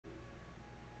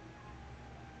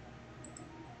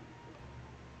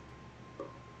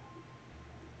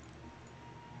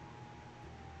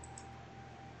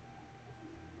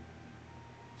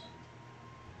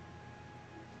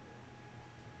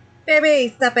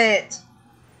Baby, stop it!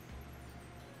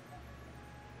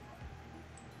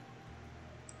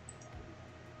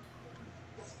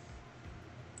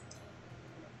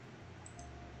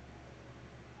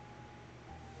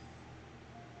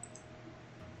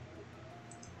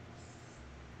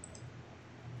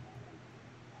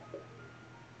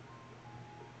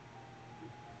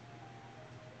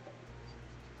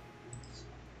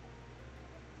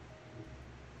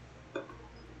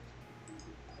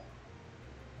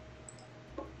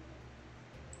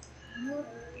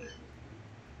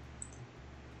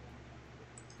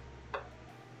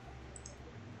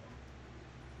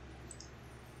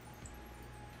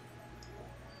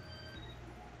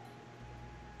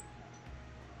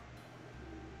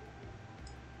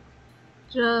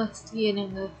 Just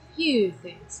getting a few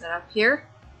things set up here.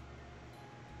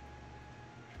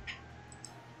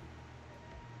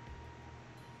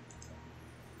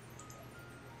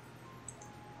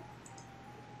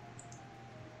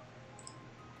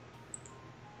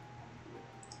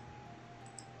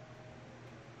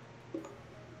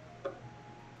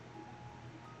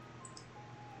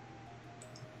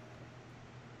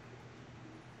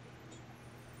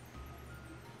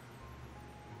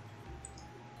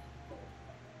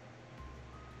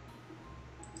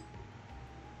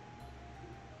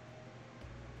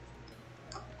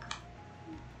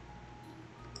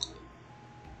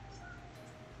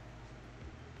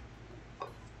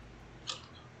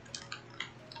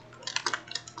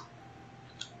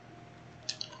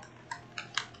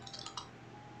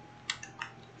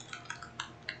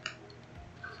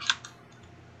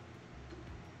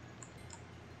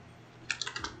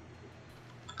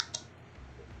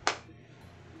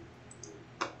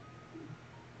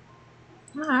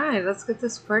 Alright, let's get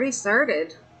this party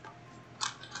started.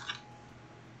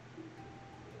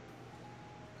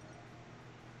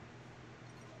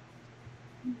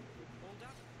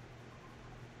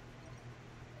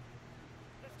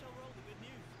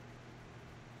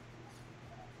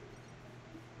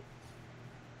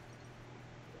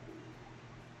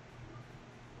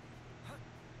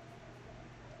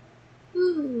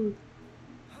 Ooh.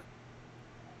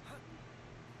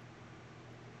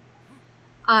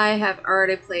 I have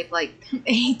already played like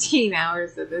 18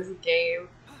 hours of this game.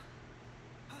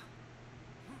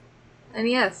 And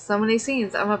yes, so many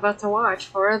scenes I'm about to watch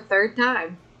for a third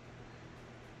time.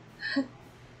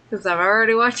 Because I've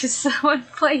already watched someone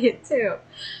play it too.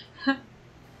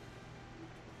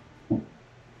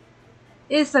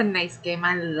 It's a nice game,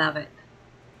 I love it.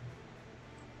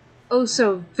 Oh,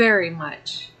 so very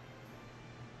much.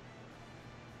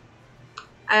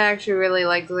 I actually really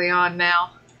like Leon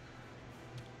now.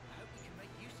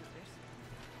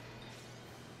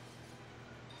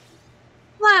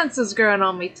 Lance is growing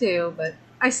on me too, but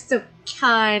I still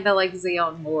kinda like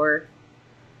Xeon more.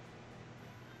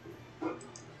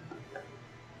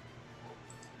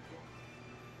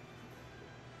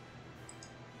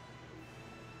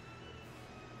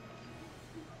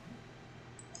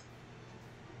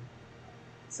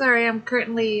 Sorry, I'm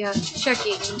currently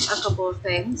checking a couple of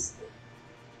things.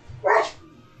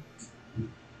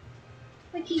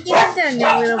 Like, you get done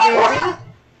now, little baby.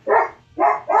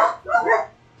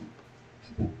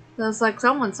 Looks like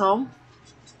someone's home.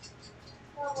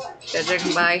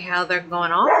 Judging by how they're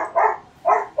going off.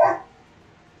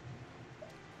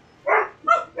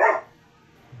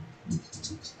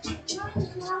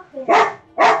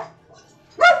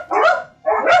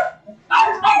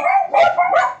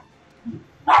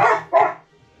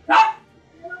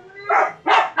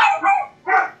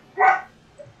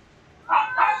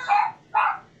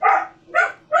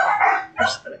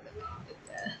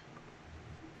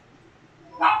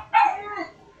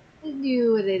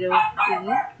 Do a little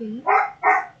thing.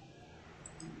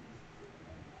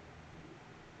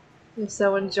 If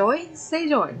someone joins, say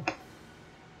join.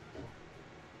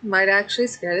 Might actually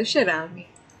scare the shit out of me.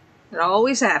 It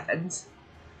always happens.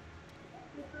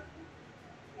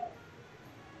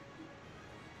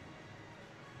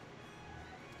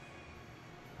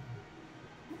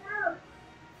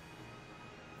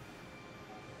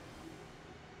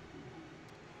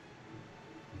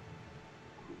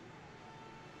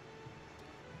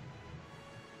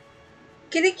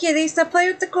 Kitty, kitty, stop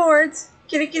playing with the cords.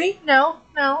 Kitty, kitty, no,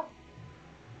 no.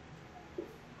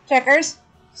 Checkers,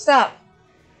 stop.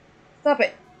 Stop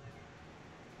it.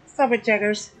 Stop it,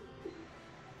 Checkers.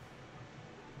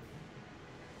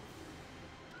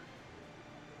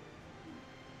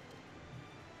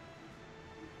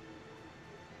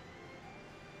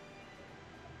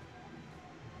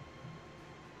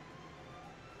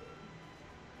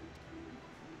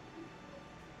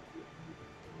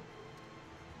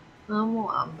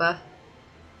 Wamba.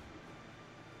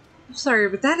 I'm sorry,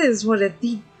 but that is one of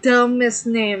the dumbest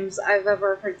names I've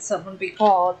ever heard someone be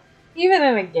called. Even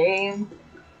in a game.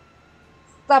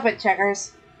 Stop it,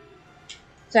 Checkers.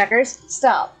 Checkers,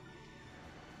 stop.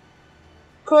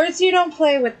 Of course you don't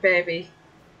play with baby.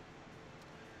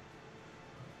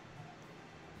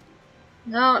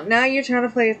 No, now you're trying to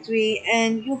play with me,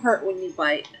 and you hurt when you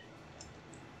bite.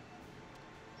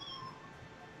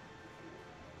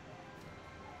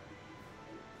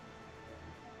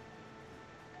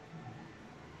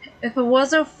 If it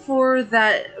wasn't for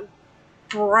that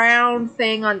brown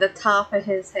thing on the top of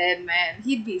his head, man,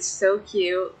 he'd be so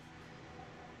cute.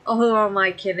 Oh, who am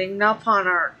I kidding? Not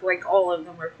Ponark. Like, all of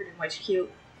them are pretty much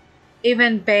cute.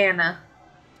 Even Banna.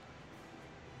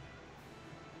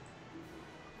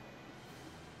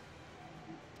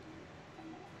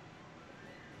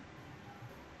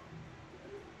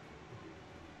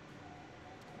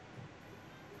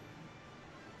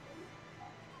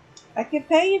 I can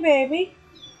pay you, baby.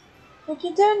 What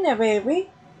you doing there, baby?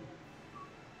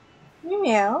 You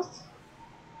meows.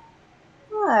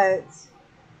 What?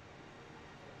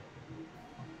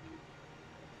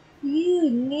 You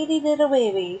needy little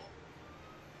baby.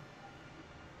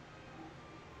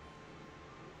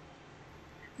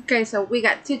 Okay, so we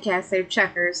got two cats named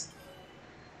Checkers.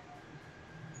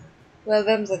 One of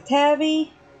them's a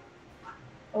tabby,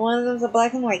 and one of them's a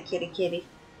black and white kitty kitty.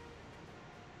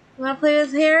 You wanna play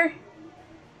with hair?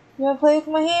 You wanna play with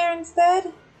my hair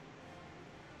instead?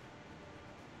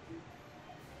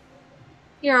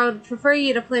 Here, I would prefer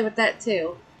you to play with that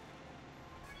too.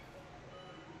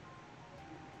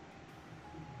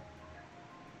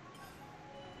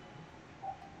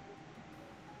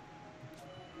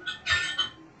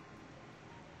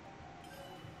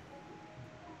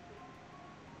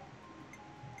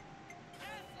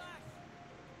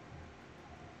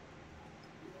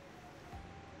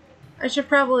 I should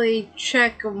probably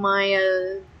check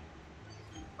my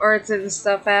arts and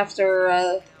stuff after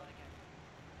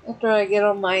I get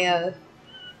on my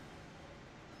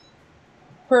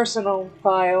personal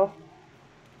file.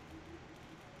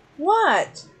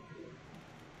 What?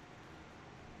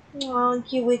 Oh,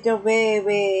 cute little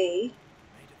baby.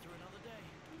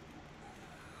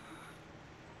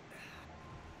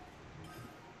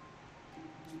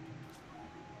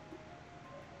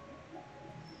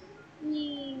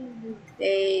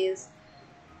 Days.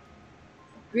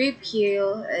 Group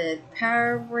heal and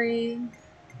power ring.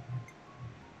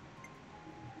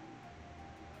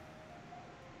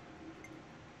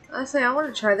 Honestly, I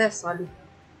want to try this one.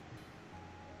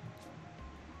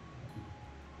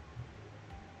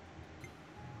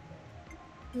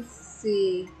 Let's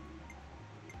see.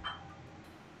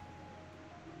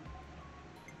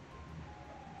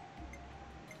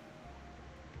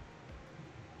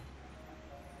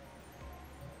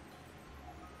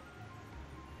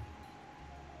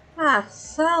 Ah,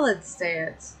 solid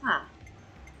stance. Huh.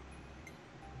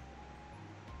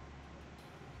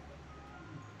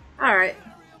 Alright.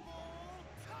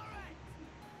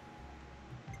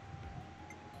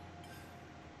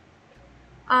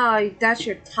 Oh, that's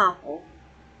your topple.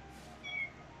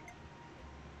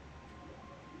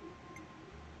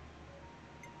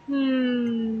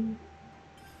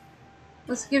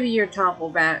 Let's give you your topple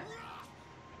back.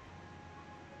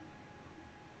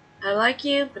 I like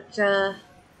you, but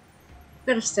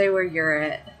gotta stay where you're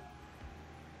at.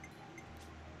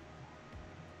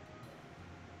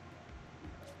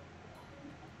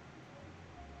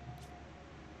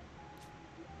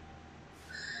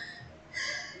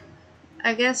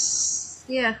 I guess,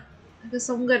 yeah. I guess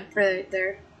I'm good for right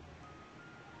there.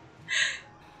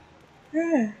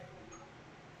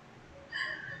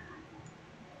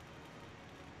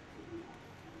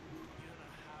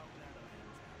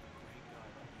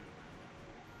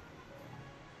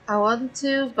 I want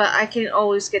to, but I can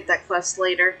always get that quest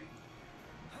later.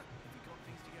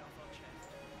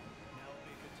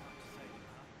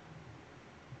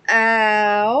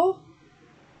 Ow.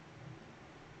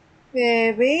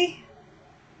 Baby.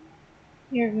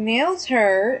 Your nails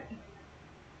hurt.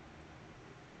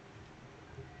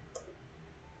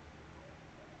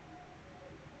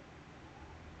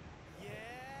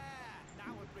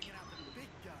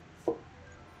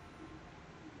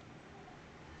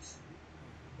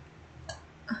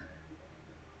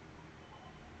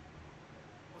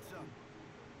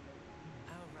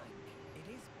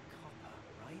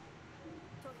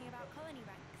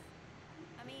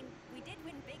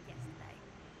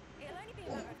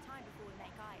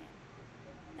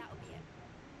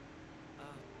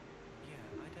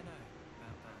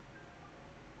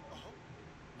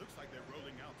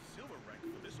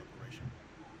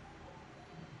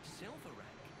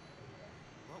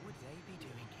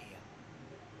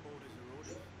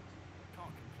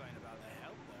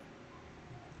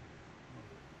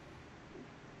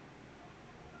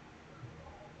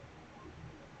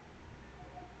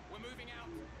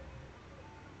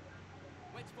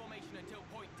 Wedge formation until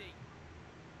point D.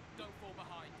 Don't fall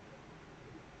behind.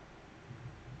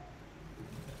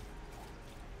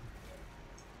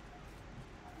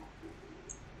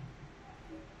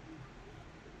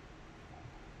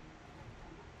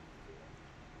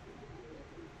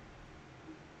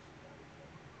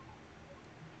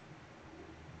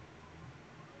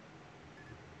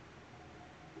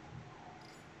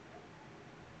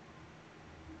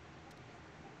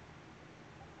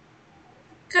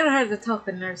 Kind of hard to talk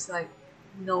when there's like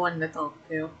no one to talk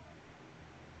to.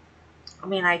 I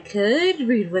mean, I could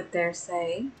read what they're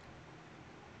saying,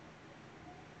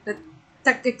 but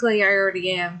technically I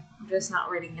already am. I'm just not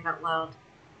reading it out loud.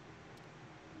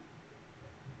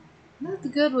 Not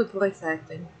good with voice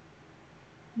acting.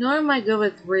 Nor am I good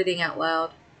with reading out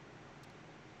loud.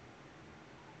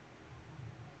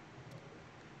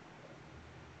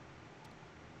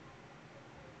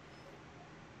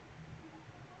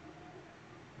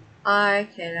 I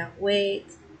cannot wait.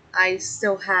 I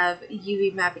still have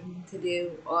UV mapping to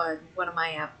do on one of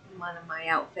my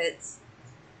outfits.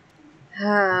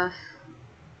 And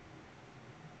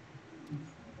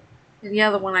the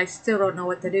other one I still don't know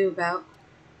what to do about.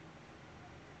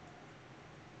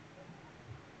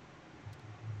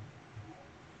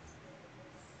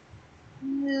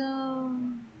 No.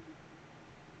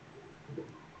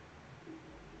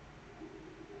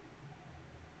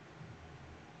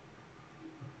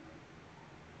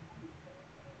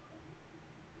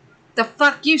 The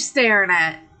fuck you staring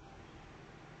at?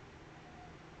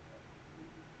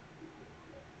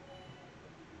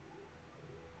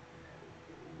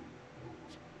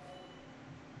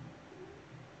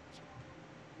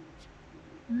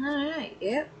 Alright,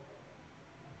 yep.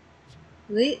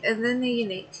 Elite, and then the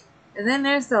unique. And then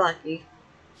there's the lucky.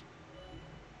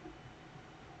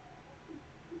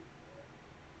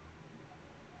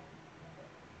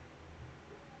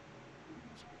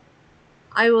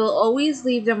 I will always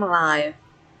leave them alive.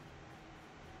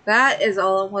 That is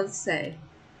all I want to say.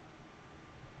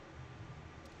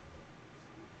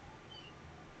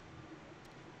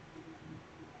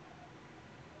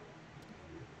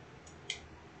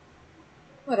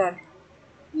 Hold on.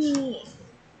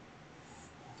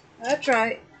 That's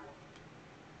right.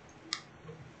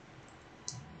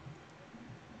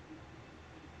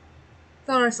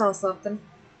 Thought I saw something.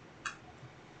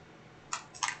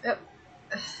 Yep.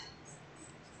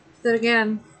 Then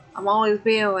again, I'm always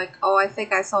being like, oh, I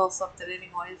think I saw something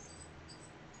anyways.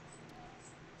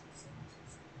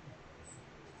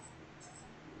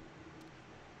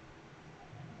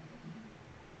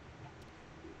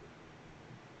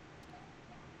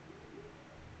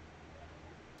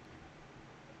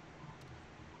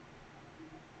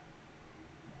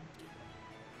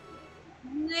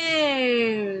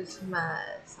 There's my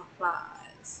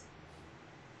supplies.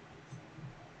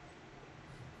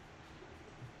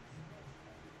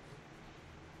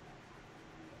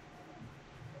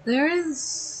 There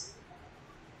is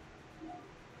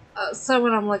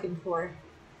someone I'm looking for.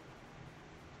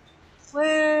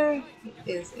 Where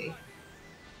is he?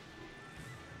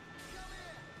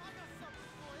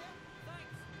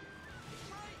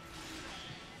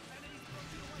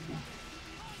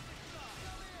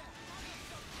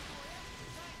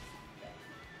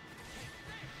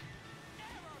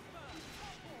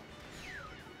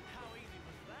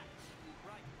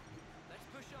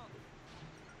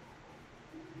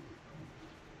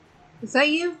 Is that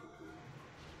you?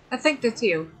 I think that's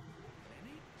you.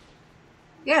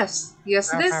 Yes.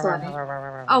 Yes, it is Lenny.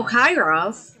 Oh, hi,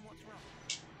 Ross.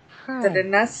 That is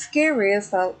not scary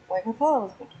as like I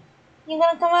thought it was. You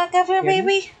gonna come out there,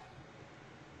 baby?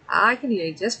 I can hear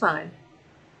you just fine.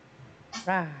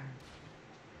 Rawr.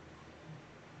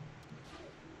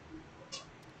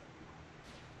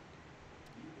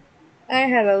 I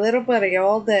had a little buddy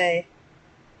all day.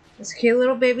 This cute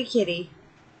little baby kitty.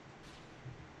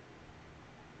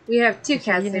 We have two You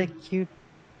said cats. you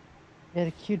had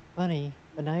a cute bunny,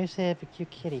 but now you say you have a cute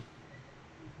kitty.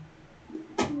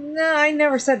 No, I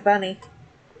never said bunny.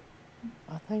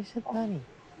 I thought you said bunny.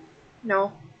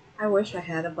 No, I wish I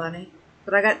had a bunny,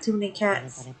 but I got too many Bunny,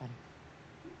 cats. bunny, bunny.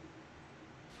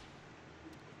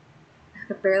 I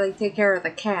could barely take care of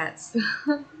the cats.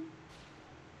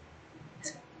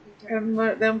 And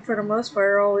them, for the most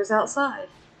part, are always outside.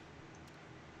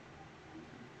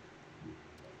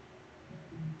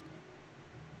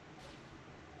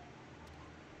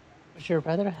 Would you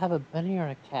rather have a bunny or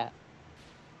a cat?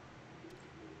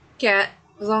 Cat,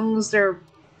 as long as they're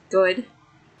good.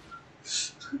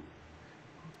 Same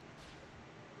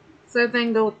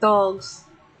thing with dogs.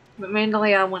 But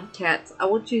mainly I want cats. I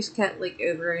would choose cat like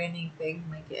over anything,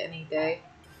 like any day.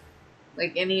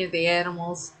 Like any of the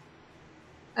animals.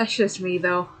 That's just me,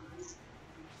 though.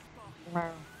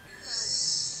 Wow.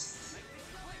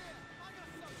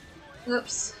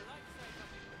 Oops.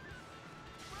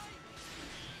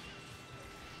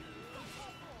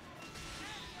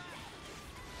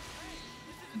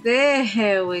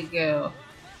 There we go.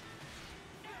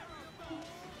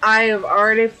 I have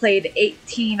already played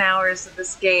 18 hours of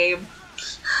this game.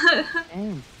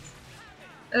 Damn.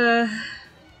 uh,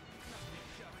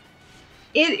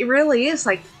 it really is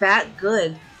like that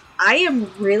good. I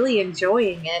am really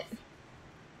enjoying it.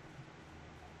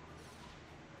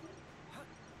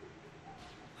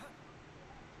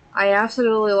 I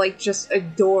absolutely like just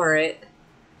adore it.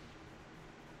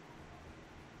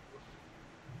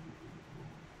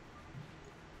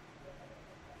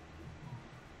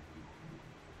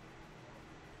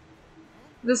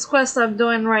 This quest I'm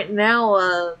doing right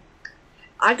now,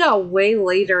 I got way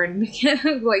later in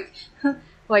like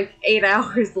like 8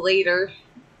 hours later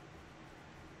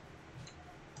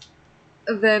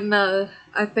than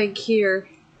I think here.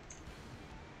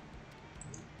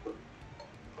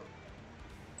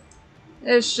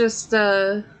 It's just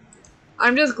I'm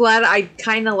just glad I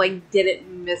kind of like didn't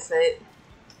miss it.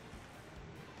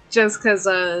 Just because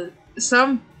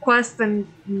some quests in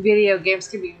video games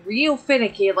can be real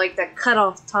finicky, like the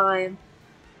cutoff time.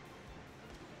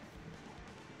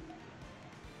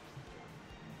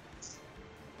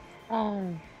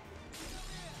 Oh.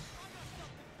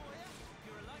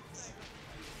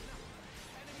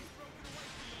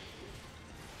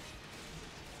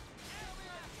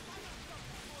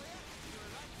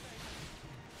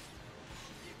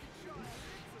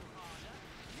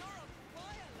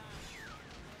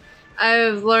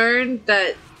 I've learned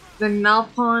that the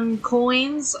Nalpon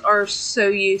coins are so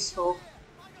useful.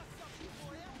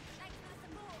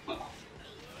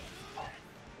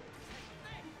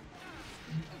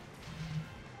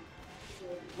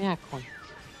 Yeah, coin.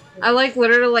 I like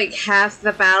literally like half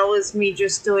the battle is me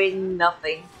just doing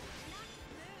nothing.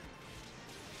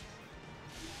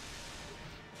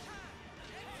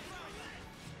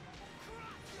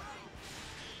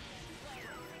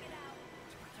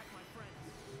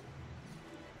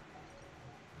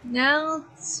 Now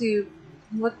to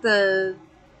what the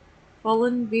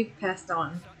fallen be passed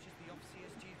on. Such is the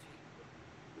officer's duty.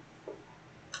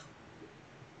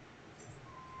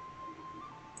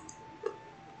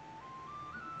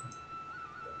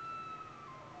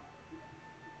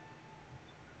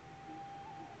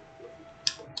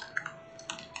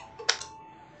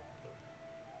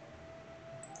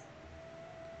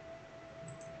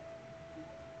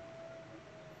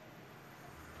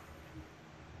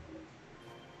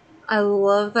 I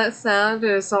love that sound.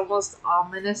 It's almost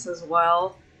ominous as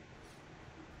well.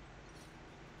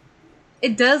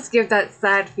 It does give that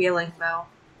sad feeling though.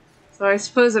 So I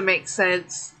suppose it makes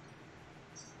sense.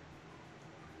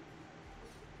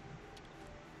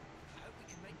 I hope we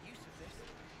can make use of this.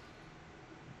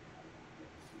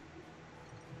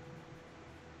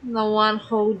 The one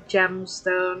whole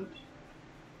gemstone.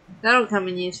 That'll come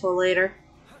in useful later.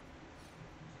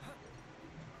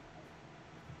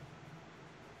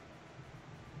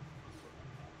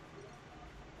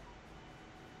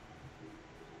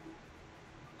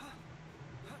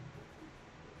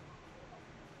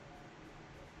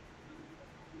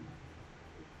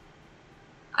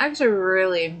 I actually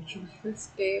really enjoy this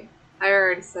game. I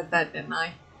already said that, didn't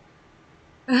I?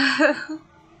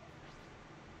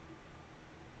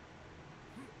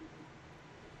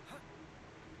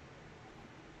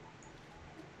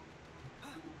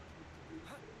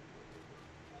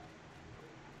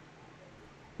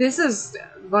 This is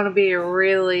gonna be a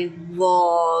really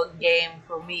long game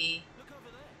for me. Look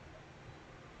over there.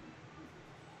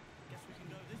 Guess we can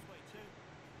go this way too.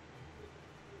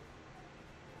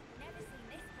 Never seen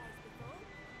this place before.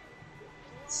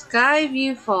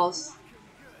 Skyview Falls.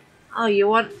 Oh, you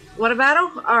want a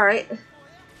battle? Alright.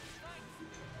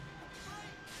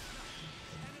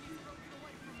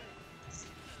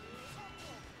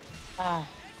 Ah.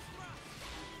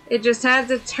 It just had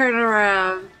to turn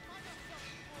around.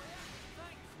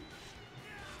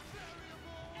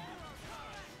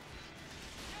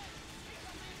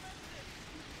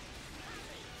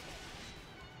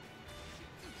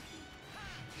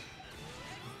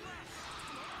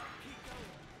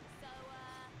 So,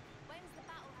 when's the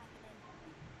battle happening?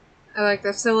 I like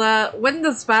that. So, when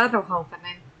does battle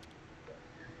happening?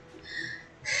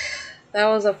 That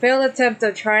was a failed attempt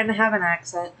at trying to have an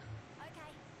accent. Okay.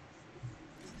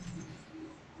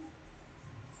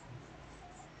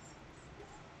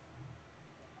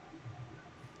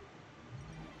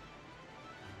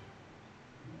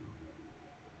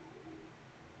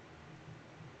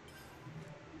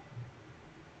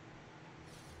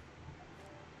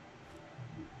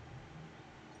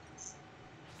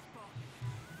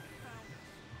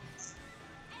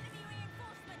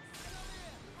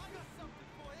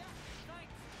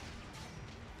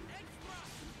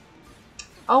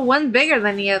 Oh, one bigger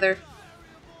than the other.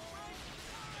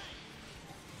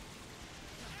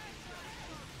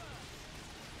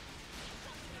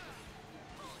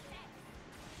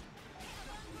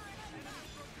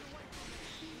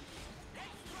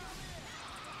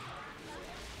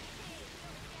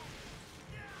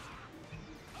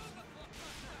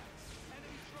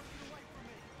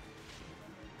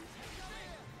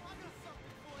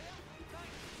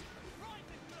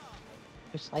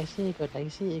 Go slicey, go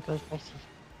dicey, it goes spicy.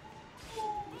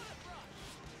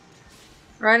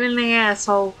 Right in the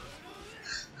asshole.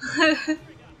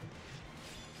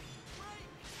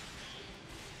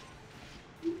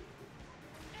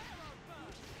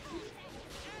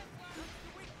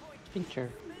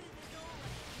 Sphincter.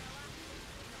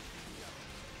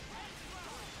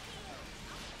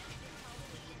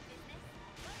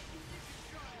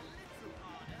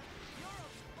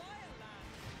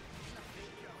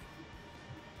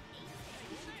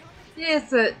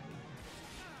 Yes,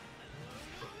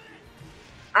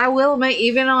 I will admit,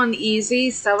 even on easy,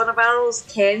 some of the battles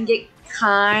can get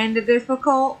kind of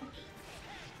difficult.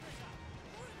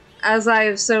 As I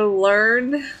have so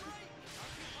learned.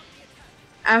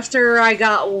 After I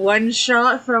got one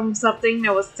shot from something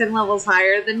that was 10 levels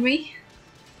higher than me.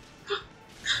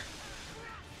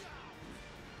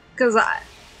 Because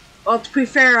well, to be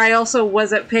fair, I also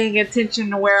wasn't paying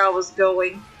attention to where I was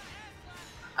going.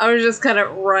 I was just kind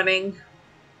of running.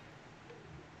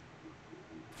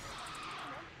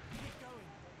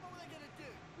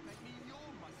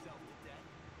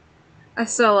 I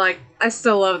still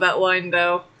love that line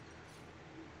though.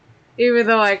 Even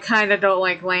though I kind of don't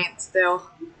like Lance still.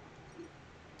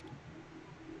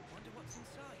 Wonder what's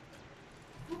inside.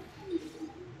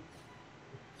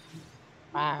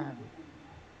 Rawr.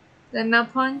 Then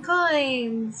upon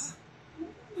coins.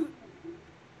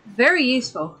 Very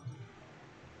useful.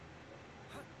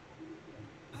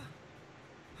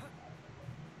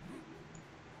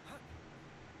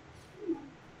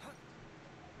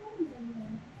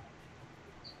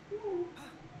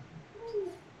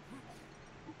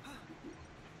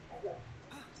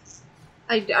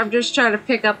 I'm just trying to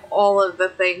pick up all of the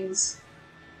things.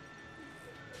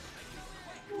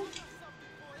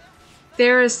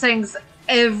 There is things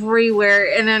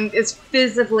everywhere, and then it's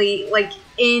physically, like,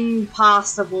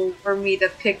 impossible for me to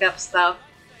pick up stuff.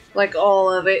 Like,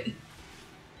 all of it.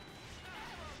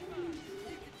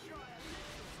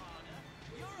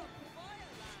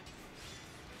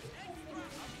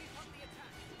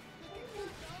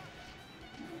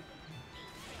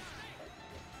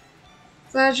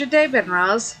 So how's your day been,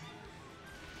 Roz?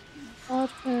 Oh,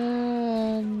 it's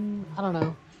been... I don't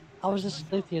know. I was just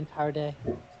asleep the entire day.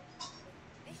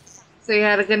 So you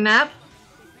had a good nap?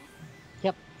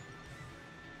 Yep.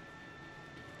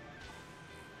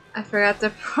 I forgot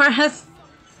to press.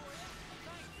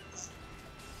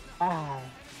 Rawr.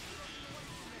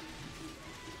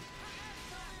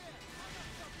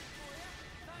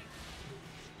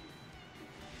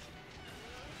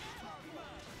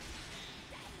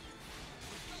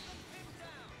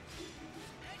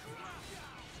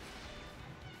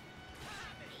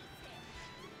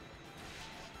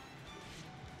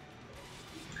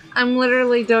 I'm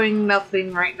literally doing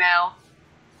nothing right now.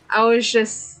 I was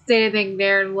just standing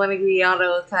there and letting the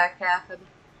auto attack happen.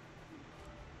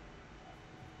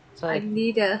 So, I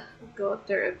need to go up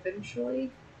there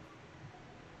eventually.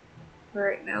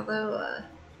 Right now, though,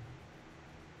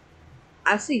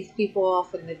 I see people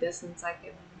off in the distance I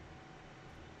can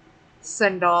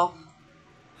send off.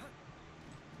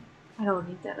 I don't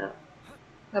need that up.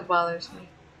 That bothers me.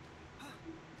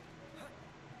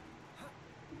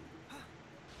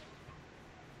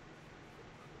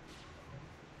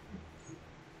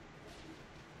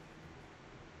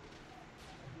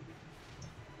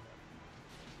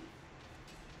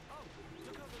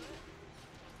 Look over there.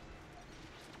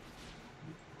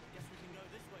 Guess we can go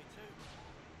this way too.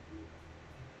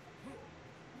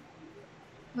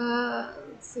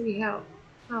 Let's see how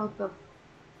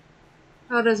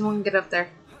does one get up there?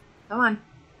 Come on.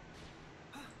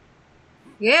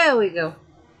 Yeah, we go. More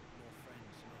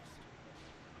friends lost.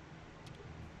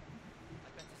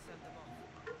 I'd better send them off.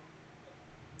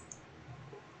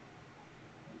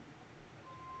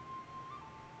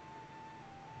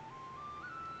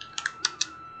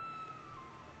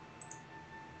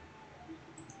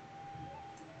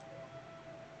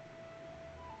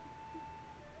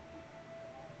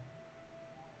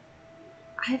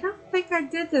 I don't think I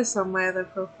did this on my other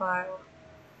profile.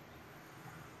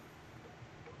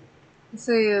 I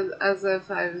say as if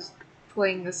I was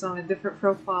playing this on a different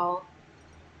profile.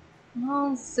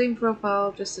 Well, same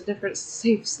profile, just a different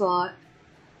save slot.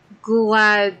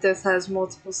 glad this has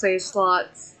multiple save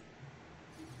slots.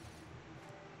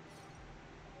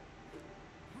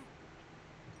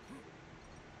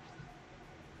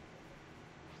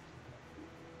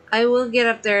 I will get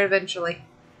up there eventually.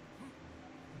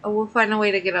 I will find a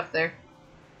way to get up there.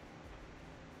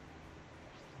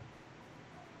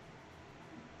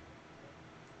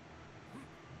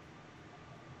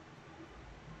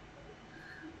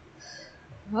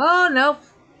 Oh, nope.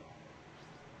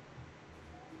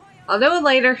 I'll do it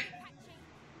later.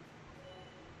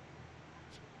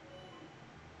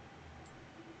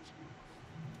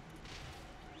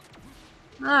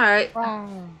 Alright.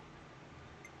 Wow.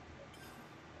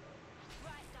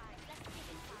 Right, guys, let's do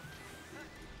this one.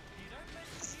 You don't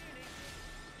mention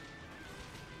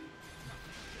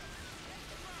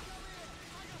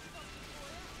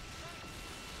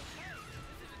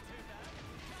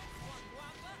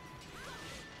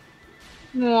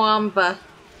uni. Mwamba.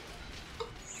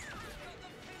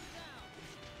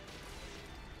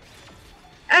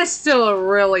 That's still a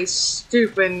really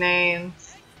stupid name.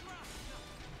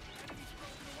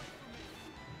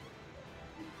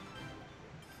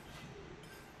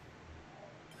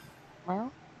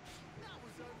 Well,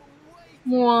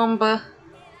 Mwamba. Hear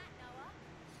that, Noah?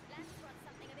 Lance wants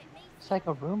something a bit meaty. it's like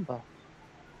a Roomba.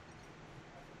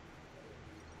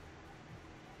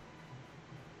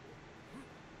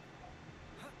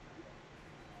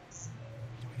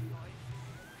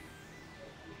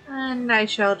 And I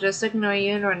shall just ignore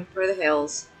you and run for the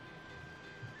hills.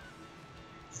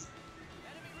 Enemy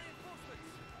reinforcements.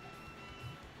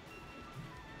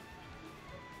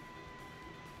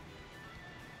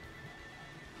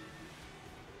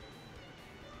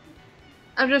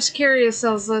 I'm just curious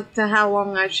as to how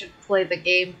long I should play the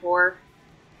game for.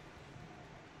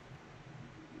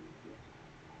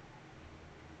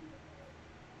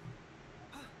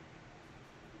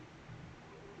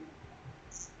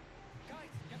 Guys,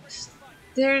 get ready to fight.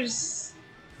 There's...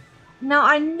 No,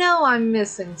 I know I'm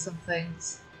missing some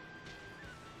things.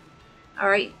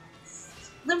 Alright.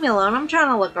 Leave me alone. I'm trying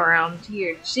to look around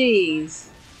here. Jeez.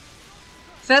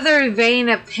 Feathery vein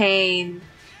of pain.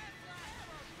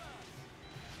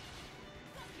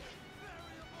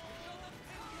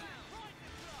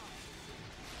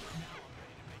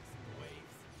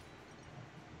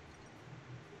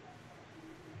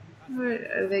 Where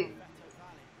are they? Beto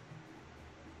Valley.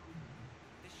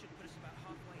 This should put us about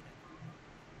halfway then.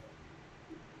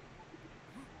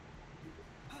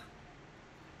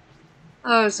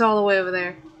 Oh, it's all the way over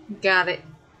there. Got it.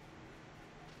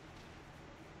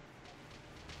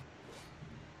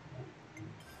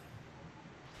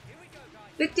 Here we go,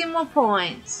 guys. 50 more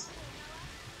points.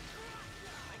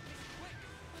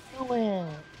 Do it.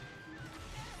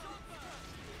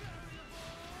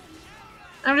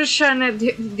 I'm just trying to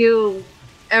do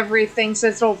everything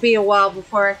since it'll be a while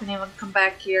before I can even come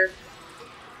back here.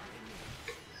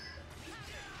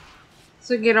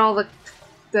 So get all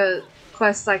the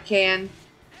quests I can.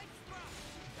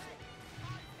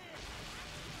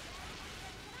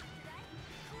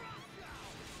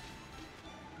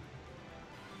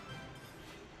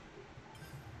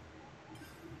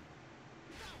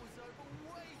 That was over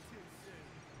way too soon.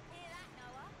 Hear that,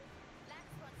 Noah?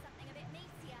 Lance wants something a bit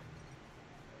meatier.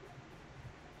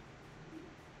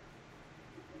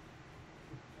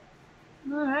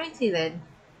 Alrighty then.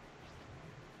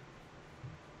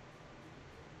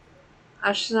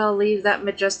 I shall leave that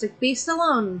majestic beast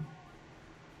alone.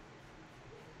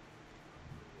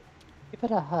 Give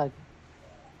it a hug.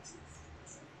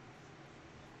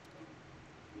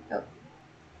 Oh.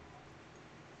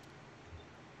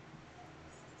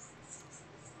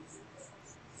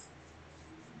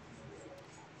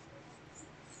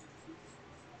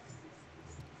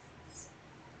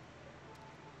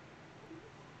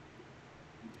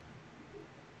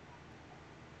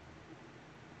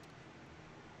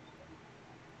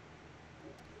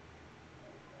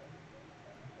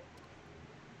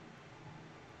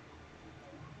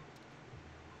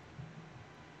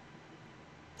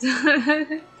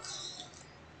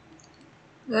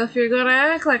 Well, if you're gonna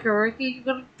act like a rookie, you're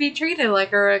gonna be treated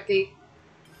like a rookie.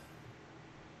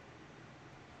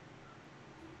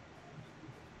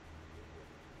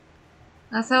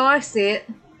 That's how I see it.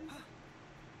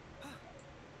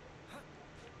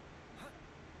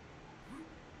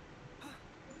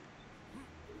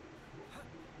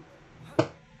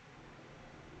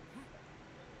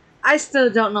 I still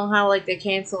don't know how, like, the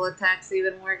cancel attacks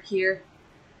even work here.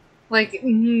 Like,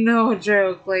 no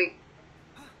joke. Like,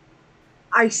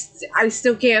 I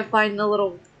still can't find the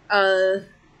little,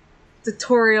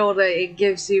 tutorial that it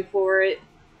gives you for it.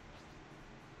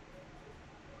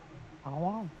 Oh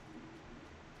wow.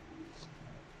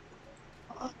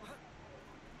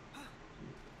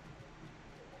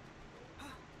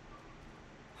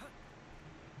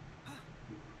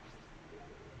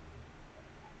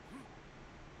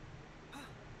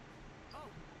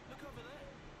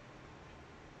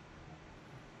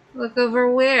 Look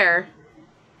over where?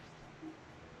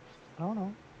 I don't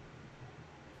know.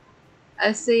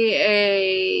 I see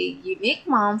a unique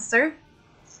monster. Hey,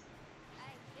 this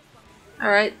one can do.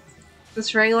 Alright,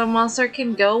 this regular monster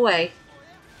can go away.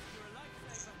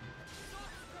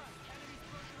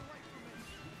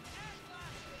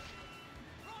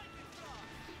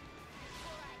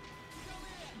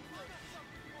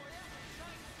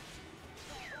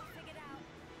 All figured out.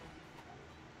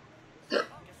 Guess we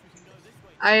can go this way.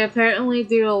 I apparently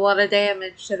do a lot of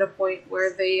damage to the point where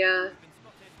they, Been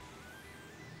spotted.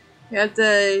 you have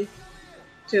to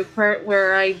a part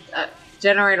where I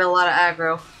generate a lot of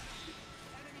aggro. I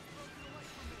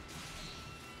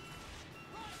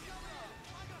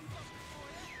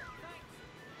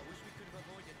wish we could have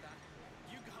avoided that.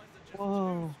 You guys are just Whoa.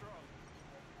 strong.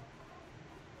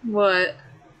 What?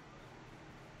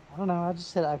 I don't know. I just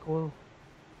said echo.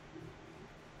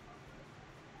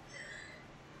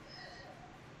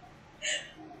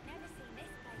 Never seen this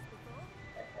place before.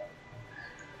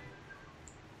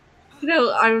 You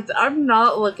know, I'm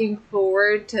not looking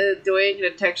forward to doing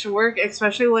detection work,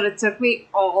 especially when it took me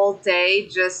all day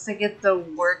just to get the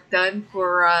work done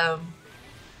for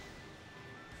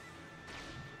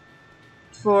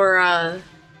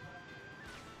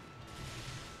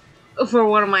for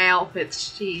one of my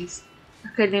outfits. Jeez, I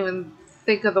couldn't even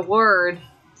think of the word.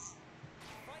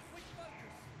 Fight with focus. I know.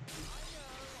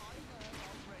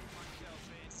 I'll rein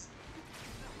myself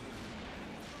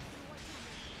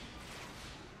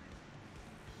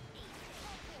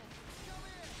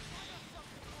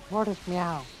in. Mortis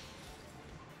meow.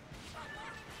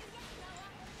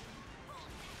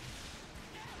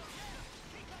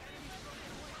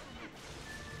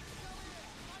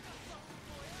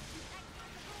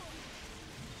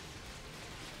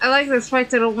 I like this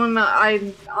fight to the one that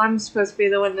I'm supposed to be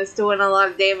the one that's doing a lot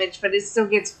of damage, but it still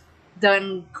gets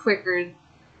done quicker, and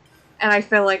I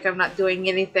feel like I'm not doing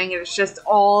anything. It's just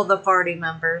all the party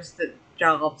members that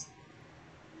jobs.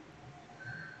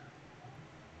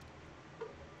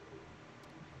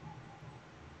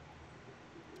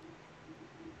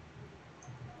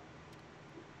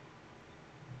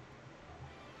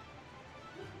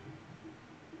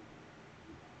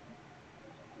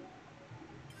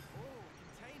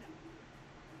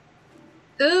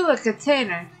 Oh, container. Ooh, a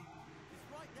container.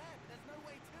 It's right there, but there's no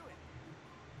way to it.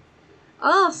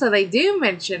 Oh, so they do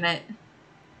mention it.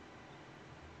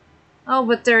 Oh,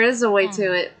 but there is a way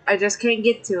to it. I just can't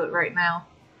get to it right now.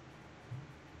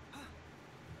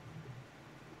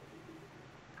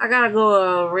 I gotta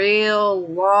go a real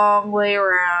long way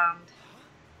around.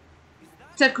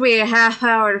 Took me a half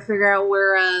hour to figure out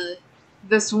where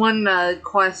this one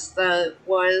quest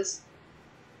was.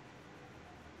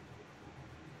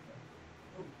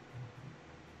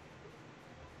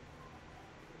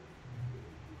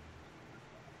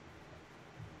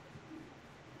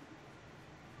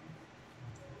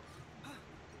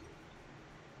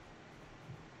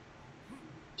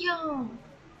 Yo. I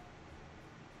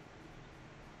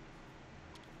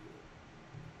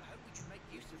hope we can make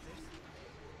use of this.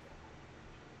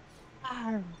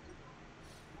 Arr.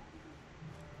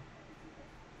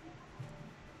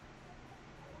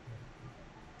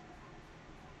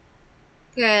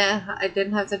 Yeah, I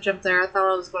didn't have to jump there. I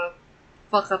thought I was gonna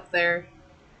fuck up there.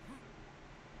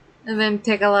 And then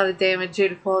take a lot of damage due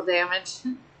to full damage.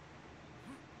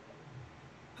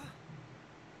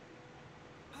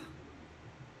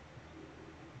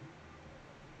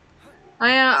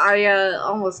 I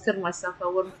almost killed myself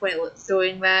at one point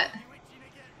doing that. You itching to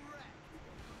get wrecked?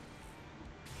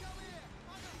 Come here.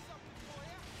 I got something for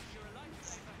you. You're a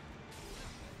lifesaver.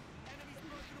 Enemy's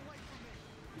broken away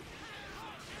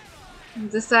from me.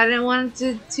 Decided it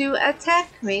wanted to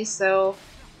attack me, so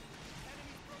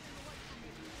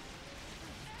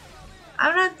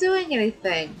I'm not doing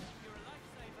anything.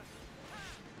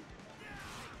 You're a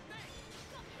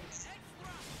lifesaver.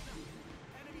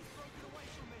 Enemy's broken away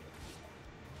from me.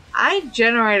 I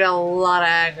generate a lot of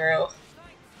aggro.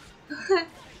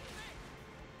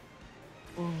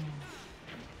 Ooh.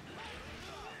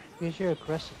 Because you're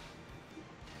aggressive.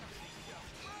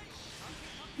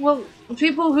 Well,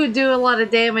 people who do a lot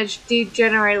of damage do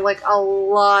generate like a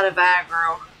lot of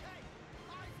aggro.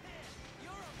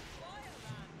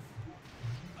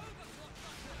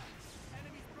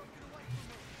 Enemy's broken away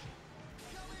from me.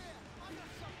 Come here. I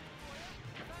got something for you.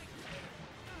 Thanks.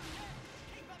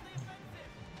 Keep up the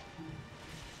offensive.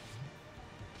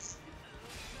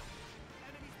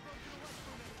 Enemy's broken away from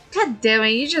me. God damn it,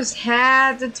 you just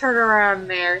had to turn around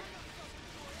there.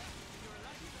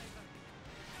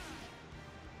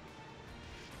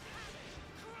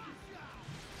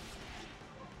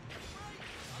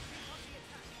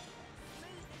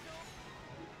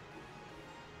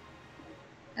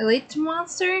 Elite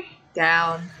monster?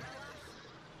 Down.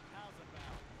 How's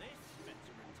about this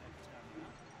veteran take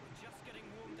turnaround? We're just getting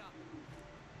warmed up.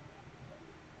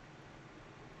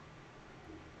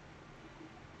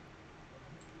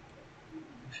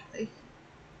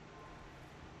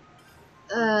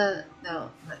 No,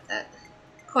 not that.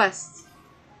 Quest.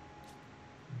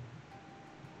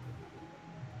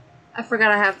 I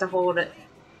forgot I have to hold it.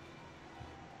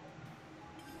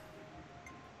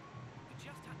 We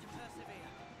just had to persevere.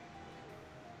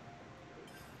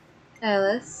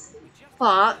 Alice. We just had to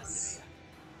Fox.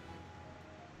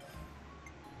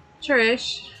 persevere.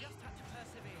 Trish. We just had to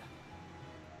persevere.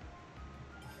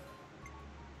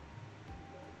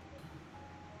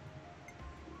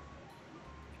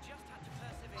 We just had to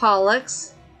persevere.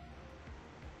 Pollux.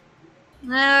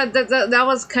 Nah, that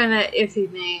was kind of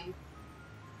iffy name.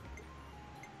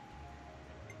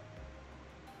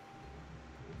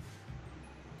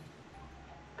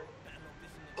 Better log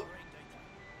this in the terrain data.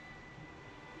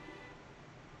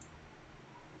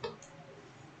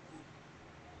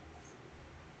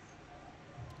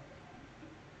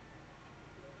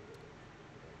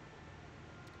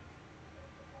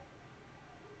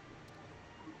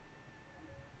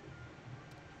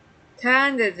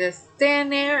 Time to just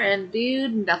stand there and do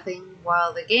nothing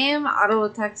while the game auto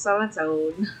attacks on its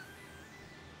own.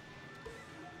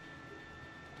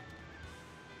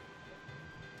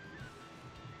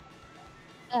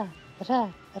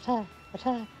 Attack! Attack!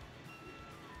 Attack!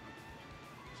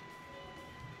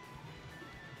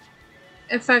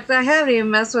 In fact, I haven't even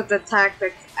messed with the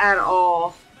tactics at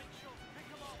all. Make sure to pick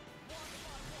them off one by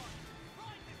one.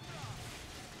 Right this guy.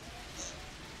 Enemies broken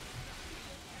away from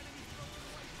me.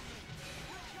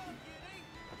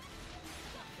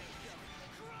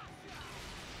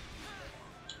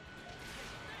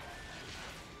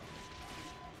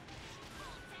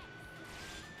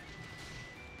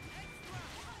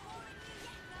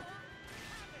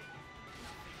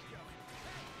 Good job,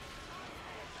 Giddy.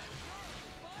 Fucking go.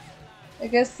 Crush ya. I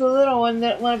guess the little one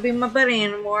didn't want to be my buddy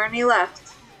anymore and he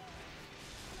left.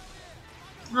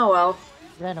 Oh well.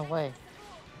 Ran away.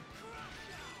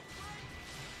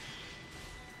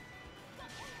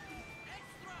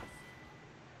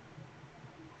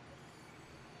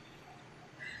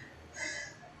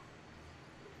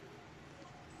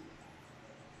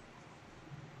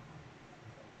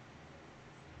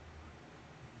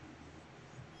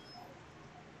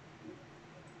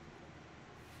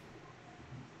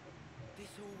 This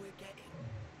all we're getting?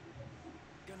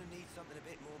 Gonna need something a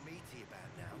bit more meaty about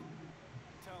now.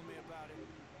 Tell me about it.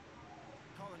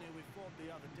 Colony we formed the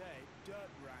other day,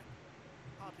 dirt rank.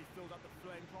 Hardly filled up the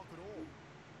flame clock at all.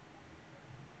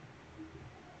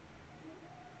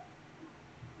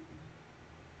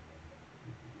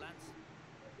 Lance,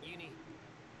 Uni,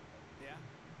 Yeah?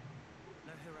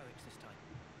 no heroics this time.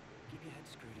 Keep your head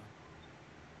screwed on.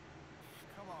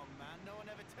 Come on, man. No one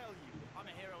ever tell you. I'm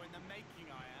a hero in the making,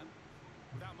 I am.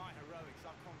 Without my heroics,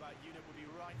 our combat unit would be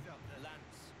right up there.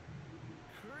 Lance,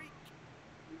 Creak!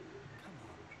 come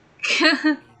on.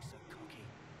 Being so cocky.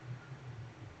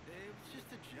 It was just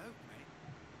a joke, mate.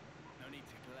 No need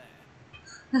to glare.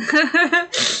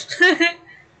 Is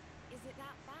it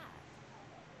that bad?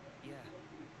 Yeah,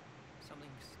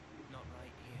 something's not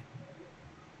right here.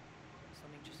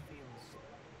 Something just feels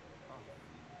off.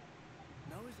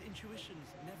 Noah's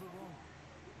intuition's never wrong.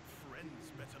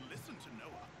 Friends better listen to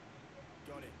Noah.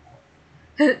 Got it.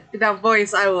 That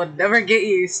voice I will never get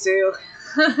used to.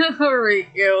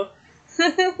 Riku.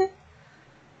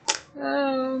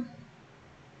 Oh.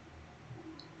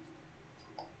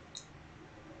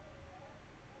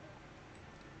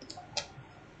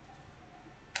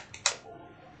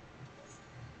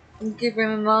 I'm keeping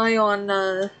an eye on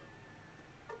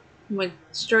my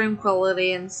stream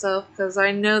quality and stuff because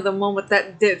I know the moment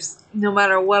that dips, no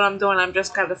matter what I'm doing, I'm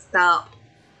just gotta stop.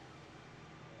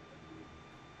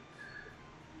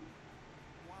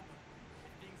 Wamba,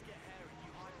 if things get hairy,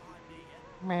 you hide behind me,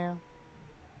 yeah? Meow.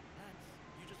 Lance,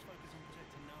 you just focus on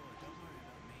protecting Noah. Don't worry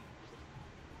about me.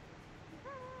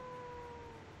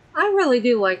 I really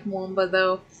do like Wamba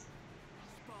though. Spot.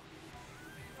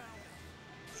 Found it.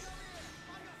 Come here.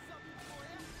 I got something for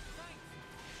you. Thanks.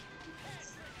 Head.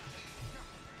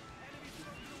 Enemies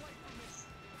broken away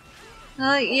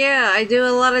from me. Yeah, I do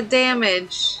a lot of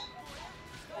damage.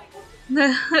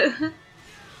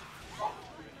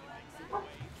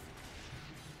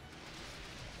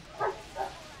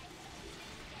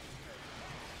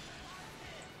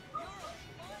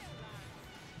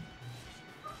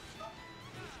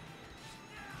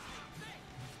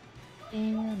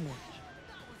 Damage.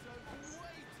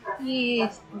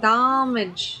 Yes,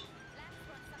 damage.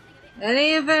 And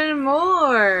even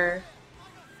more.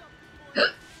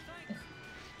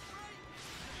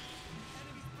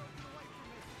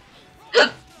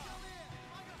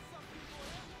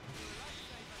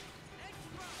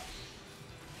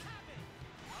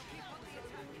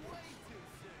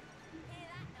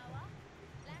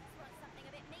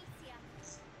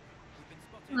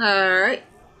 Alright.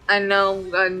 I know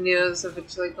I knew I was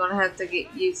eventually gonna have to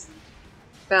get used to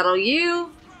battle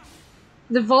you.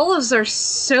 The Volas are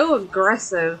so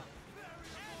aggressive.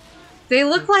 They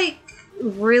look like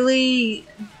really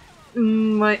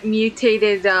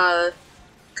mutated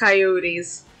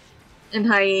coyotes and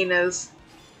hyenas.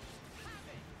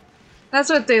 That's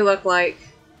what they look like.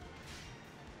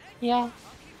 Yeah.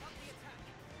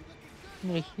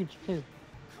 And they're huge too.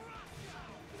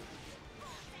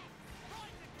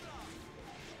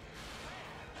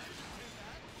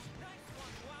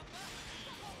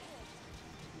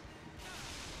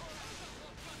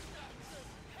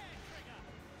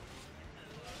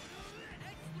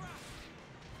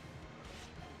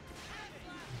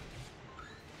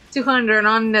 $200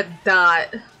 on the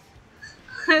dot.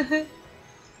 I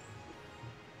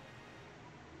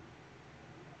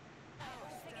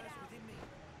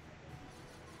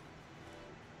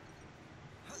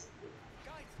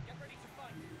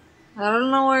don't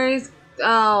know where he's.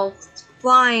 Oh,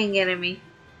 flying enemy.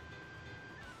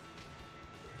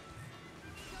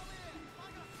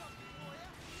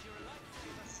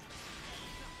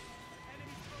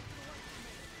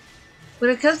 When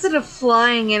it comes to the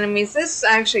flying enemies, this is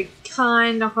actually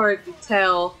kind of hard to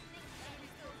tell.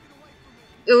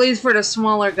 At least for the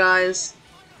smaller guys.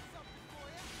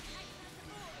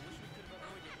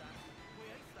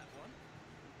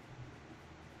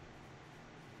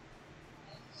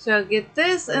 So get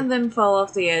this and then fall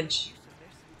off the edge.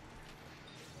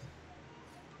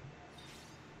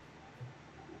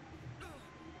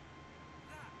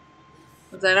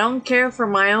 But I don't care for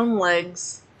my own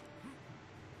legs.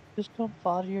 Just don't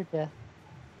fall to your death.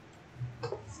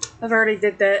 I've already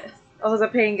did that. I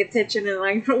wasn't paying attention and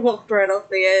I walked right off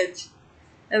the edge.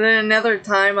 And then another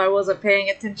time I wasn't paying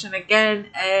attention again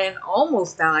and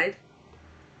almost died.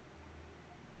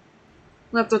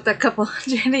 Left with a couple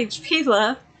hundred HP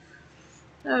left.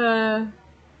 To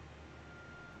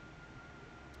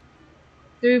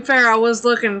be fair, I was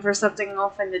looking for something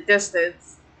off in the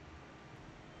distance.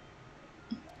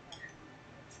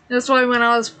 That's why when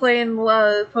I was playing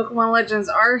Pokemon Legends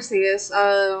Arceus,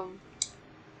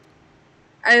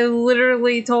 I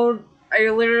literally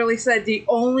said the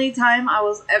only time I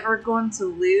was ever going to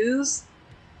lose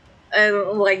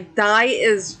and like die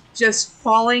is just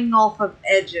falling off of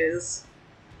edges.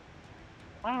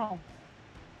 Wow.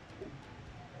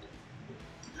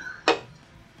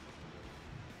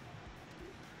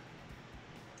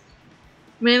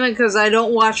 Mainly because I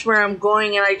don't watch where I'm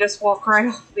going and I just walk right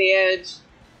off the edge.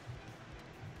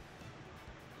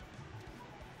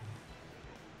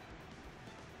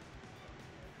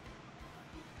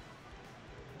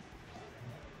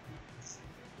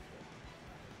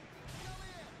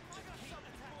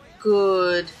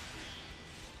 Good.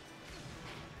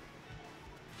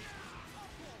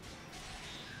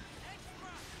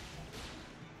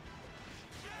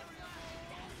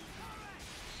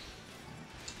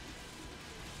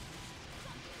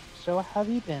 So how have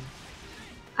you been?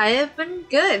 I have been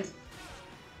good.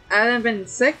 I haven't been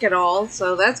sick at all,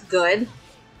 so that's good.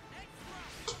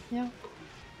 Yeah.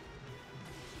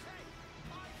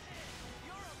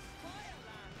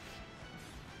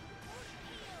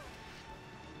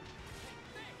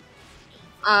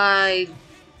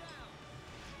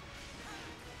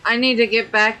 I need to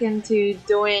get back into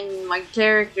doing my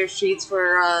character sheets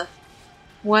for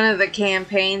one of the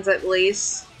campaigns at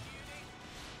least.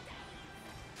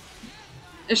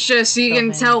 It's just you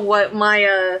can tell what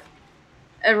my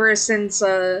ever since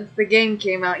the game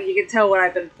came out, you can tell what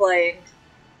I've been playing.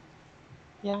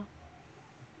 Yeah.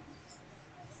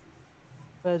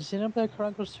 But Xenoblade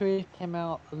Chronicles 3 came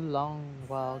out a long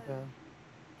while ago.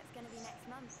 It's gonna be next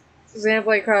month.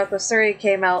 Xenoblade Chronicles 3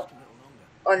 came out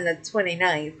on the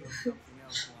 29th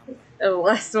of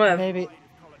last month. Maybe.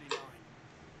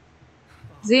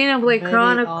 Xenoblade Maybe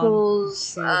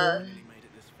Chronicles, But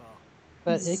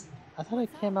I thought it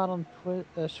came out on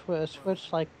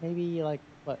Switch like maybe like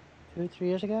what 2-3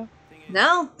 years ago.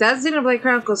 no, that's Xenoblade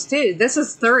Chronicles 2. This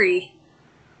is 3.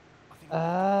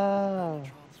 Oh.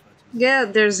 Yeah,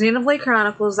 there's Xenoblade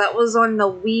Chronicles. That was on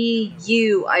the Wii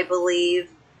U, I believe,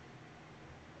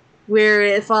 where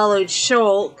it followed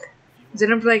Shulk.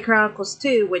 Xenoblade Chronicles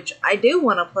 2, which I do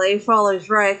want to play, follows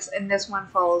Rex, and this one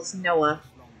follows Noah.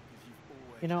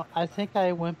 You know, I think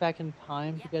I went back in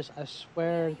time because I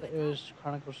swear that it was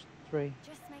Chronicles 3.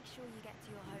 Just make sure you get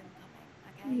to your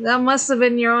homecoming, okay? That must have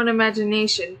been your own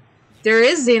imagination. There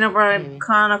is Xenoblade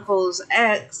Chronicles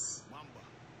X,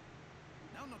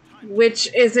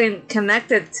 which isn't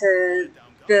connected to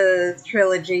the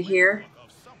trilogy here.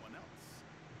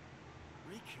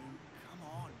 Riku, come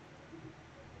on.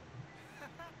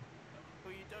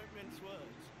 Well, you don't mince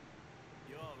words.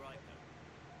 all right,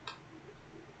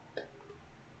 though.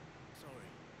 Sorry.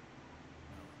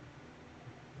 No.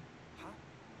 Huh?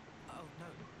 Oh, no,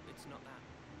 it's not that.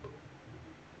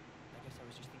 I guess I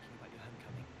was just thinking about your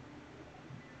homecoming.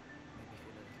 Made me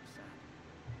feel a little sad.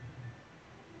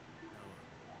 Noah,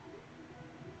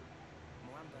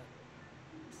 Moamba,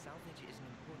 salvage is an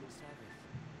important service.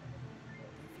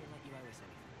 Don't feel like you owe us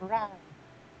anything. Right.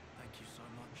 thank you so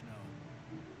much, Noah.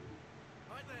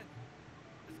 Right then,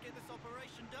 let's get this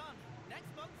operation done. Next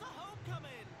month's a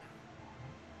homecoming.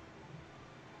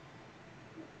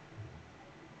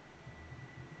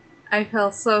 I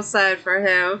felt so sad for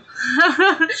him.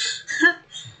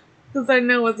 Because I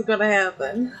know what's gonna I'd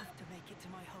happen. love to make it to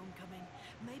my homecoming.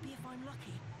 Maybe if I'm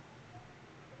lucky.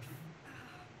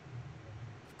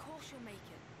 Of course you'll make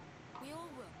it. We all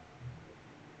will.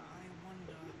 I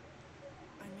wonder.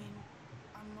 I mean,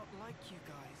 I'm not like you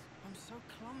guys. I'm so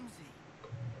clumsy.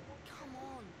 Come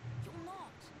on. You're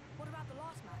not. What about the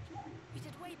last match? You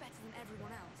did way better than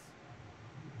everyone else.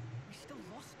 We still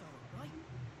lost though, right?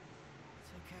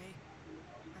 It's okay.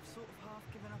 I've sort of half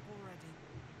given up already.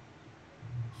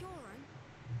 Huron?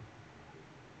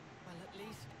 Well, at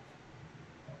least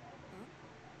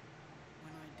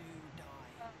when I do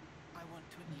die, I want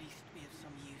to at least be of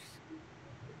some use.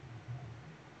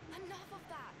 Enough of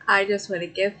that. I just want to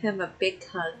give him a big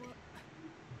hug.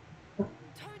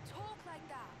 Don't talk like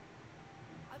that.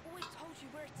 I've always told you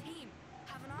we're a team,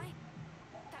 haven't I?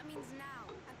 That means now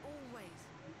and always.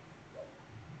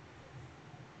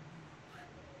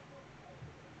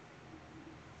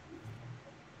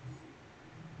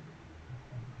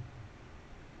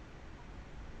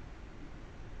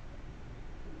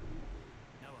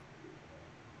 Noah.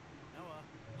 Noah.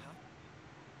 Huh?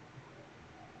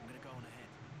 I'm gonna go on ahead.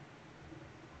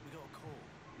 We got a call.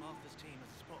 Martha's team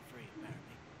has a spot free,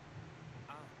 apparently.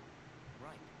 Ah,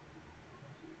 right.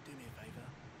 Do me a favor.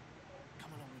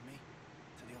 Come along with me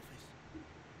to the office.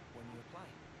 When you apply,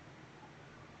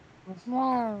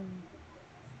 Wow.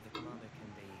 the commander can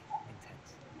be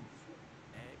intense.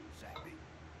 Exactly.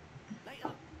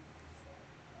 Later.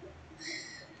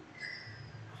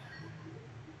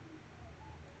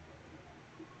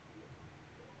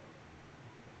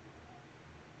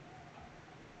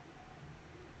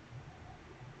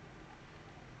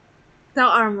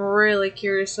 Now I'm really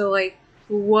curious to like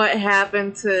what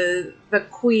happened to the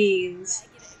queens.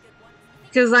 Better give it a good one.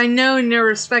 Because I know in their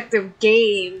respective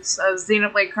games of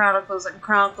Xenoblade Chronicles and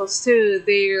Chronicles 2,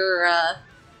 they're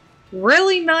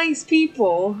really nice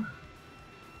people.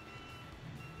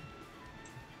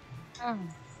 Oh.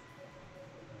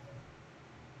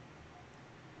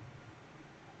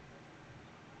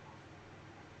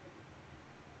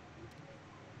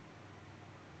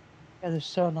 Yeah, they're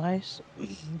so nice.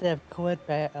 They have co-ed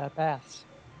baths.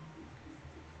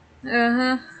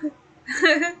 Uh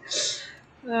huh.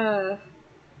 uh,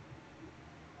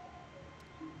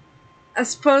 I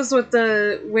suppose with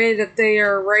the way that they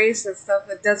are raised and stuff,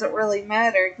 it doesn't really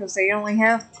matter because they only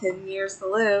have 10 years to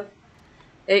live.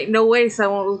 Ain't no way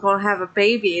someone was going to have a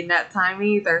baby in that time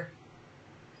either.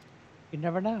 You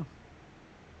never know.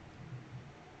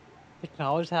 They can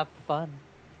always have fun.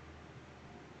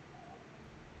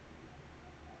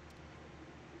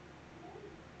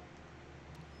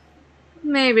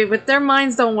 Maybe, but their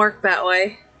minds don't work that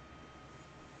way.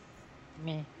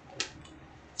 Meh.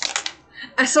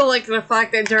 I still like the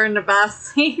fact that during the bath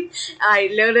scene, I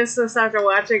noticed this after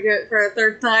watching it for a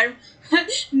third time.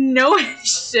 Noah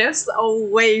shifts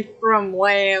away from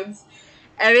Lance,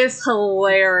 and it's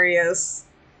hilarious.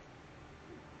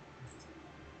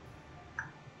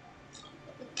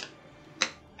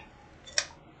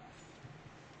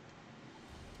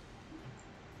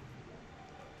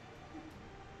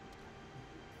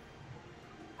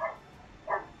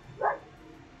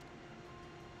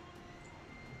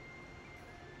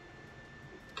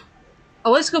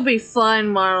 Oh, it's gonna be fun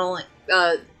modeling,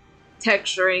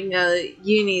 texturing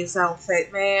Uni's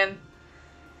outfit, man.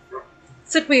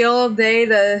 Took me all day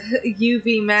to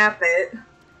UV map it,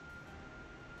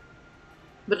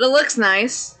 but it looks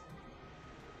nice.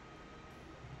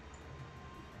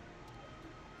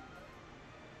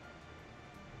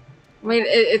 I mean,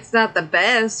 it's not the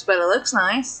best, but it looks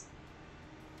nice.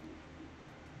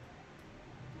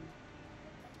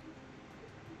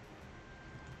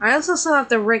 I also still have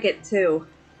to rig it too.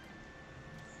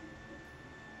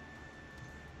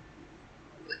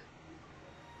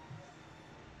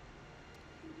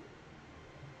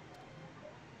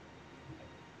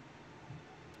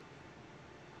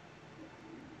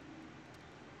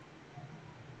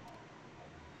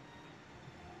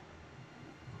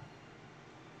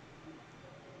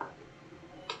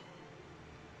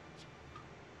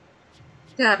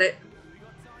 Got it. We got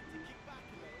time to kick back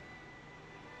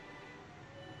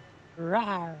a little.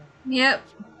 Rawr. Yep.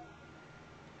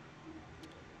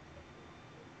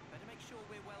 Better make sure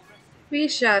we're well rested.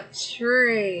 Fish a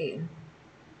tree.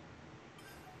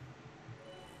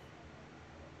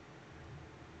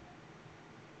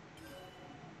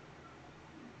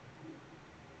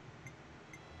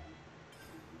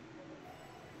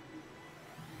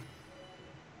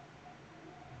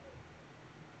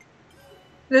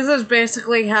 This is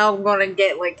basically how I'm gonna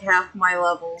get like half my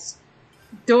levels.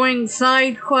 Doing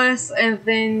side quests and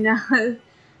then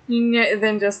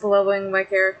then just leveling my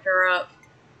character up.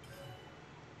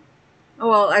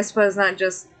 Well, I suppose not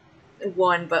just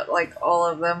one, but like all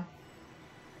of them.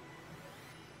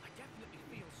 I definitely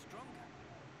feel stronger.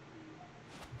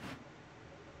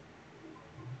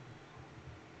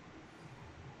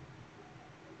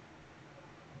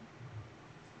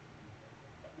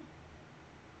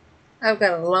 I've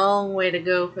got a long way to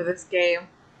go for this game.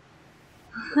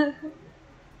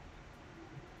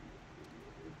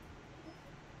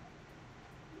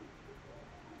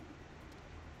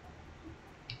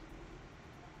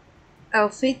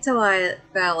 Alfita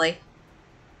Valley.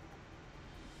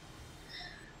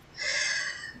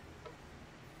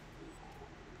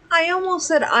 I almost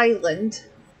said island.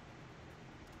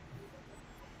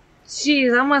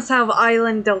 Jeez, I must have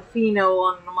Island Delfino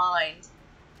on my mind.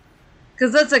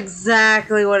 Because that's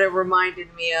exactly what it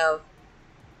reminded me of.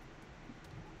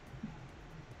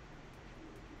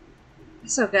 I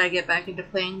still gotta get back into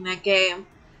playing that game.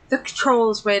 The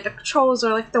controls, man, the controls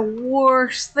are like the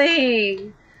worst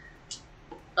thing.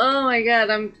 Oh my god,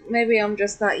 maybe I'm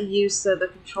just not used to the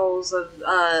controls of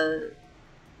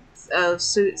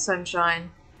Suit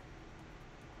Sunshine.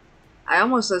 I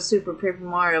almost said Super Paper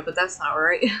Mario, but that's not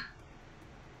right.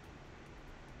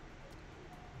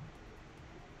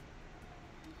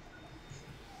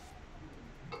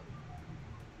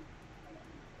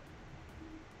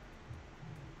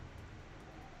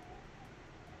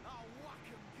 I'll whack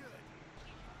 'em good.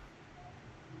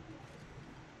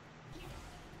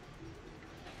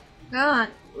 Go on.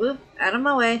 Oop, out of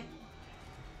my way.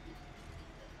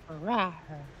 Rawr.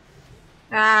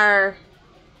 Arr.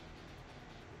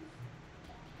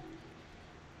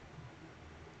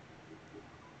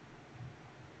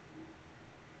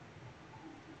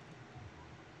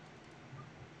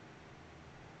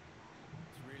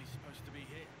 It's really supposed to be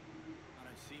here. I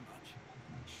don't see much.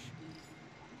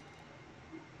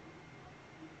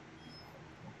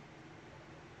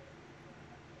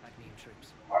 Agnian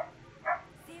troops.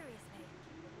 Seriously?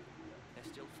 They're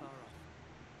still far off.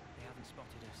 They haven't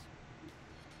spotted us.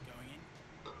 Going in?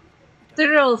 We The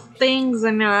don't little have to miss things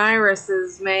in their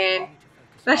irises, it. man. We need to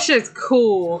focus That on shit's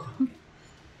cool. target.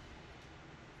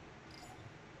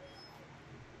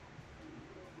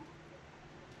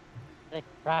 Like,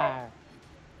 rawr.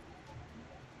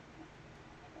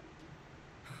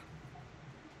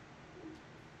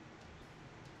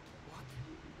 What?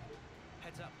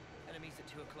 Heads up. Enemies at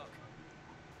 2 o'clock.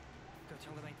 Go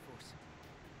tell the main force.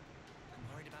 I'm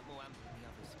worried about Moambo and the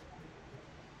others.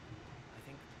 I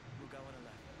think we'll go on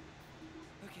alone.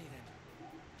 Okay then.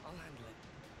 I'll handle it.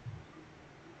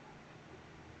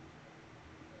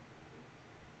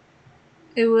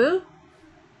 Ewu?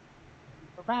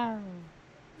 Rawr.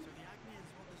 So the Agnians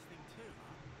want this thing too,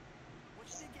 huh? What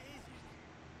do you think it is, you?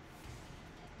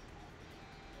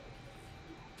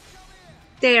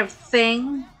 Damn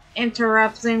thing.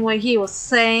 Interrupting what he was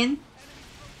saying. I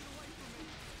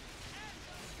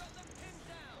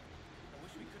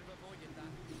wish we could have avoided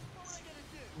that. What am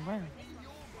I gonna do? Rawr.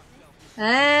 Ignore myself.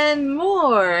 And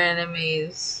more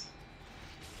enemies.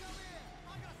 Come here.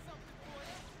 I got something for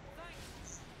you.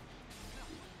 Thanks.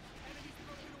 Enemy's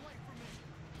broken away from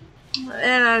me.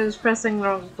 And I was pressing the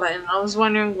wrong button. I was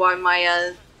wondering why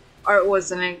my art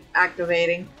wasn't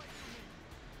activating. I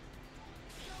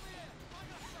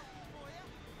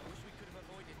wish we could have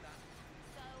avoided that.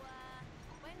 So,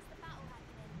 when's the battle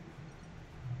happening?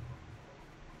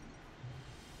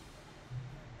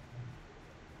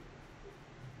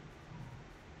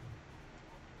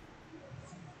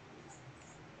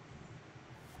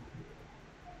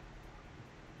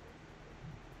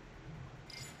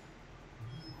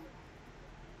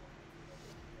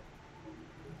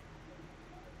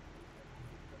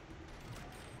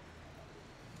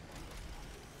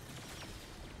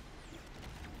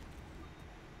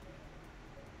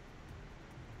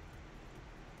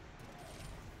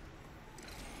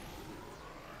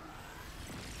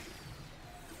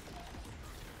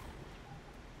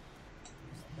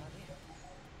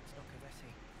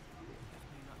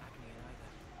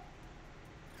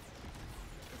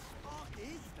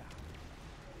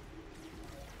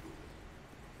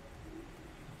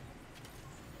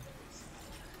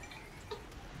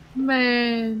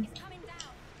 Man. It's coming down.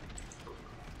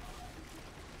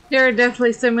 There are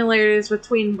definitely similarities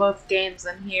between both games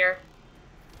in here.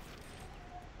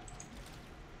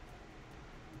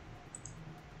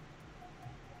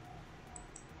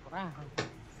 Wow.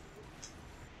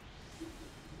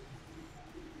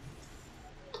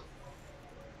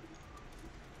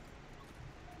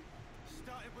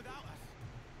 Started without us.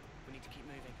 We need to keep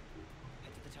moving.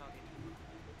 Head to the target.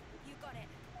 You got it.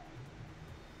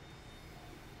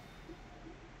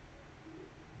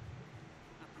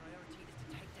 Our priority is to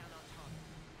take down our target.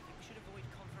 I think we should avoid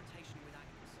confrontation with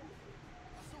Agnes.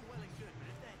 That's all well and good, but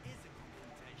if there is a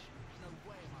confrontation, there's no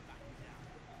way am I backing down.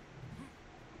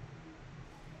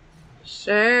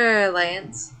 Sure,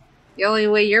 Lance. The only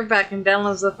way you're backing down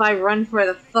is if I run for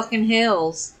the fucking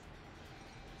hills.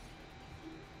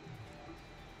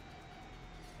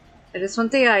 I just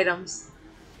want the items.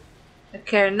 I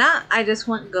care not, I just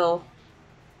want gold.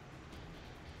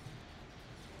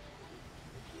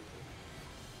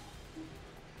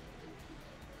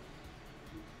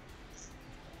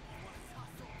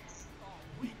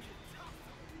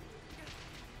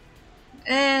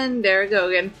 And there we go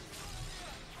again.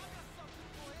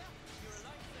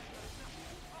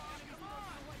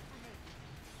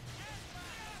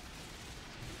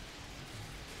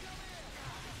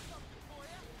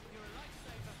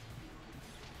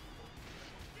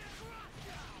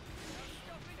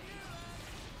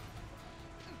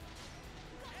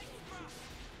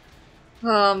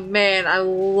 Oh man, I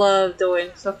love doing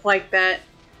stuff like that.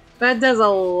 That does a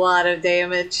lot of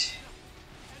damage.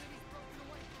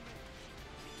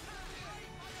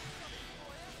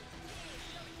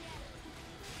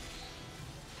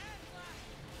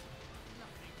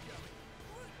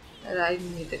 And I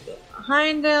need to go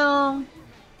behind him.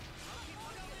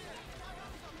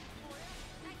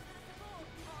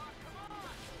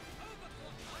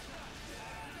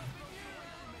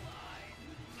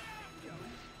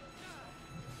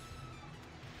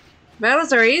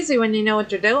 Battles are easy when you know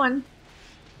what you're doing.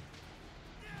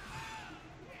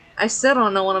 I still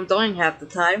don't know what I'm doing half the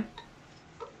time.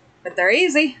 But they're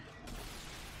easy.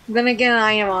 Then again,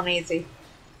 I am on easy.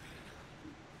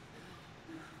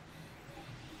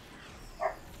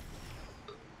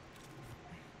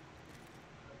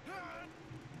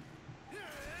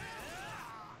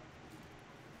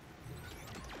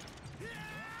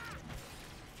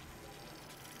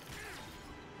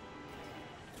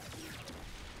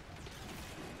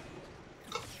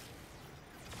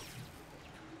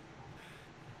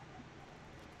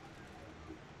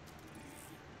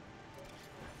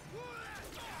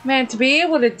 Man, to be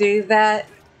able to do that,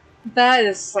 that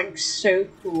is like so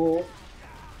cool.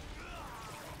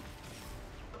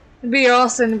 It'd be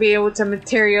awesome to be able to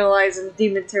materialize and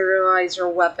dematerialize your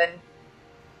weapon.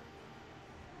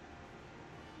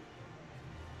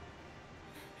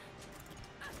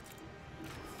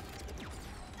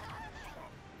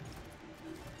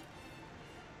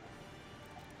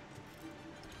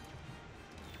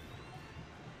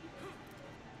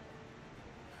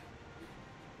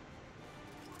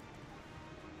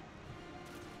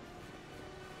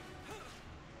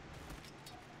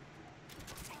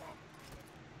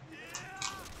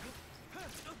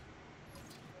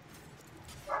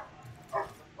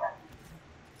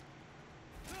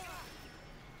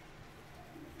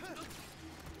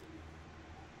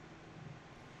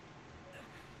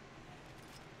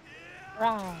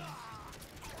 Right.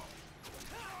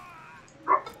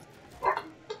 My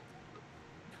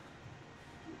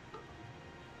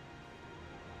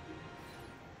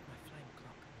flame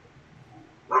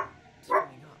clock. It's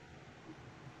filling up.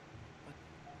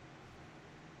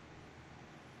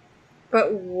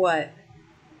 But what?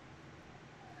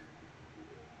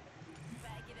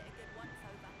 Better give it a good once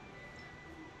over.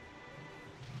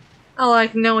 Oh,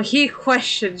 like, no, he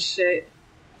questioned shit.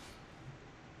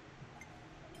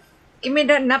 Give me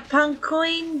that napalm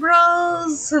coin,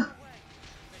 bros!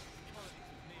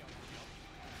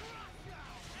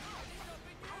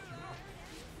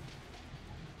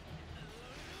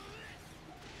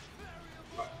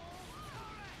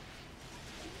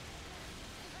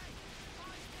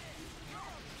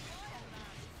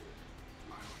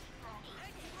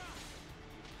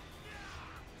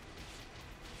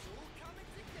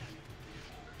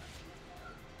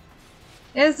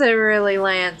 Is it really,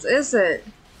 Lance? Is it?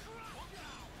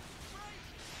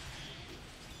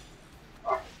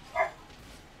 Well,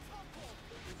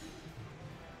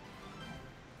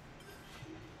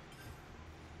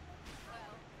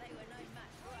 they were no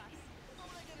match for us. What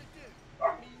am I gonna do?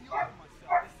 Me yawning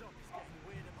myself. This zombie's getting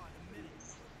weirder by the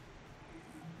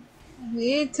minute.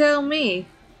 You tell me.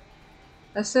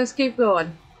 Let's just keep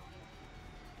going.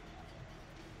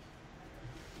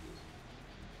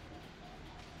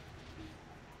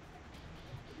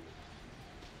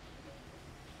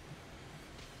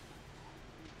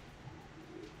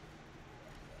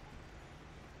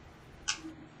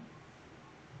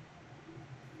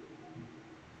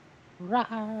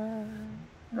 Rawr.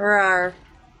 Rawr.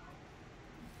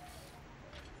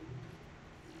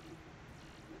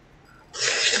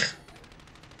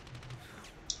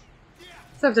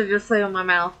 Something just flew in my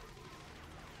mouth.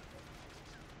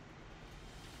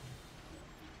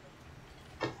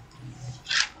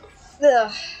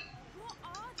 Ugh. What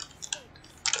are these things?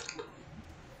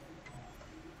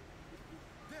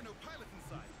 There are no pilots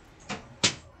inside.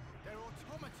 They're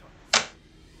automatons.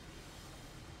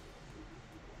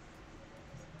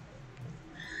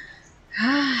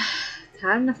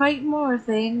 Time to fight more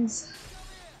things.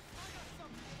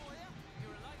 Come here. I got something for you.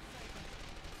 You're a lifesaver.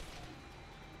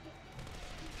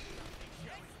 Extra.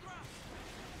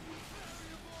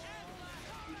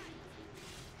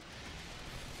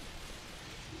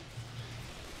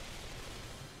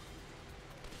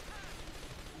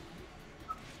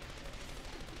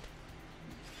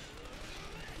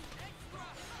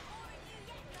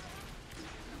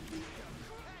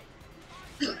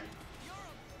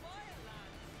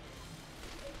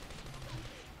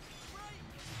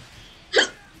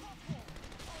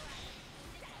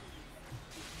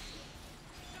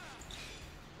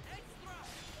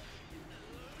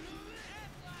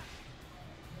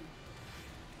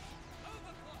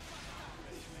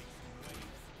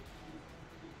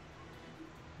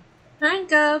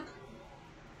 Rank up.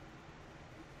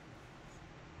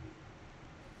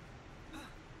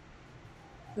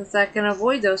 Since I can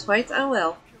avoid those fights, I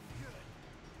will.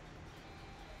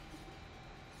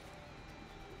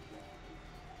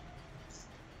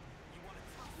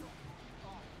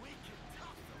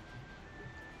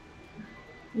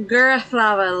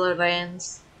 Giraflava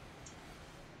Lowlands.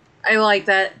 I like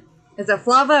that. Is it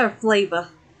flava or flavor?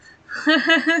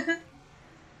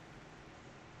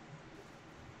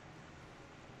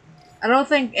 I don't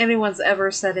think anyone's ever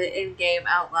said it in game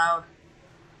out loud.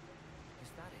 Is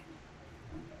that it?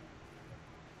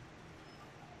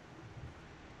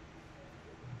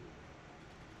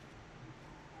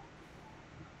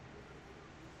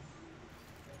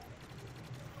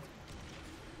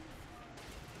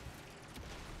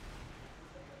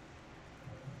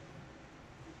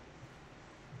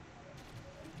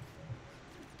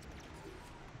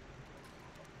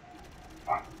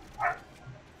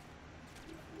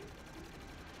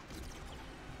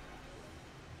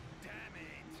 Damn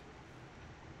it!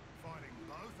 Fighting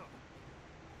both of them.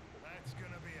 That's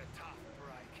gonna be a tough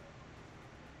break.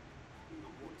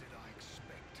 What did I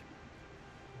expect?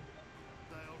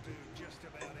 They'll do just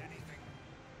about anything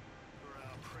for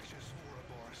our precious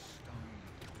Ouroboros stone.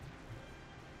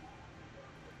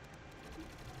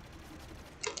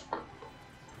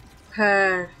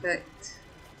 Perfect.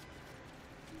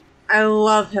 I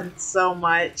love him so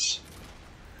much.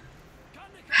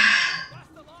 That's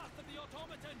the last of the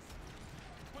automatons.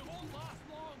 We won't last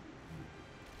long.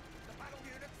 The battle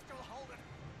unit's still holding.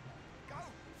 Go,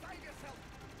 save yourself.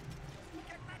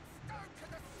 Get that stone to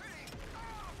the city.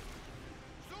 Ah!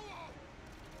 Zuo!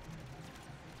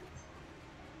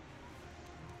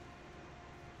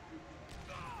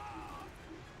 Ah!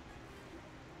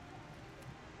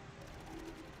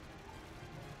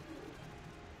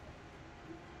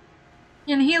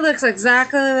 And he looks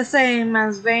exactly the same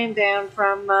as Van Dam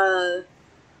from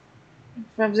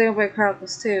Xenoblade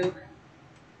Chronicles 2.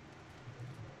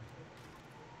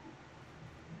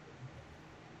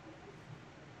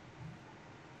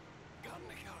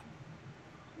 Garnica.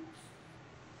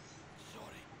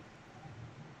 Sorry.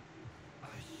 I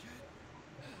should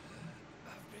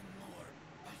have been more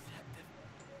perceptive.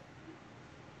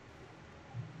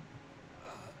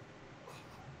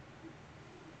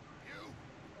 You!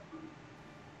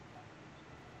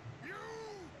 You!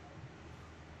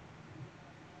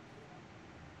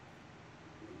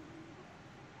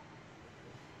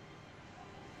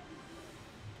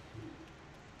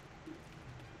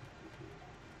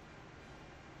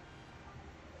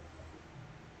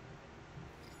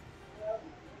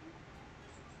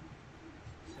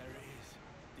 There it is.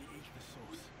 The ether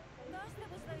source. First there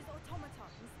was those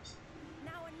automatons.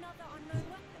 Now another unknown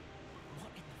weapon.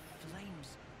 What in the flames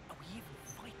are we even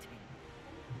fighting?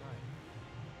 No,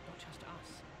 not just us.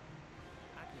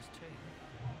 Agnes too.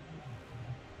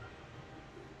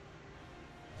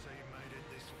 So you made it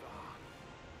this far.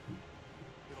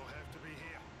 It'll have to be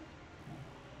here.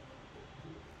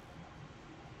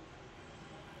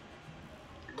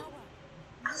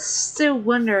 I still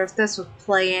wonder if this was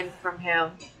playing from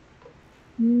him.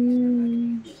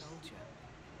 Soldier.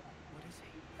 What is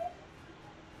he?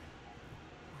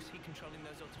 Was he controlling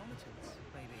those automatons?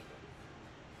 Maybe.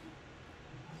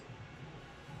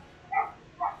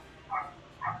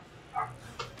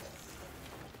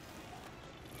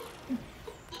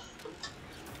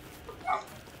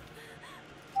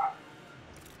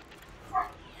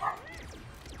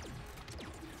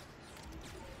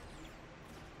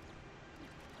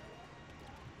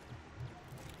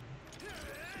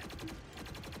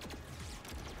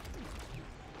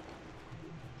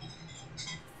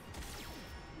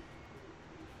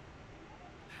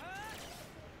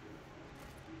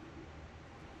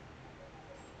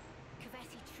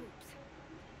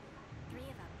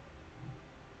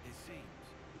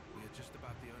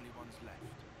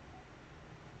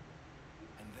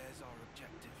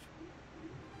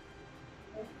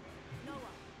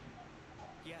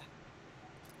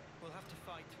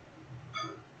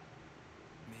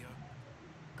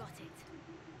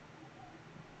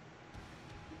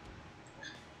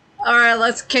 Alright,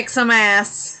 let's kick some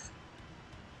ass.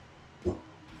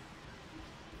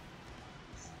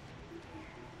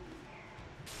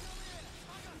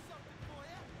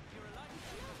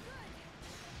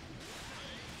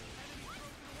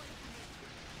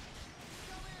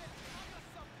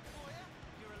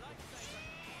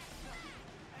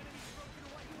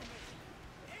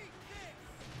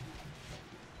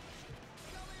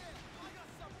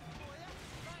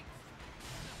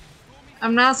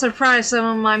 I'm not surprised some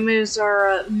of my moves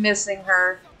are missing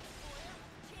her.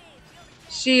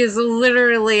 She is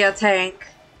literally a tank.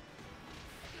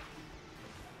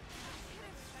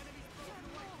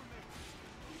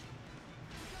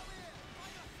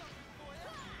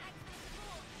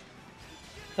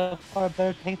 So far,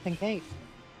 better tank than Kate.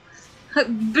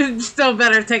 Still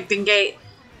better tank than Gate.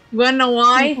 You wanna know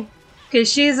why?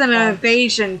 Because she's an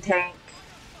evasion tank.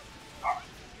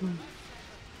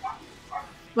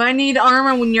 But I need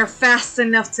armor when you're fast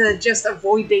enough to just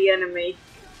avoid the enemy.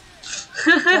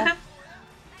 Yeah.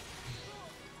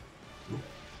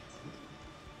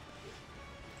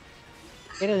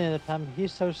 Kate, on the other time,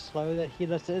 he's so slow that he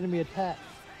lets the enemy attack,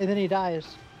 and then he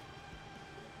dies.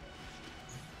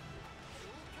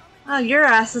 Oh, your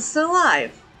ass is still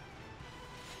alive.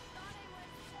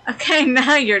 Okay,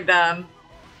 now you're done.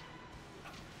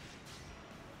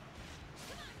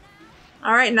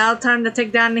 Alright, now time to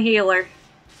take down the healer.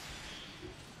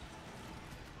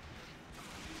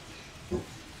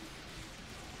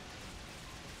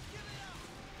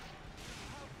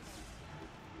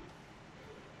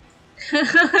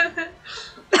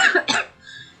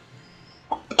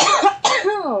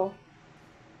 Oh.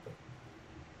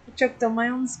 I choked on my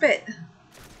own spit.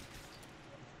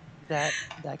 That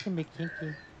can be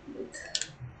kinky.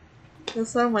 To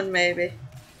someone, maybe.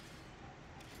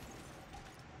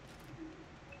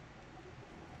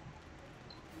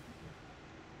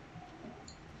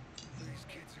 These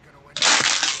kids are gonna end up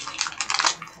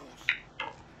chronicles.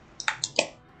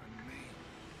 And me.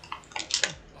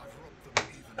 I've robbed them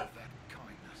even of that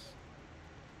kindness.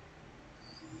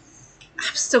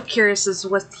 I'm still curious as to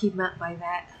what he meant by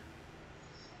that.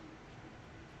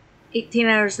 18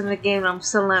 hours in the game, I'm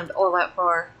still not all that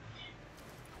far.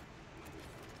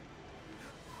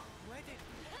 Where did...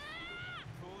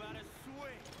 Call that a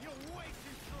swing? You're way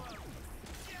too slow.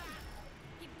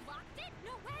 He blocked it?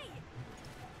 No way!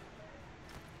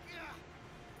 Yeah.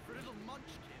 For a little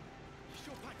munchkin, you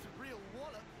sure packed a real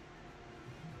wallop.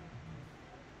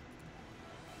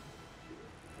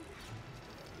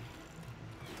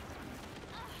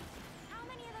 How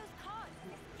many of those cards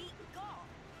has this geek got?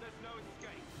 There's no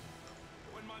escape.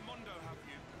 When my Mondo have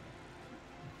you,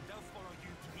 they'll follow you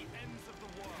to the ends of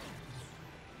the world.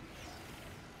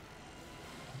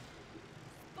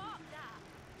 Spark that!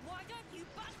 Why don't you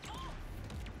back off?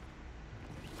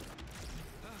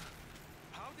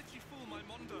 How did you fool my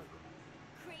Mondo?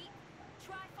 Creep,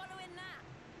 try following that.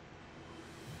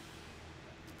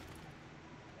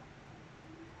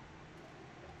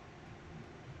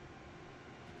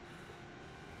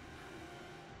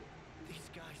 These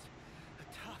guys are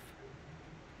tough.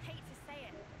 Hate to say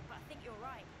it, but I think you're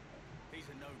right. These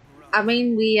are no grubs. I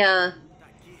mean, we, That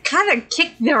gear. kinda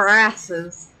kicked their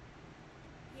asses.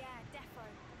 Yeah, defo.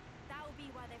 That'll be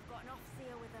why they've got an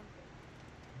off-seal with them.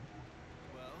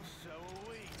 Well, so are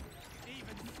we.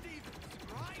 Even Stevens,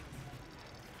 right?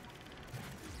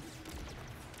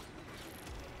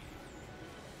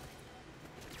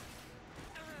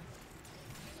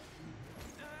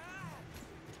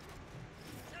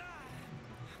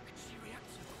 How could she react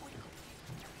so quickly?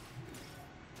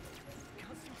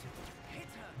 Can't seem to hit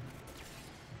her.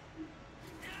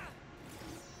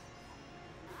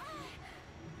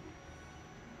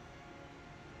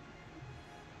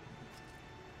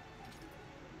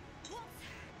 What?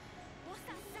 What's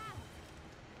that sound?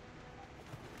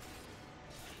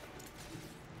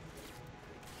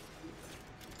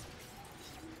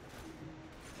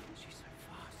 She's so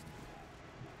fast.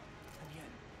 And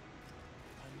yet,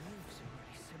 her moves are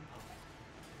really simple.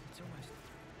 It's almost like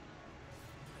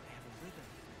they have a rhythm.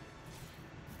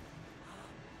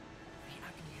 The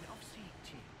agony and off-seeing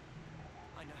to you.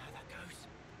 I know how that goes.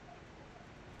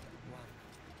 1,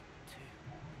 2,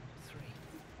 3,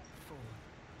 4.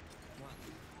 1,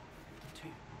 2,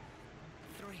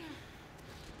 3.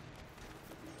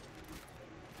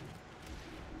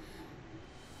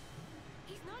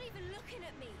 He's not even looking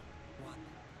at me. 1,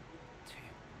 2,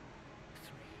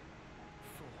 3,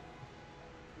 4.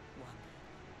 1,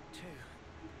 2.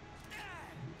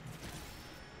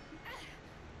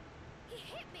 He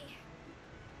hit me.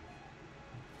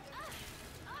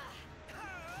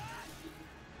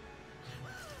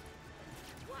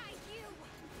 Why you?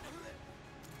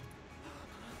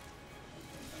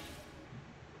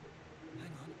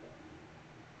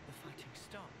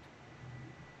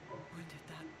 When did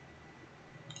that...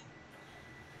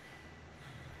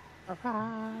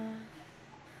 Alright.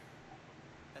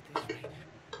 At this rate,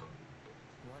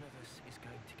 one of us is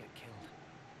going to get killed.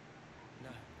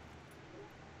 No.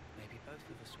 Maybe both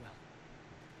of us will.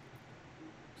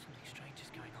 Something strange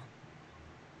is going on.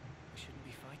 We shouldn't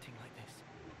be fighting like this.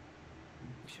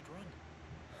 We should run.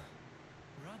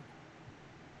 Run.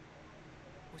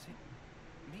 Was it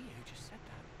me who just said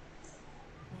that?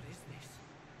 What is this?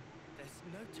 There's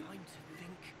no time to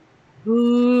think.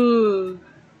 Ooh.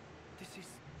 This is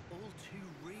all too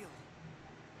real.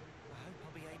 I hope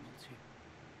I'll be able to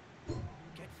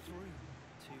get through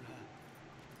to her.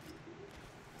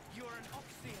 You're an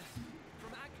Oxia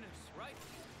from Agnes, right?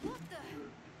 What the?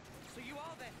 So you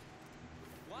are then.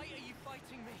 Why are you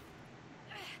fighting me?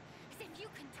 As if you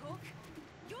can talk.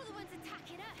 You're the ones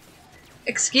attacking us.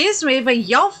 Excuse me, but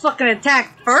y'all fucking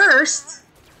attacked first.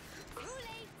 Too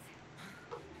late.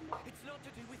 It's not to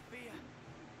do with fear.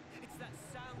 It's that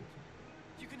sound.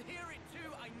 You can hear it too.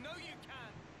 I know you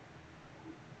can.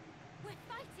 We're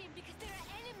fighting because there are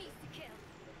enemies to kill.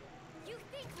 You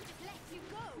think we'll just let you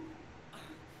go?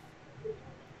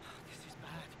 This is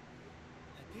bad.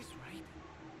 At this rate.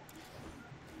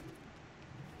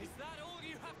 Is that all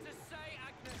you have to say,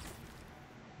 Agnes?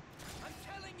 I'm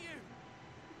telling you.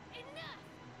 Enough!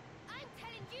 I'm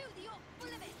telling you that you're full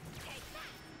of it. Take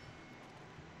that!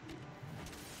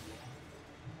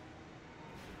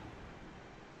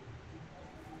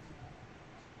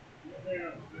 Do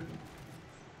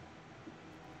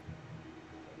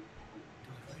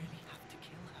I really have to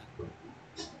kill her?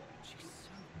 She's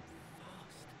so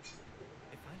fast.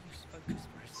 If I lose focus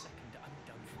for a second, I'm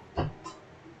done for.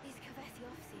 These Kavesi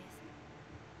officers.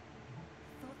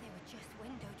 I thought they were just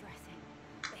window dressing,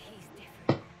 but he's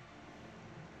different.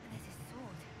 And there's his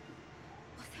sword.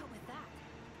 What's up with that?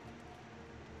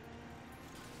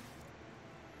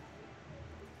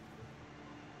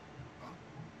 Huh?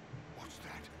 What's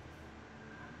that?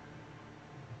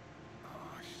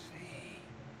 Oh, I see.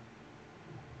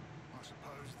 I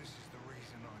suppose this is the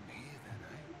reason I'm here then,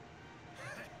 eh?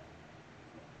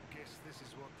 Guess this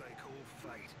is what they call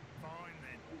fate. Fine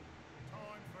then.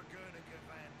 Time for Guernica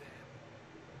Van Dam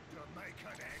to make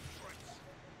an entrance.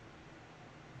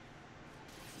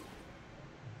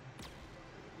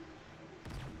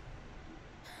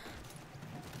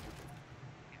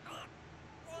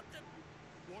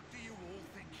 What do you all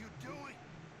think you're doing?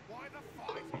 Why the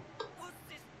fight? What's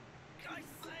this guy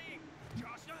saying?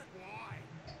 Just why?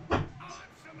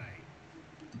 Answer me!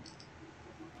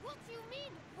 What do you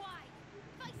mean, why?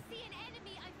 If I see an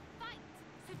enemy, I fight.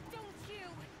 So don't you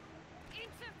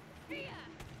interfere.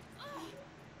 Ugh.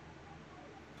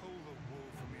 Pull the wool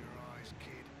from your eyes,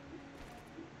 kid.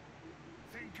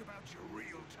 Think about your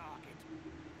real target.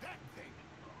 That thing.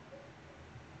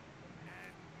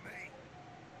 And me.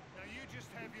 Now you just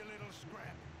have your little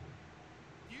scrap.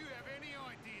 Do you have any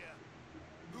idea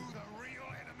who the real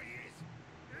enemy is?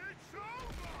 It's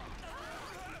over!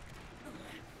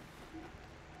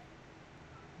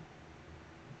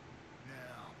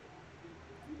 Now,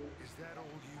 is that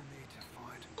all you need to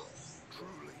fight?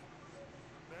 Truly?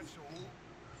 That's all?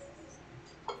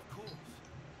 Of course.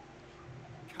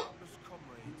 Countless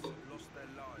comrades have lost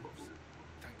their lives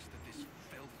thanks to this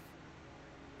filth.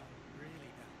 Oh,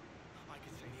 really now? I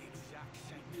could say the exact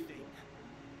same thing.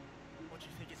 What do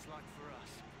you think it's like for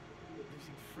us?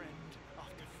 Losing friend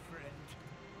after friend.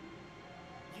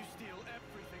 You steal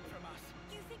everything from us.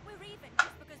 You think we're even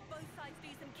just because both sides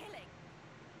do some killing?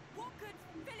 What good's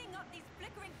filling up these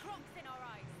flickering clocks in our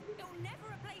eyes? It'll never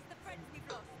replace the friends we've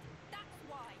lost. That's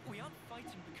why. We aren't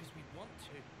fighting because we want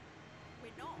to.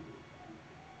 We're not.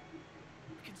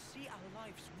 We can see our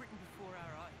lives written before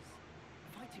our eyes.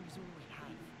 Fighting is all we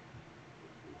have.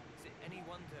 Is it any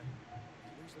wonder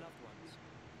we lose loved ones?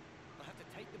 We'll have to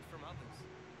take them from others.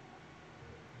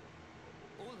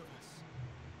 All of us.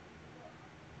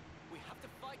 We have to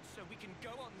fight so we can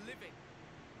go on living.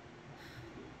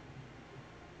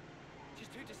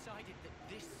 Just who decided that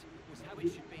this was how it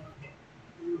should be?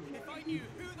 If I knew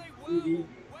who they were or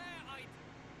where I'd...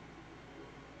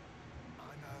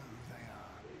 I know who they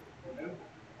are.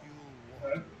 You'll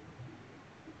what?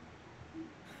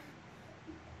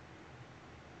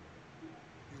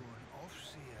 You're an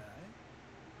overseer, eh?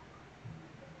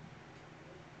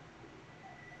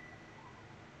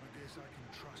 I guess I can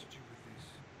trust you with this.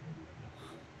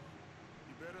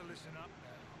 You better listen up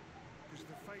now, because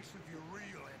the face of your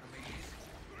real enemy is...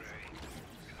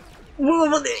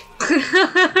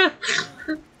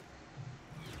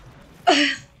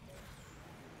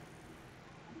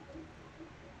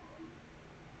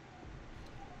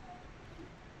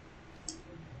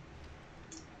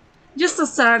 Just the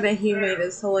sound that he made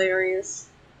is hilarious.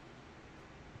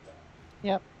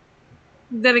 Yep.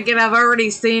 Then again, I've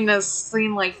already seen this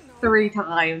scene like 3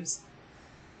 times.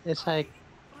 It's like,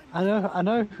 I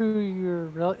know who your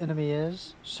real enemy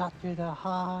is. Shot through the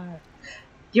heart.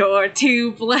 You're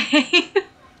to blame.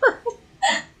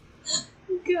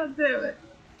 God damn it.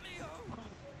 Leo!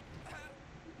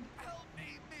 Help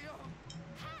me, Leo!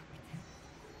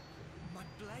 My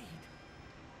blade.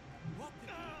 What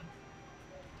the...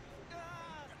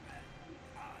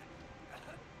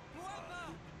 Whoever!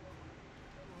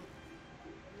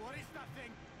 What is that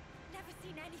thing? Never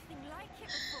seen anything like it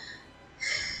before.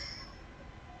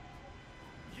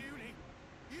 Uni!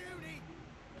 Uni!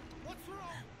 What's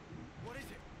wrong? What is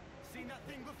it? Seen that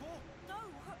thing before? No,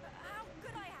 how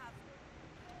could I have?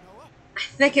 Noah? I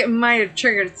think it might have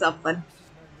triggered something. This is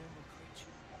no normal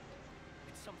creature.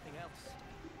 It's something else.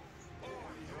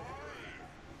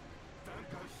 Don't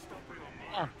go stopping on my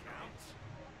Yeah. account.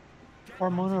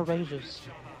 Hormonal rages.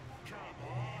 Come on.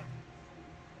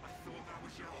 I thought that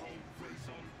was your whole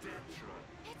raison d'etre.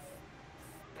 It's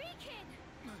speaking.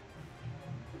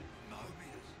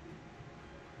 Mobius.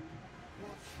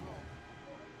 What's wrong?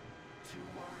 Too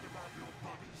worried about your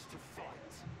buddies to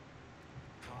fight?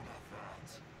 Can't have that.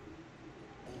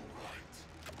 All right.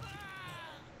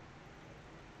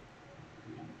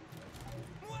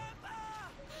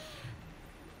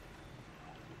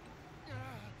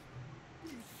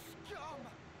 You scum!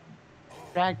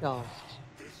 Ragdolls.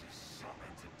 This is some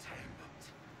entertainment.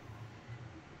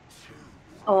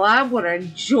 Too Oh, I would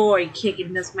enjoy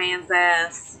kicking this man's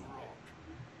ass. rock.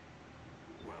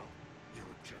 Well, your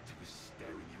objective is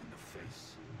staring you in the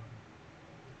face.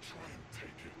 Try and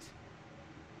take it.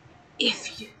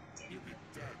 If you... You'll be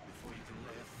dead before you can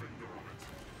lay a finger on it.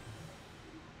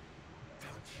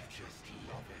 Don't you just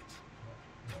love it?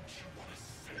 Don't you want to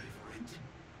savor it?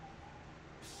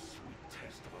 The sweet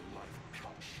taste of a life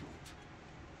cut short.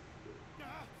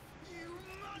 You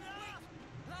mother!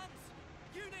 Lance!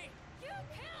 Uni! You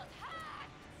killed her.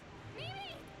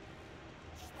 Mimi.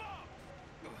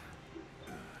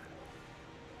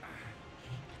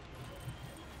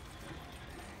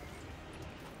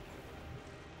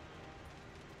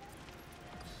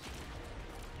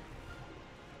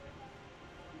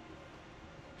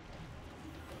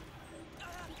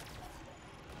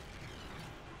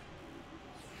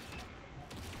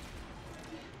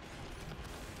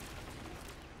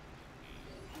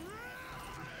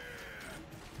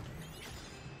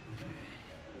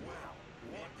 Well,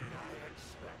 what did I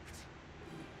expect?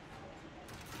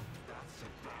 That's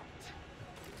about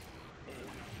all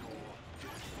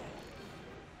your fault.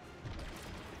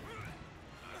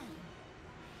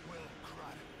 Well,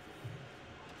 crap.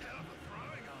 Hell of a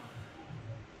throwing arm.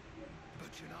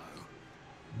 But you know,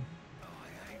 I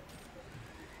ain't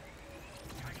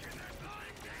taking that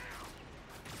lying down.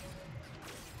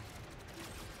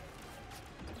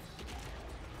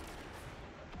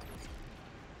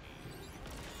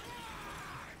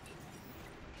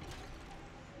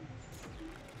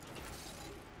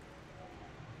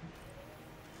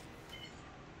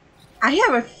 I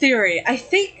have a theory. I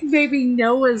think maybe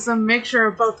Noah's a mixture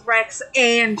of both Rex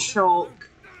and Shulk.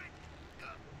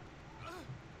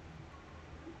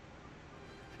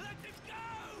 Let it go!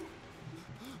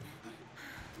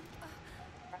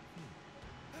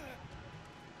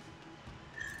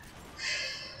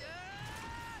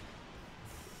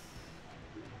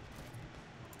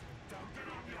 Don't get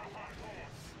on your high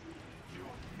horse.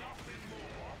 You're nothing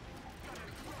more than a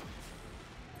grunt.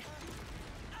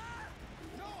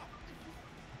 Noah!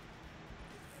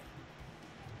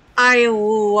 I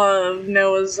love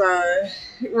Noah's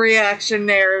reaction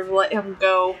there of let him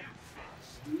go.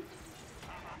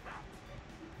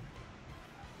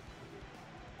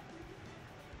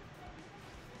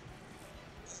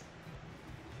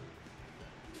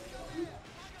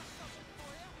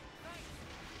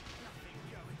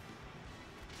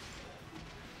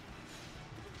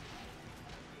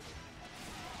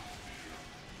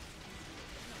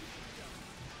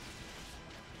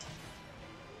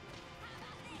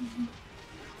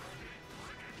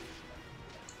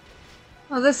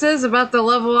 Well, this is about the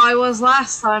level I was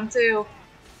last time, too.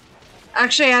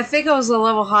 Actually, I think I was a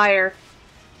level higher.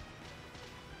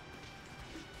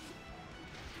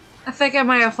 I think I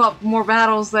might have fought more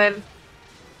battles then.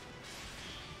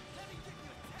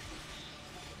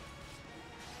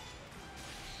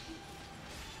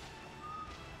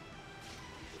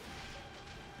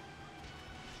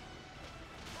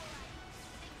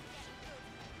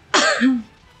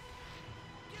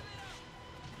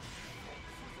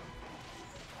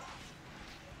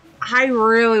 I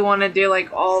really want to do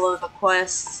like all of the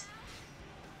quests.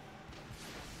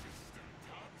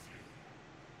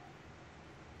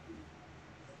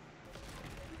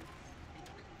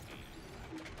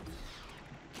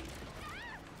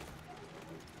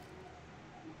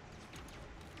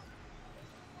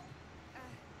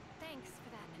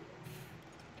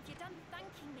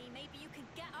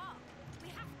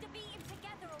 beat him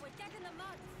together or we're dead in the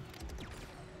mud.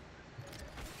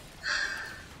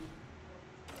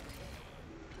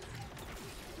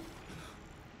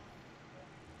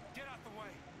 Get out the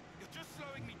way. You're just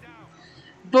slowing me down.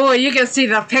 Boy, you can see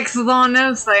the pixels on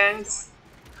those things.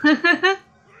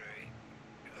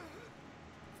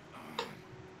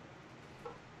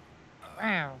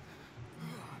 Wow.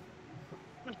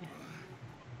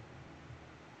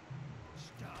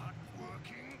 Start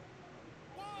working.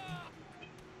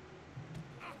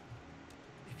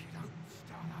 If you don't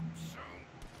start up soon,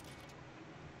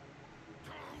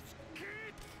 those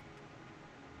kids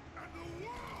and the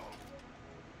world.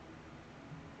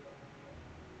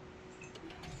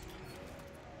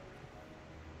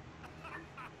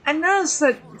 I noticed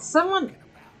that someone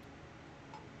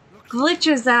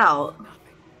glitches out.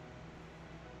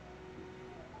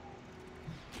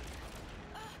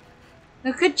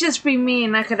 It could just be me,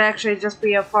 and I could actually just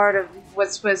be a part of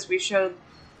what's supposed to be shown.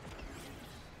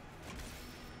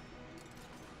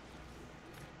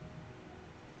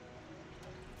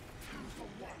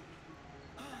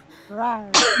 Right.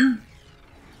 It's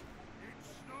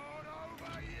not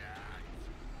over yet.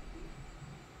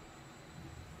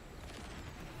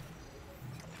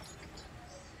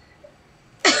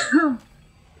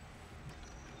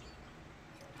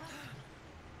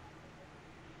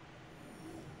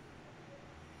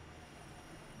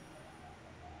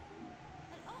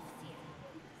 An Offseer?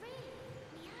 Really?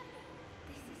 Miami?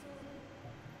 This is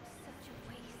all such a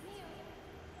waste. Neo,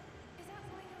 is that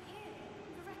why you're here?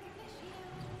 For recognition?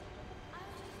 Neo, I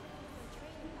was just looking for a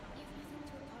training belt. You've nothing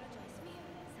to apologize for.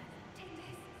 Neo, Sana, take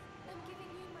this. I'm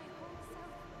giving you my whole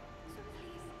self. So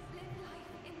please, live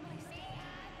life in my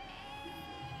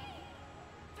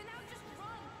For now, just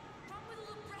run. Run with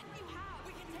all the breath you have.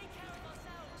 We can take care of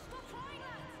ourselves. Stop trying,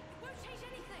 lads. It won't change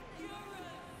anything.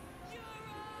 Europe!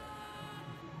 Europe!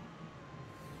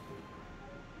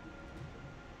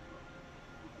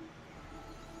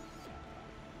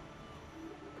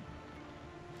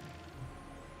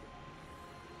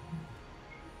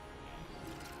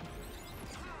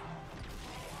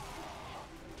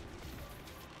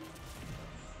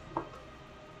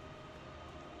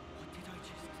 What did I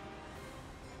just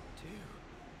do?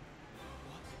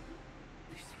 What?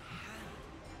 This hand?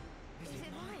 Is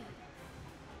it mine?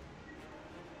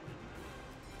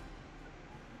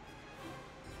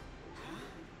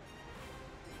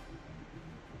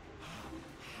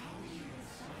 How are you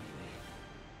inside me?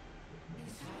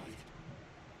 Inside?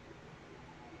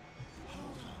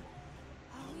 Hold on.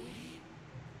 Are we?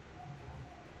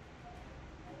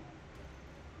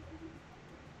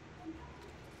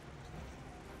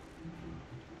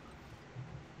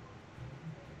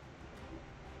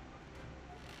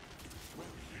 Well,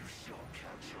 you sure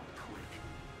catch on quick.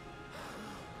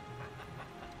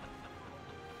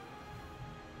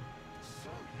 So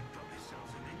you got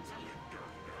yourselves an interlude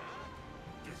going, huh?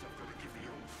 Guess I've got to give the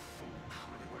old fool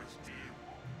credit where it's due.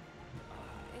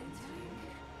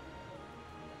 Interlude?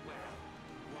 Well,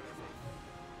 whatever.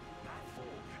 That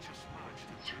fall you just managed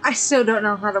to do. I still don't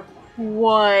know how to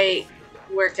quite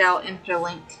work out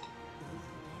Interlink.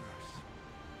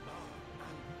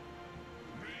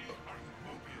 Me and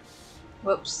Mobius.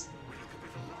 Whoops. We look a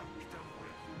bit alike, don't we?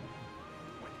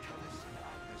 When Callus and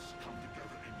Agnes come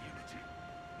together in unity,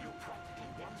 you're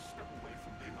practically one step away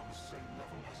from being on the same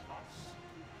level as us.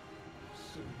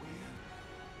 So we're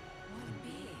One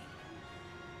being.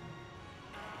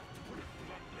 to put it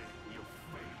bluntly, you're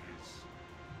failures.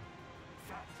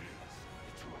 Fact is,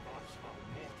 the two of us are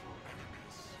mortal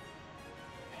enemies.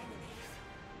 Enemies.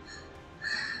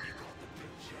 You got the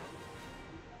picture?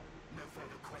 No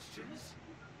further questions?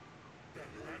 Then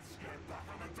let's get back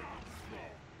on the dance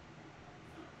floor.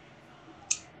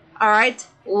 Alright,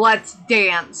 let's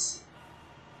dance.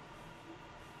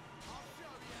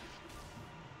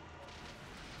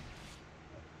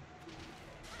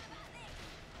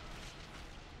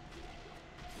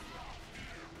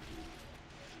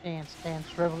 Dance,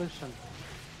 dance, revolution.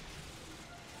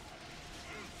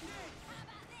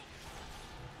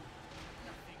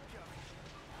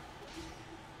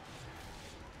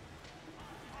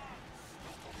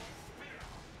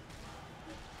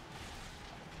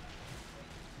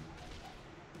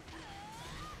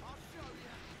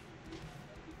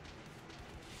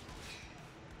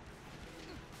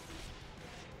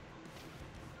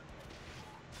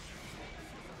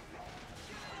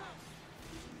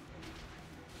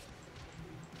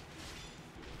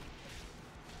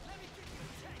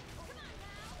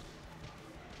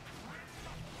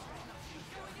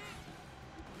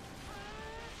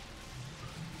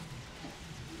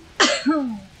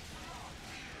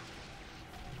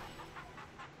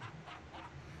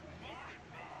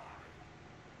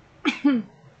 Pretty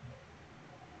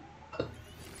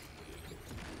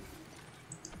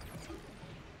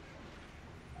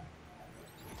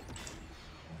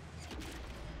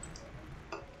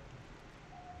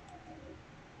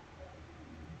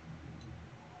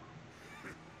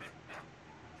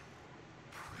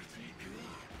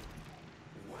good.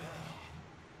 Well,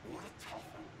 what a tough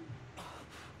one.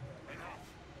 Enough.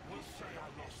 We'll say I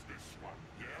lost this one,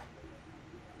 yeah?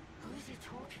 Who is he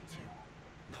talking to?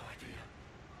 No idea.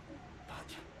 But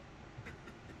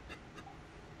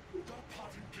got a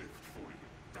parting gift for you.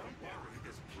 Don't worry,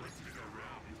 there's plenty to go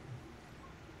round.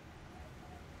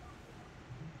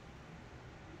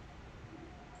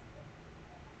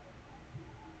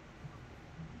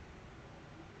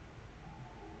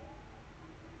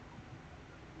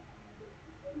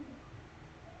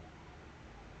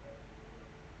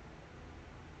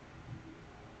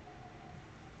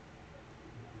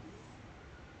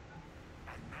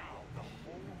 And now the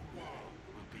whole world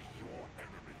will be your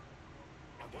enemy.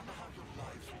 I wonder how your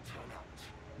lives will turn out.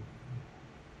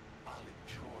 I'll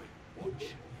enjoy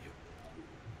watching you.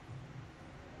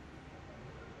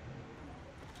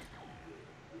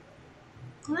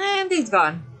 And he's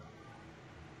gone.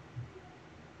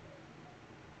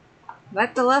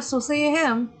 Bet the less we'll see of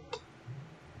him.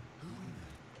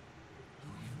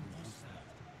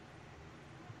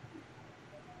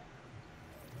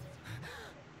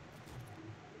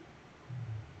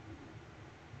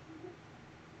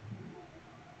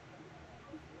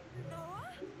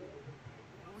 Noah?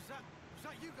 Was that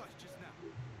you guys just now?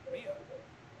 Mia,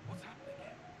 what's happening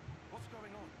here? What's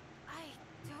going on? I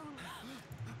don't.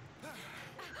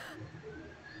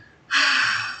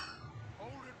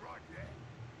 Hold it right there.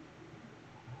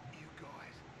 You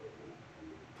guys,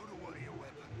 put away your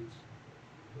weapons.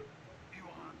 You're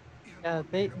Yeah,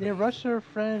 not they enemy. rush their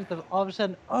friends, then all of a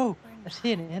sudden, oh, I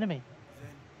see an enemy.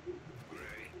 Then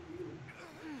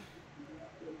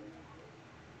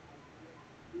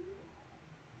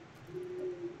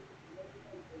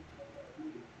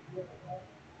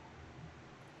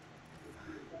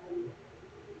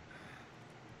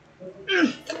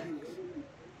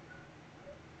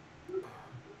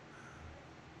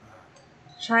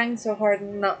Trying so hard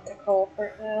not to cough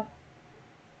right now.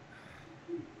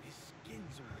 his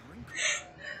skin's all wrinkled.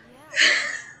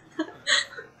 Yeah.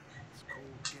 It's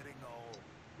called getting old.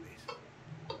 This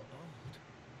old.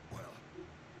 Well,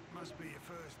 must be your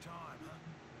first time, huh?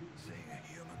 Seeing a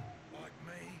human like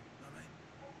me, I mean.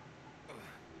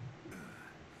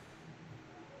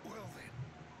 Well then,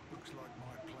 looks like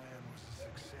my plan was a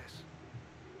success.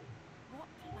 What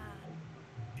plan?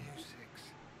 You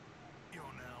six,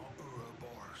 you're now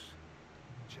Ouroboros.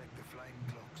 Check the flame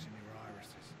clocks in your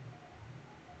irises.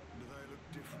 Do they look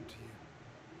different to you?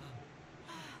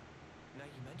 Now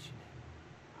you mention it.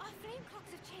 Our flame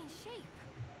clocks have changed shape.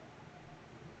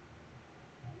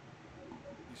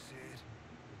 You see it?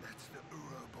 That's the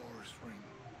Ouroboros ring.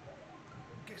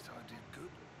 Guess I did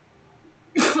good.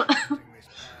 Crafting this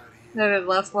power to you. Maybe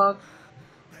less long.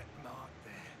 That mark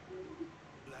there.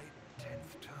 Late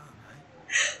 10th term, eh?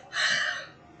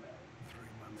 3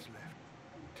 months left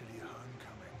till your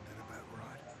homecoming. That about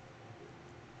right?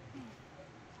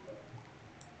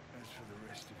 As for the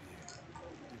rest of you,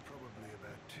 you're probably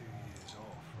about 2 years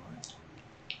off, right?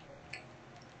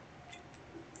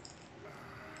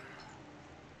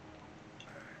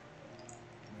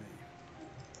 Me.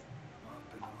 I've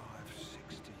been alive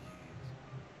 60 years.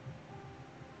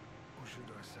 Or should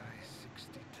I say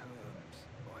 60 terms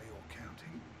by your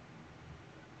counting?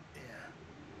 Yeah.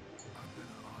 I've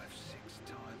been alive 6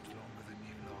 times longer than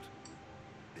you lot.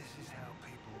 This is how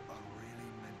people are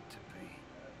really meant to be.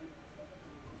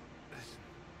 Listen,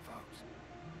 folks.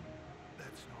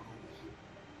 That's not all.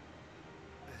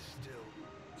 There's still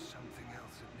something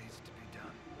else that needs to be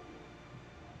done.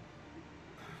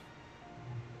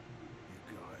 You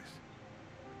guys,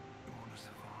 you want to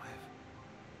survive?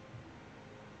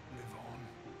 Live on.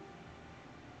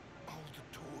 Hold the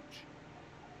torch.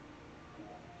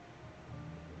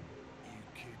 You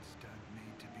kids don't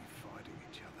need to be fighting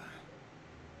each other.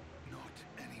 Not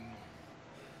anymore.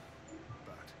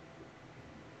 But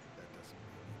that doesn't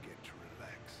mean you get to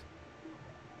relax.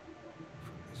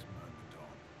 From this moment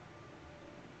on,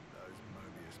 those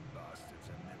Mobius bastards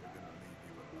are never gonna leave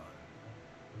you alone.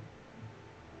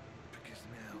 Because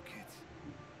now, kids,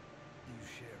 you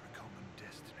share a common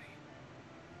destiny.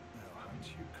 They'll hunt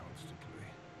you constantly,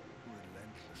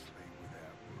 relentlessly,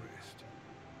 without rest.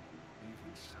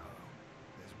 Even so,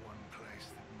 there's one place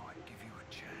that might give you a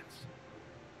chance.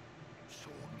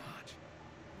 Sword March.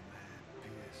 A man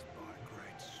pierced by a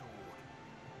great sword.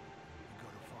 You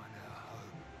gotta find our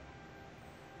home.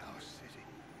 Our city.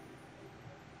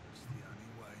 It's the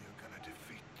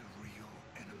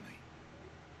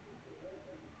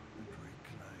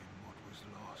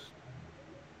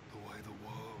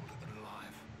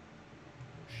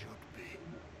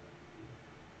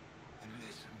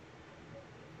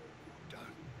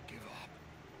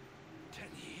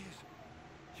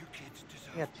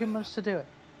You got 2 months to do it.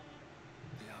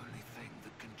 The only thing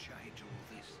that can change all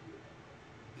this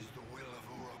is the will of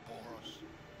Ouroboros.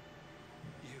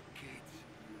 You kids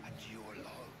and you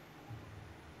alone.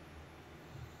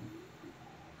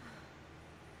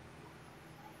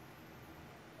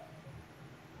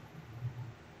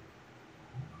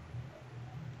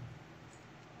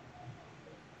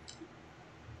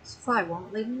 This fly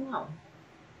won't leave me alone.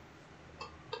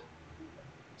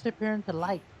 Disappear into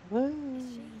light. Woo!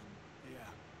 Is she? Yeah.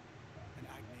 An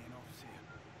Agnian officer.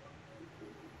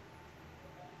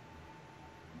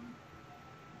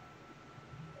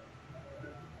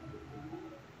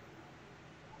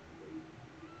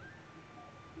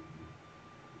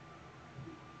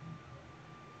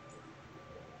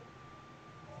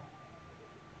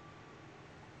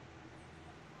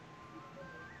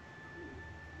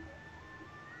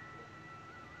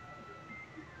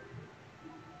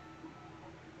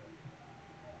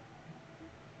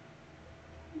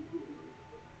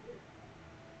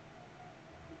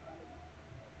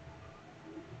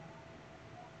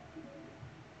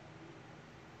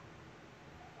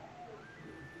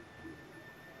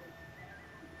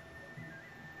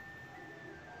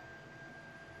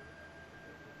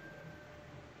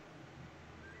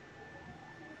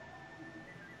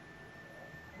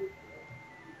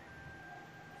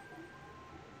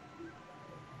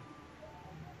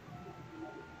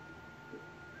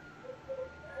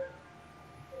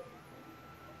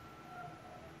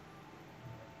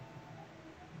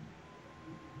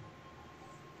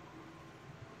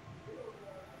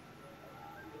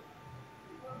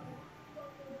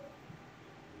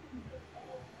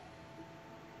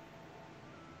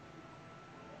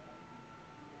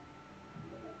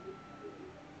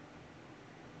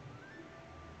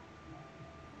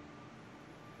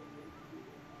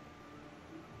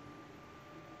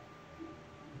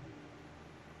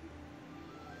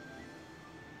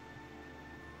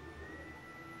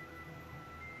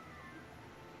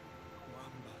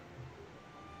 Wamba.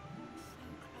 So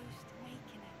close to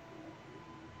making it.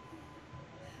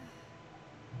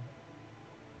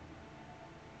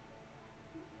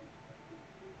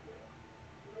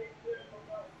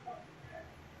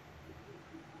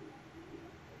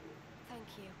 Thank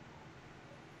you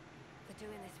for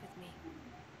doing this with me.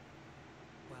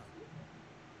 Well,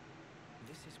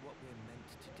 this is what we're meant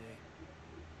to do.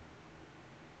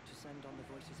 To send on the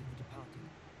voices of the departed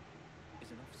is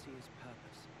an officer's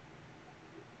purpose.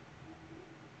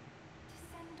 To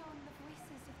send on the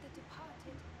voices of the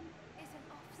departed is an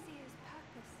officer's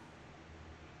purpose.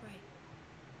 Right.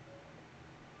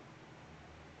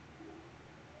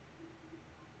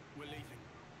 We're leaving.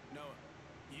 Noah,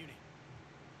 Uni,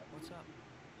 What's up?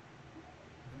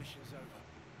 the mission's over.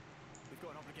 We've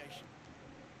got an obligation.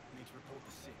 We need to report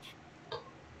the sitch.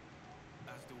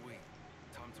 As do we.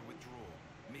 Time to withdraw.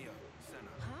 Mio,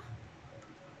 Senna. Huh?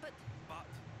 But But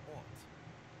what?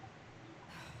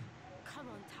 come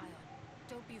on, Tyon.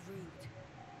 Don't be rude.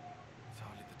 It's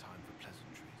hardly the time for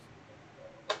pleasantries.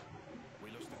 We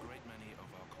lost a great many of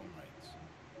our comrades.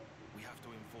 We have to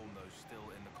inform those still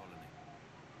in the colony.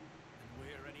 And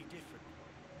we're any different.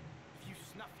 If you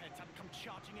snuffheads hadn't come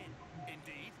charging in.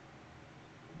 Indeed.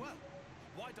 Well,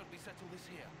 why don't we settle this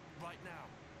here, right now?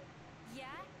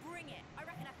 Yeah? Bring it. I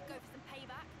reckon I could go for some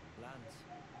payback. Lance,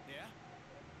 Yeah?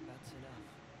 that's enough.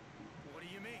 What do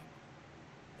you mean?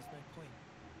 There's no point.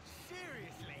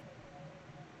 Seriously?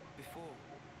 Before,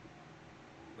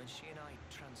 when she and I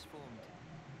transformed,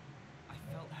 I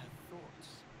felt her thoughts.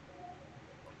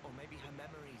 Or maybe her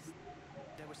memories.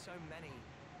 There were so many.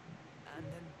 And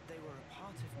then they were a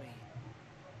part of me.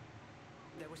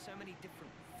 There were so many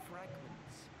different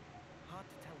fragments. Hard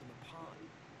to tell them apart.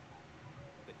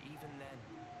 But even then,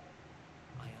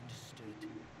 I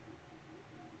understood.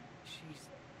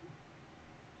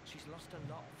 She's lost a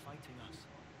lot fighting us.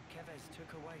 Kevez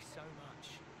took away so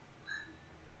much.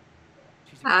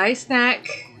 She's Hi, Snack.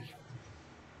 grief.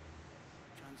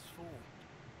 Transformed?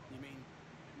 You mean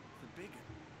the bigger?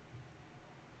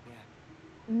 Yeah.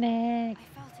 Nick.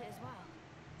 I felt it as well.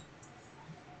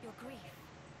 Your grief.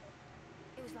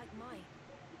 It was like mine.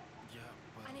 Yeah,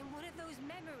 well, And in one of those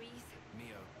memories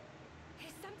Mio,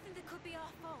 is something that could be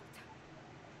our fault.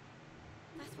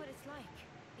 That's what it's like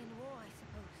in war, I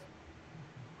suppose.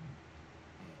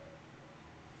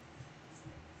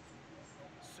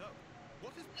 So,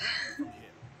 what is planned from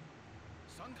here?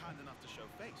 Son kind enough to show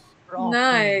face. We're all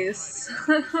Nice.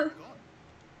 Gone. True,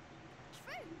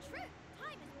 true.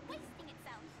 Time is wasting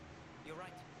itself. You're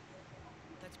right.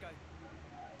 Let's go.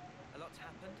 A lot's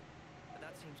happened, but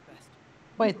that seems best.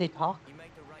 Wait, they talk? You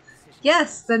made the right decision.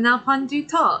 Yes, the Nalpan do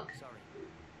talk. Sorry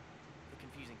for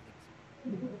confusing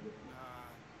things.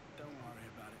 Don't worry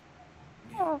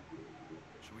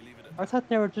Shall we leave it at I that? thought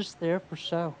they were just there for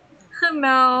show.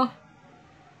 No.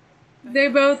 They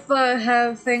both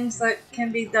have things that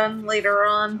can be done later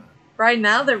on. Right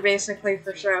now, they're basically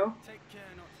for show. Take care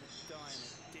not to die in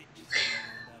a ditch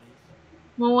somewhere, that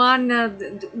is. Moana,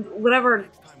 whatever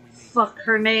Next time we meet, fuck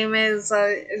her name is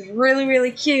really,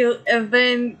 really cute, and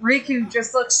then Riku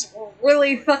just looks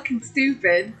really fucking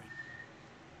stupid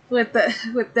with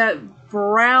that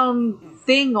brown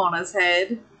thing on his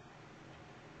head.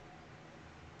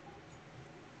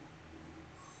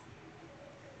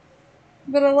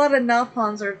 But a lot of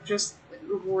Nalpons are just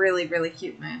really, really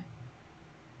cute, man.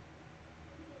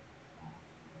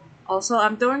 Also,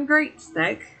 I'm doing great,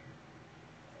 Stick.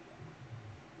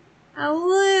 A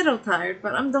little tired,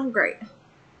 but I'm doing great.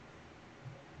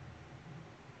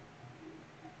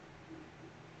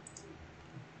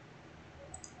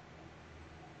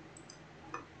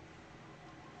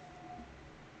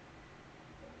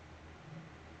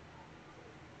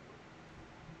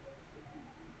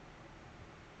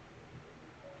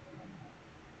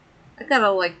 I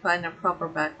gotta like find a proper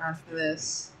background for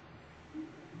this. the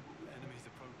enemy's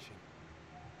approaching.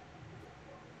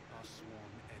 Our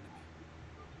sworn enemy.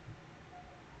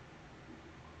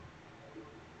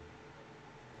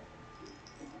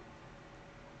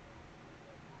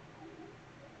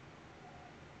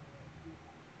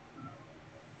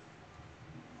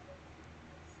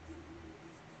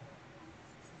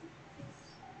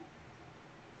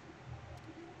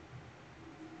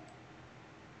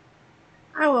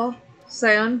 I will.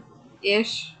 Soon.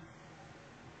 Ish.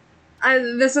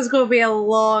 This is gonna be a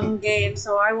long game,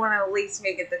 so I want to at least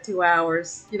make it to 2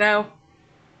 hours, you know?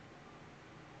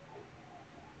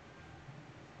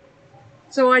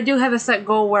 So I do have a set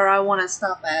goal where I want to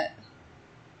stop at.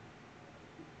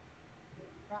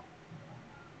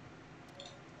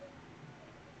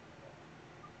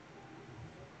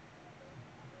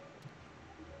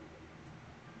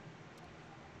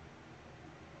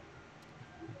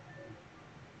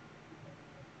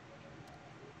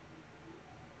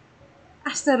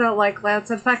 I still don't like Lance.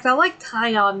 In fact, I like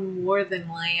Tyon more than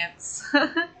Lance.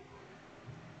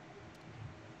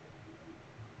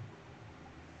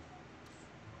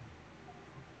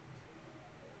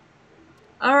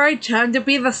 Alright, time to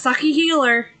be the sucky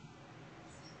healer.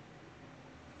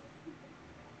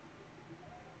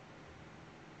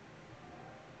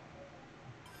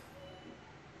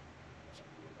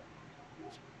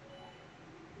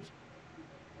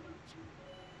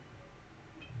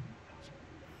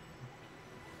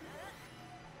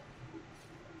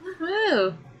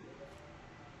 Woohoo!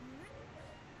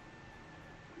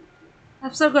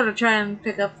 I'm still gonna try and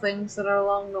pick up things that are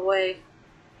along the way.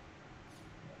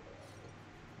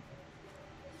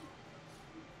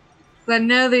 I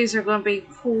know these are gonna be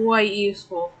quite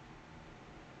useful.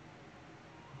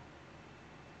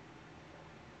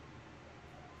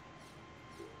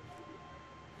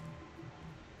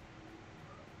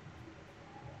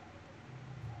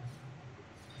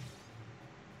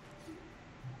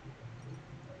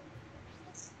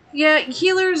 Yeah,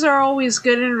 healers are always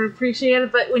good and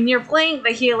appreciated, but when you're playing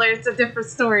the healer, it's a different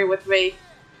story with me.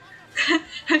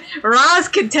 Roz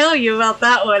can tell you about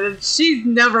that one, and she's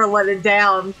never let it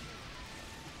down.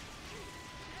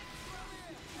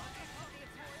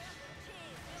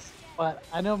 But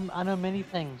I know many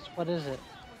things. What is it?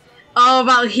 All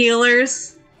about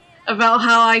healers. About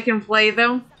how I can play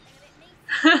them.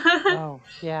 Oh,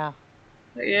 yeah.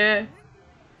 Yeah.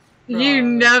 You Right.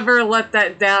 never let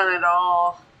that down at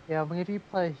all. Yeah, whenever you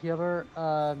play healer,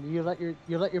 you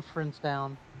let your friends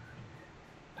down.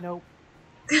 Nope.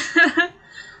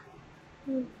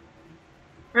 Really,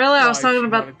 I was Why is talking she not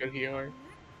about. a good healer?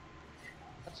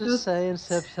 Let's just say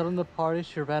instead of killing the party,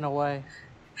 she ran away.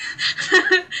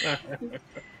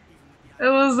 It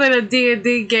was in a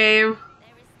D&D game.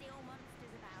 There is still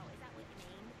monsters about. Is that what you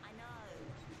mean? I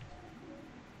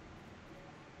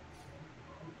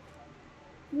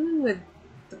know. Ooh,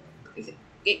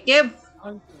 give.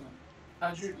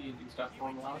 How's your D&D stuff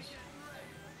going, Ross?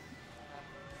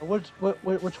 Which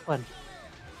one?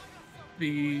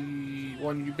 The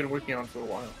one you've been working on for a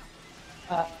while.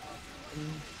 Uh,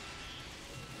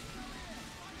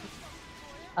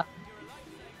 uh,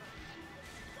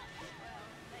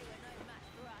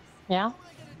 yeah.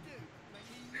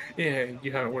 Yeah,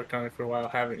 you haven't worked on it for a while,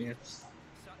 haven't you?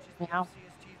 Yeah.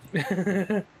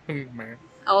 Man.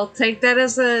 I'll take that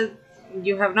as a.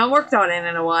 You have not worked on it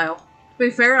in a while. To be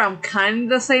fair, I'm kind of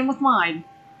the same with mine.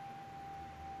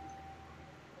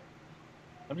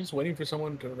 I'm just waiting for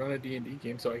someone to run a D&D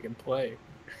game so I can play.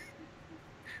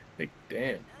 Like,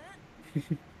 damn.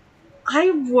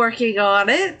 I'm working on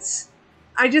it.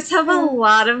 I just have a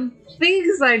lot of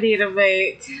things I need to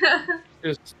make.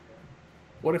 Just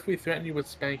what if we threaten you with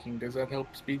spanking? Does that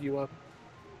help speed you up?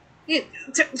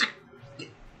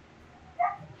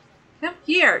 Come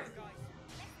here.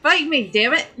 Fight me,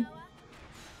 damn it.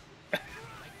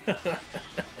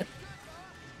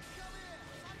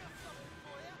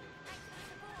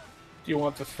 Do you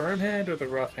want the firm hand or the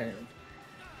rough hand?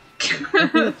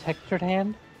 Maybe a textured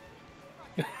hand?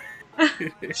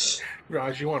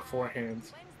 Raj, you want 4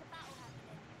 hands.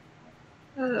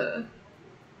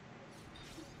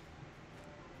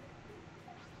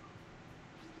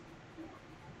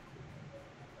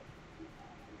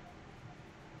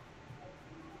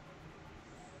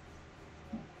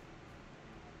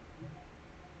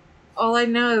 All I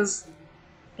know is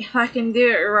if I can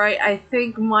do it right, I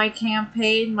think my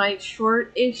campaign, my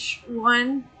short-ish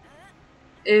one,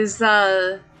 is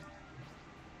gonna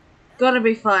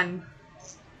be fun.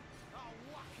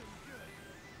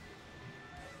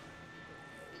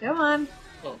 Come on.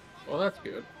 Oh, well, that's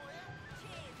good.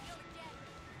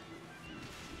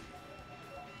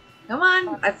 Come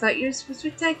on. I thought you were supposed to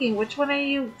be taking. Which one are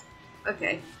you?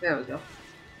 Okay, there we go.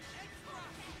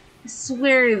 I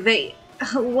swear they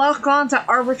lock on to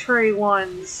arbitrary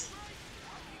ones.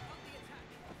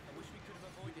 I wish we could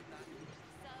have avoided that.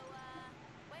 So,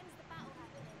 when's the battle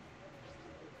happening?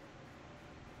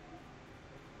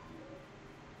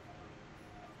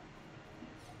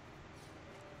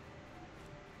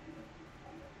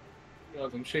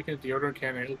 Raj, I'm shaking a deodorant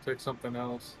can and it looks like something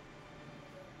else.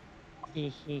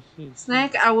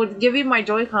 Snack, I would give you my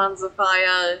Joy-Cons if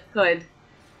I could.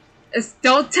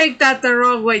 Don't take that the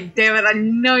wrong way, damn it. I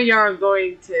know you're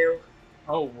going to.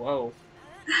 Oh, whoa.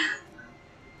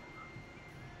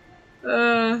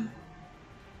 That's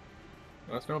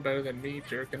no better than me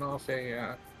jerking off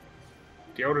a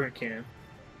deodorant can.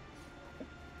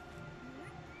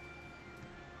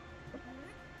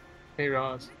 Hey,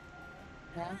 Roz.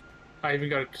 Yeah? I even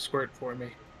got it to squirt for me.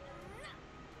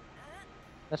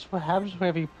 That's what happens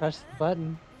whenever you press the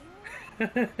button.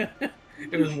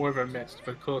 It was more of a mess,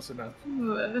 but close enough.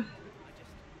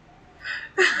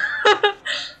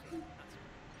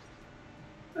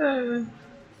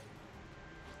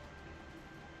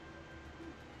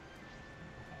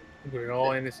 We're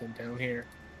all innocent down here.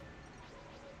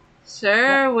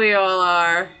 Sure, we all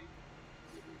are.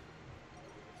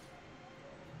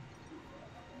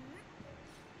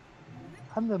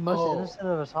 I'm the most innocent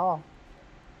of us all.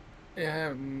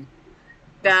 Yeah,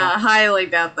 I highly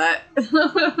doubt that.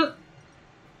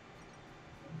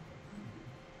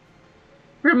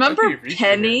 Remember How do you reach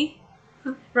Penny?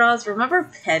 Roz, remember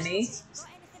Penny? Got anything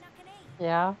I can eat?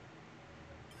 Yeah.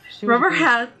 She was Remember weak.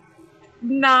 how...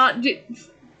 Nah,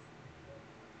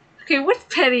 okay, what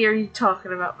Penny are you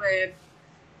talking about, man?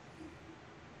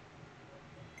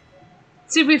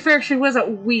 To be fair, she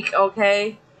wasn't weak,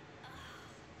 okay?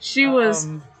 She was...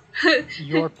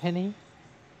 Your Penny?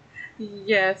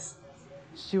 Yes.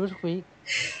 She was weak.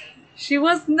 She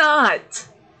was not.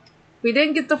 We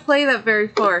didn't get to play that very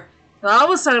far. I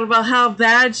was talking about how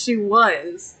bad she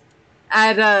was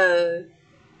at the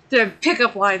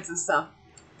pickup lines and stuff.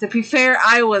 To be fair,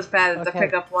 I was bad at the Okay.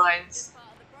 pickup lines.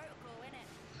 Part of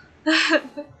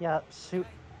the protocol, innit? Yeah, she Next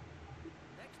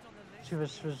on the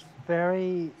list.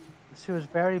 she was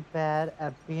very bad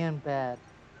at being bad.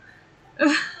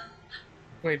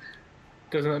 wait,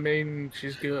 doesn't that mean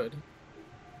she's good?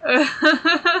 The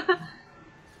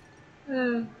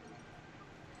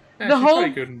she's whole- probably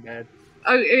good and bad.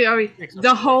 I mean, Makes no the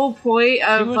sense. whole point She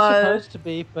of was supposed to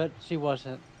be, but she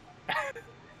wasn't.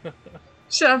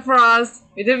 Chef Ross,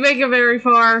 we didn't make it very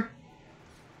far.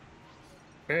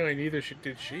 Apparently neither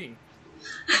did she.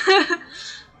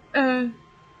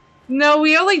 No,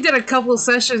 we only did a couple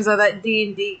sessions of that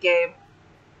D&D game.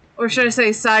 Or should I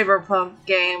say cyberpunk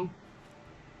game.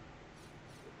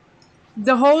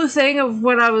 The whole thing of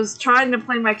what I was trying to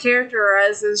play my character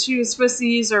as is she was supposed to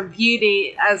use her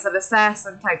beauty as an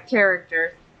assassin type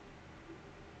character.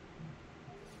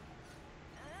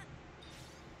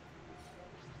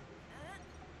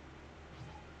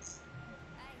 Hey, this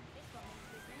one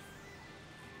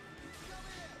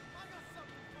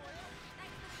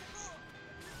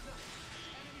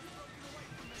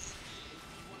means business.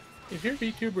 Is your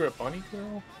VTuber a bunny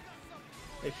girl?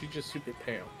 Or is she just super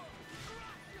pale?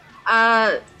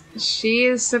 She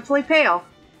is simply pale.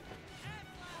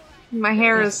 My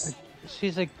hair is...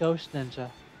 She's a ghost ninja.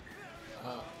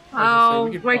 Oh,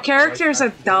 we could my talk character's a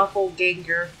like that.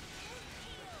 doppelganger.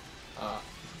 Well,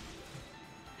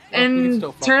 we can In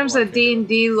still fuck terms the of life into it.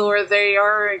 D&D lore, they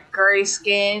are gray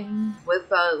skin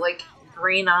with like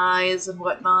green eyes and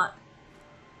whatnot.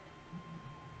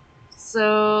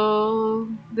 So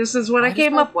this is what Why I does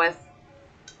came that- up with.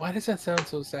 Why does that sound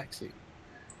so sexy?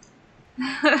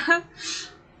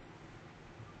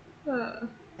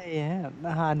 Hey, Ann,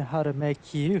 I know how to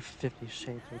make you 50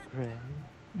 Shades of Grey.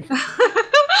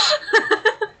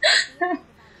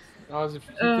 Oz, if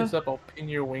you keep this up, I'll pin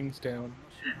your wings down.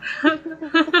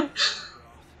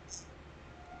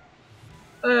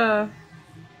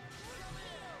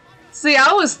 See,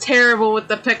 I was terrible with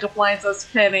the pickup lines as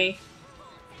Penny.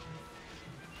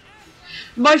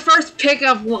 My first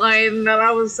pickup line that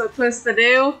I was supposed to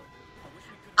do,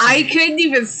 I couldn't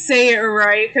even say it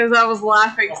right because I was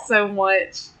laughing so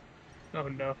much. Oh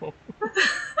no.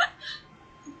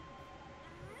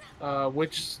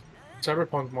 Which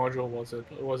Cyberpunk module was it?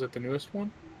 Was it the newest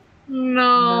one?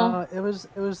 No. No, it was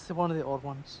one of the old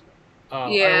ones. I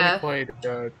only Yeah. played,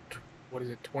 what is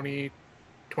it,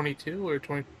 2022 or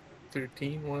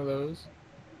 2013, one of those.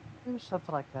 It was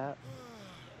something like that.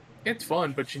 It's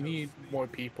fun, but you need more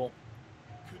people.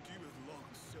 Could do with long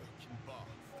soaking bath.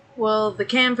 Well, the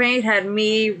campaign had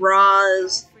me,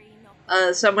 Roz,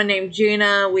 someone named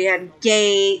Gina, we had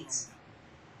Gate.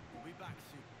 We'll be back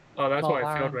soon. Oh, that's Well, why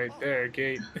I failed Byron. right there,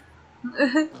 Gate.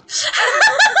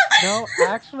 No,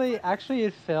 actually,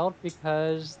 it failed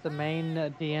because the main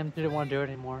DM didn't want to do it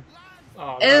anymore.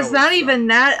 Oh, that It's always not sucks. even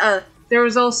that, there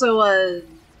was also a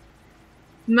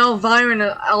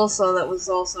Melviren also that was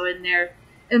also in there.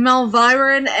 And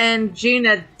Melviren and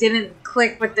Gina didn't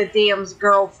click with the DM's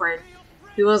girlfriend,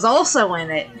 who was also in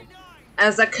it,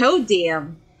 as a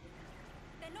co-DM.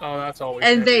 Oh, that's always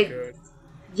And never they- good.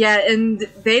 Yeah, and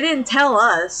they didn't tell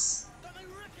us. Don't they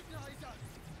recognize us?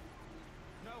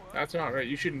 That's not right.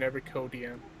 You should never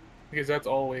co-DM. Because that's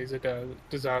always a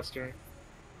disaster.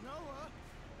 Noah?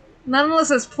 Not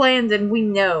unless it's planned and we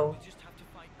know. We just have to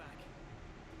fight back.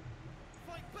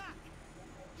 Fight back!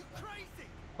 You're crazy!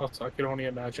 Also, I could only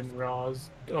imagine Roz.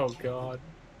 Oh god.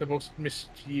 The most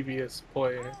mischievous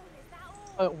player.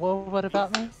 What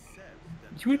about me?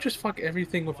 You would just fuck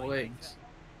everything with legs.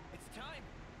 It's time.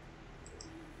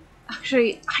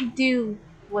 Actually, I do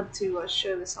want to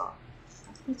show this off.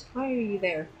 Why are you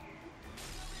there?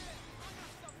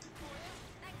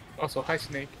 Also, hi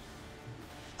Snake.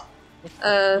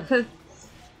 I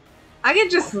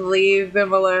could just leave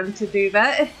them alone to do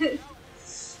that.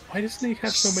 Why does Snake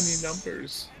have so many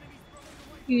numbers?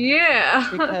 Yeah.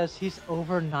 Because he's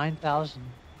over 9,000.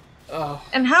 Oh,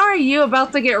 And how are you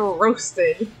about to get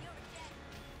roasted?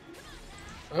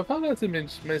 I thought that's a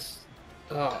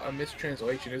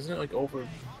mistranslation. Isn't it like over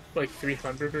like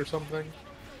 300 or something?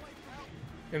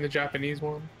 In the Japanese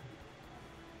one?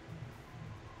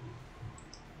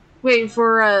 Wait,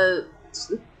 for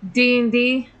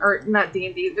D&D? Or not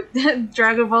D&D, but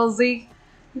Dragon Ball Z?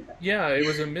 Yeah, it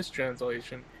was a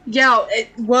mistranslation. Yeah, it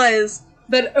was.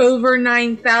 But over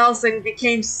 9,000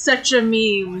 became such a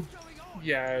meme.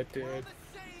 Yeah, it did.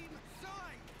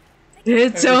 It's And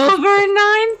it's- over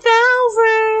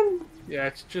 9,000! Yeah,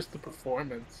 it's just the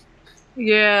performance.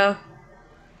 Yeah.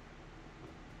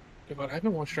 Yeah, but I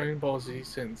haven't watched Dragon Ball Z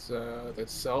since the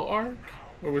Cell arc?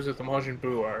 Or was it the Majin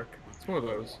Buu arc? It's one of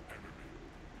those.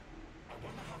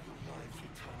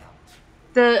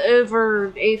 The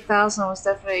over 8,000 was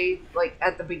definitely, like,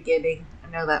 at the beginning. I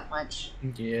know that much.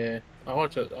 Yeah. I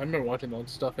remember watching that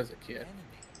stuff as a kid.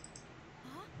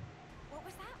 Huh? What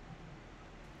was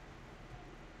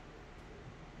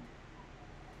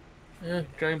that? Yeah,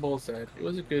 Dragon Ball Z. It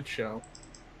was a good show.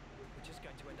 We're just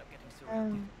going to end up getting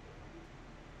surrounded.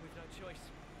 We've no choice.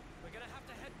 We're gonna have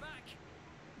to head back.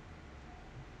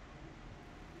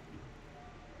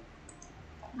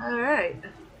 Alright.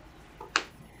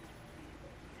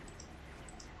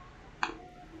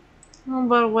 Oh,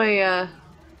 by the way,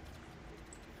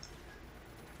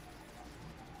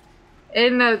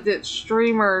 in the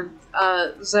streamer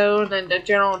zone and the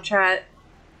general chat,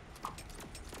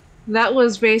 that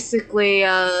was basically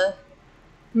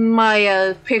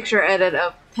my picture edit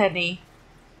of Penny.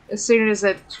 As soon as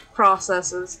it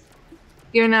processes.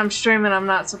 Given I'm streaming, I'm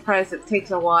not surprised it takes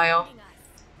a while.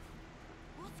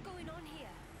 What's going on here?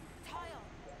 Tile.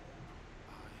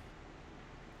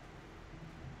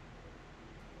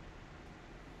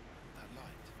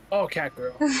 Oh, Cat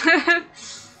Girl.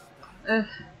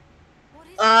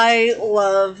 I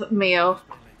love Mio.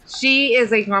 She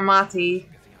is a Gramati.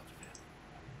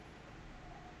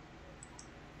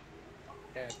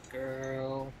 Cat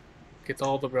Girl. Gets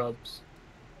all the rubs.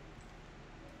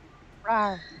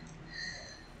 Rawr.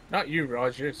 Not you,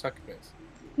 Raj. You're a succubus.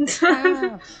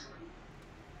 Rawr.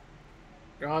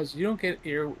 Raj, you don't get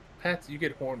ear pats, you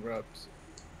get horn rubs.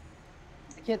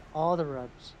 I get all the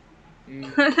rubs.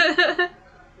 Mm,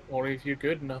 only if you're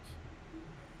good enough.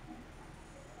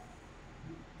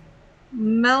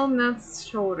 Melneth's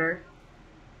shoulder.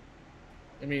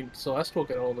 I mean, Celeste will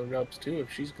get all the rubs too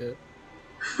if she's good.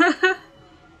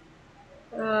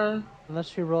 Unless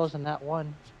she rolls in that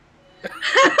one.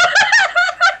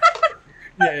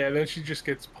 Yeah, then she just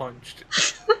gets punched.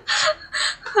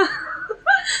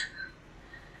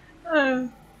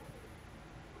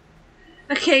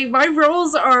 Okay, my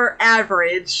rolls are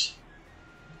average.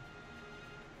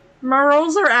 My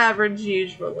rolls are average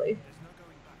usually. There's no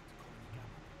going back to Colony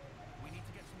Gamma. We need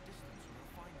to get some distance or they'll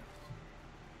find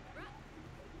us.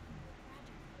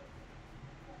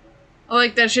 I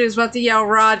like that she was about to yell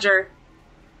Roger.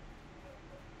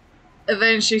 And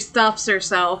then she stops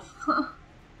herself.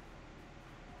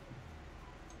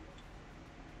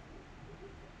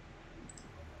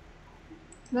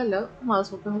 Hello, might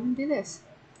as well go ahead and do this.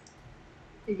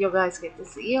 Did you guys get to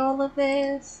see all of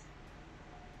this?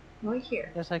 Right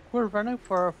here. It's like we're running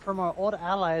from our old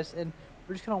allies, and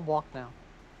we're just gonna walk now.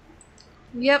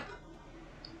 Yep.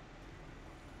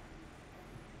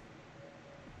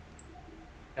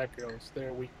 That girl's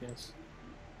their weakness.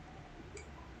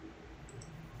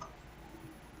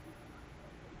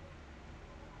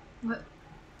 What?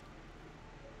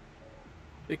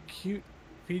 The cute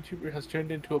VTuber has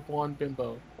turned into a blonde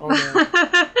bimbo. Oh no.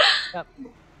 Yep.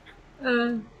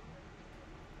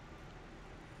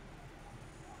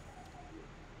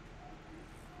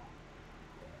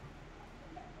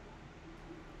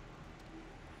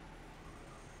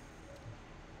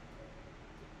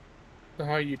 So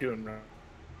how are you doing, Ron?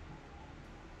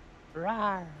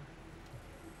 Rawr.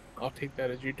 I'll take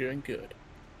that as you're doing good.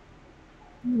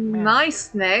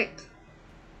 Nice, Nick.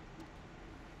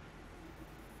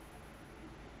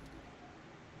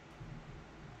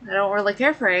 I don't really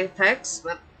care for Apex,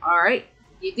 but alright.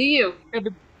 You do you.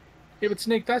 Yeah, but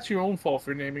Snake, that's your own fault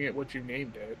for naming it what you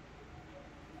named it.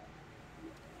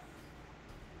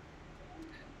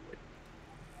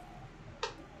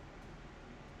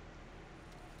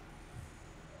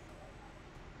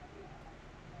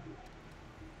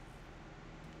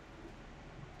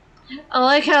 I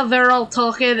like how they're all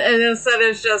talking and instead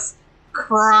it's just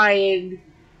crying.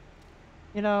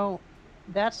 You know,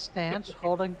 that stance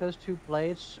holding those two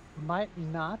blades might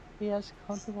not be as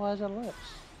comfortable as it looks.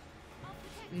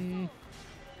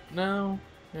 No.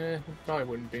 It probably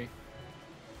wouldn't be.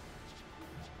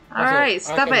 Alright,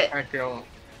 Also, stop it. That girl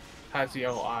has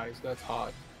yellow eyes. That's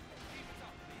hot.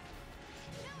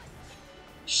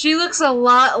 She looks a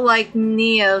lot like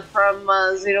Nia from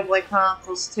Xenoblade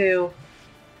Chronicles 2.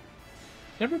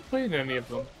 Never played any of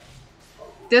them.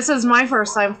 This is my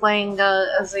first time playing a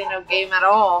Xeno game at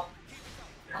all.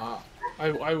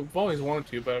 I've always wanted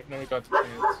to, but I've never got the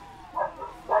chance.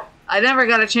 I never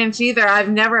got a chance either. I've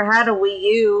never had a Wii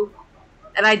U.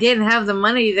 And I didn't have the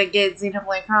money to get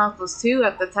Xenoblade Chronicles 2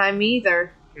 at the time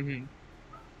either. Mm-hmm.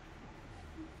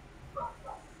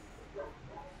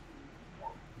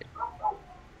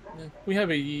 We have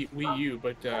a Wii U,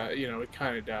 but, you know, it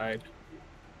kind of died.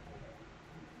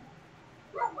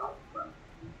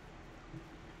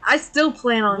 I still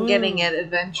plan on getting it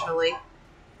eventually.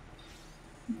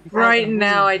 Right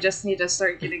now, I just need to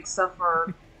start getting stuff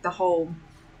for the home.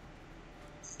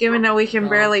 Given that we can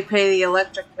barely pay the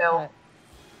electric bill.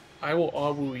 I will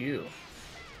awoo you.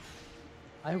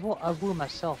 I will awoo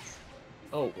myself.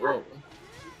 Oh, whoa.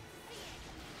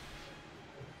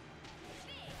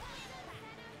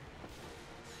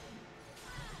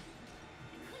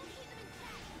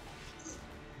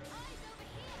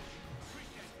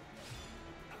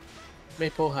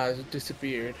 Maple has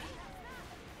disappeared.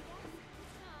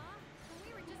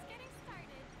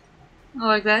 I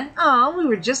like that. Aw, we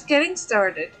were just getting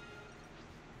started.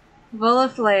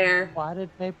 Flare. Why did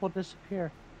Maple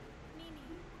disappear?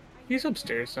 He's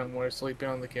upstairs somewhere, sleeping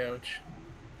on the couch.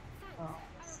 Oh.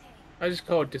 I just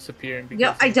call it disappearing because...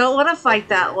 Yep, I don't want to fight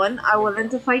that one. I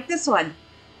wanted to fight this one.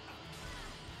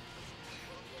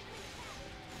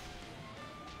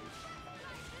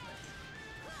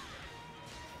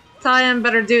 Tyan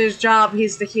better do his job.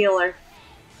 He's the healer.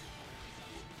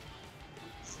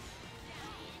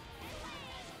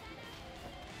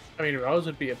 I mean, Rose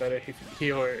would be a better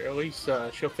healer. At least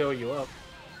she'll fill you up.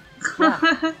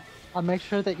 Yeah. I'll make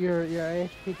sure that your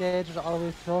HP gauge is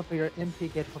always filled, but your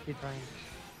MP gauge will be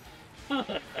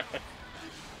drained.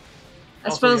 I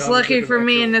suppose lucky for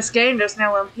me in this game, there's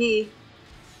no MP.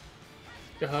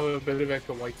 You'll have a bit of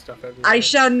extra white stuff everywhere. I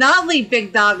shall not leave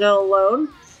Big Doggo alone.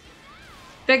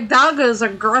 Big Doggo's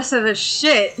aggressive as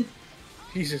shit.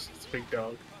 He's just a big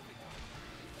dog.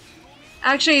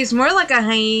 Actually, he's more like a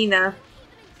hyena.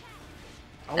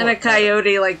 And a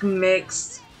coyote, like,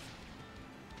 mixed.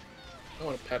 I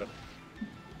want to pet him.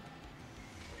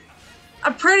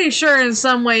 I'm pretty sure in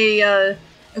some way,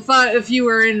 if you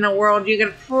were in the world, you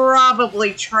could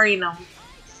probably train them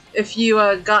if you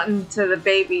got into the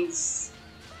babies.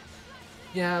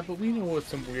 Yeah, but we know what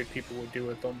some weird people would do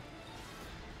with them.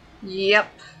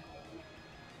 Yep.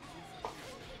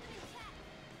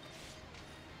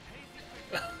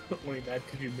 Only mad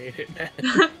because you made it mad.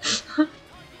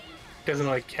 Doesn't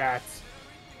like cats.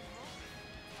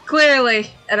 Clearly,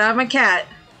 and I'm a cat.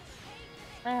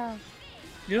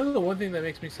 You know, the one thing that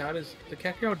makes me sad is the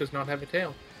cat hero does not have a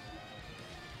tail.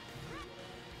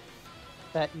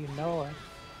 That you know it.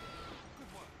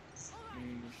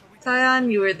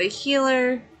 Sion, you were the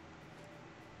healer.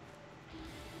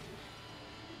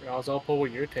 I'll pull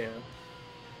your tail.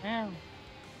 Meow.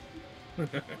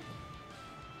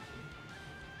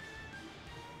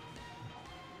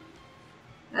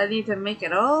 I need to make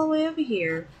it all the way over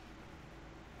here.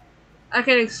 I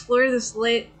can explore this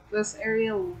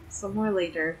area somewhere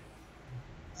later.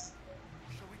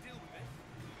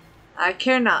 I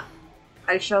care not.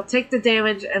 I shall take the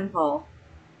damage and fall.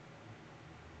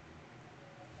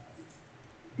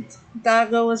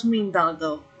 Doggo was mean,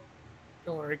 doggo.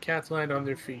 Don't worry, cats land on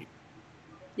their feet.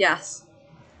 Yes.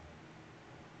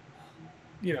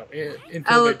 You know,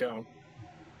 until they don't.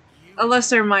 Unless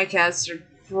they're my cats, they're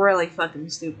really fucking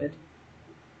stupid.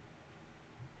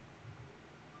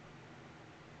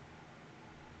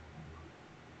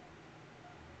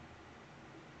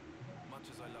 Much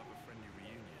as I love a friendly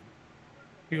reunion,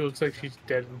 He looks like she's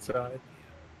dead inside.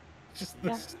 Just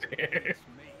the stare.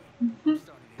 I'm starting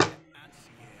to get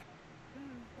antsy here.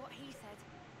 What he said.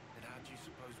 Then how do you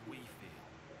suppose we feel?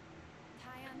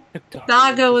 Tyan,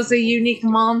 Doggo is a unique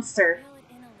monster. reel it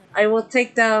in a little. I will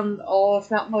take down all, if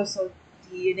not most, of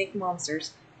the unique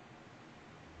monsters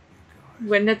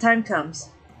when the time comes.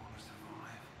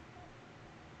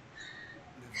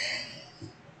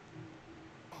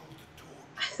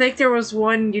 I think there was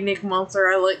one unique monster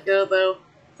I let go though,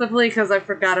 simply because I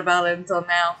forgot about it until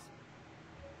now.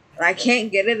 I can't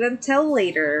get it until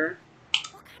later.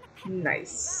 What kind of pet?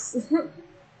 Nice. Of course we're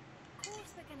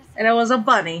gonna And it was a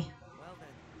bunny. Well then,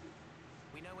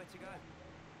 we know where to go.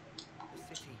 The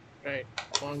city. Right.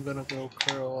 Well, I'm gonna go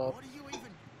curl up What are you even...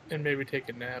 and maybe take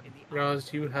a nap.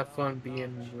 Roz, you have fun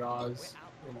being Roz.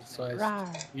 And besides,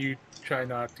 Rawr. you try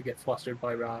not to get flustered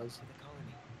by Roz. The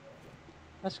colony.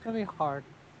 That's gonna be hard.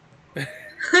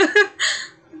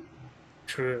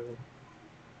 True.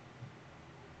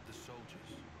 The soldiers.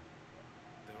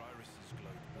 Their irises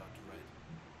glowed blood red,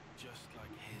 just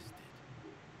like his did.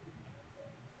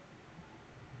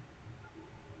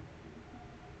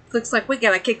 Looks like we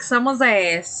gotta kick someone's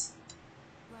ass.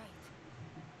 Right.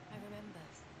 I remember.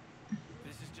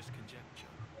 This is just conjecture.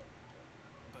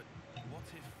 But what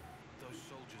if those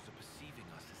soldiers are perceiving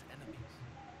us as enemies?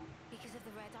 Because of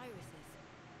the red irises.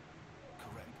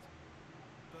 Correct.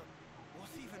 But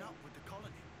what's even up with the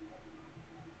colony?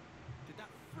 Did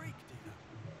that freak do that?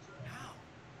 How?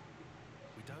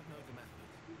 We don't know the method,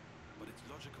 but it's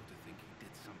logical to think he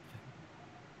did something.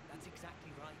 That's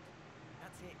exactly right.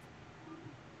 That's it.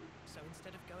 So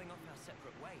instead of going off our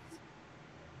separate ways,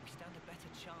 we stand a better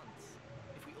chance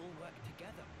if we all work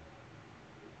together.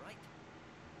 Right?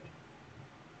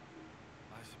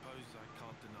 I suppose I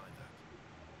can't deny that.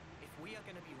 If we are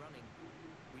going to be running,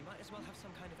 we might as well have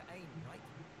some kind of aim, right?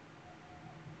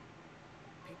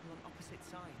 People on opposite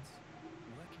sides,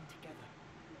 working together.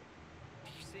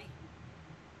 Do you see?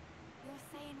 You're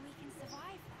saying we can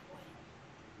survive that way?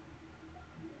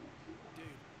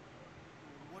 Dude,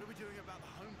 what are we doing about the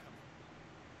homecoming?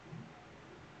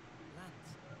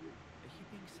 Lance, are you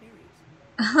being serious?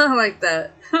 I like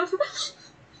that.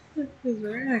 His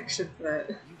reaction to that.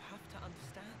 You have to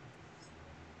understand.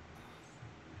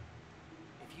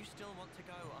 If you still want to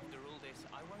go after all this,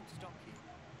 I won't stop you.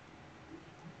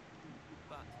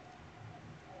 But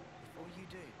before you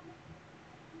do,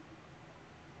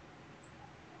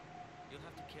 you'll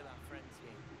have to kill our friends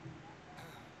here.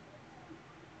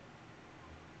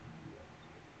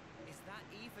 Is that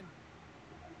even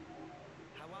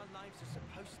how our lives are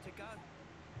supposed to go?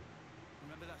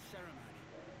 Remember that ceremony?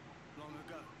 Long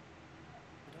ago?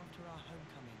 But after our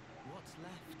homecoming, what's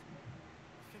left?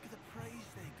 Think of the praise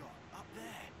they got, up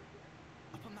there.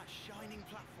 Up on that shining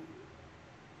platform.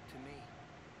 To me,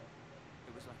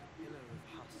 it was like a pillar of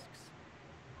husks.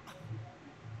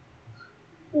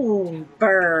 Ooh,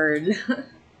 bird.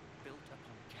 Built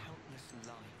upon countless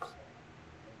lives.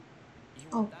 You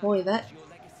Oh want boy, that- as your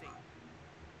legacy.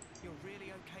 You're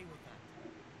really okay with that?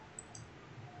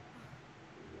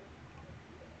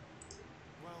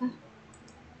 Well,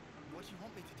 what do you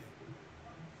want me to do?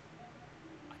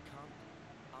 I can't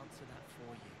answer that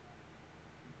for you.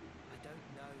 I don't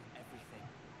know everything.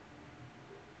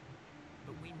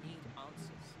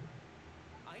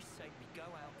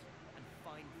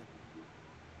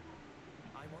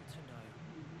 want to know,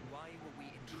 why were we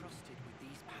entrusted with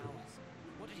these powers?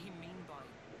 What did he mean by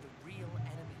the real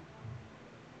enemy?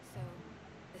 So,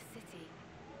 the city.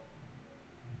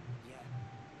 Yeah,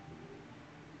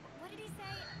 What did he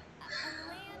say? A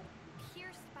land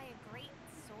pierced by a great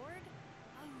sword?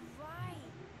 Oh, right.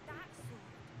 That sword.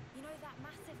 You know, that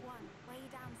massive one way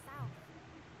down south.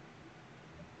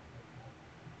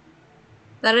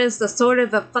 That is the sword of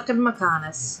the fucking The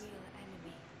Macanis. real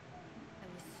enemy.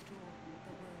 And restore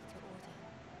the world to order.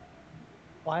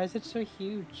 Why is it so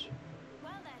huge?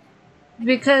 Well then.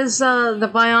 Because the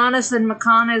Bionis and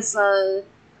Macanis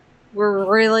were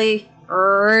really,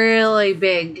 really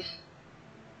big.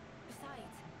 Besides,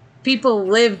 People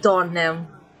lived on them.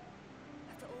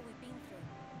 after all we've been through,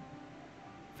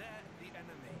 They're the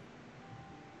enemy.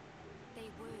 they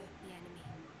were the enemy.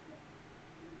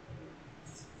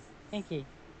 Pinky.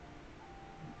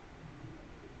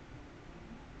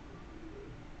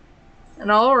 And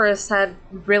Aorus had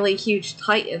really huge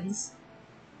titans.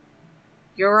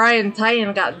 Urian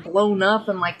Titan got blown up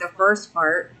in like the first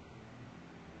part.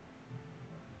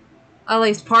 At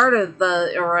least part of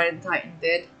the Urian Titan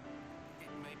did. It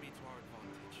may be to our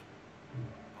advantage.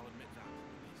 I'll admit that,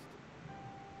 at least.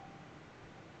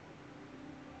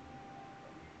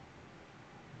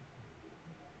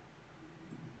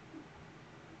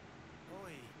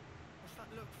 Oi, what's that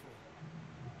look for?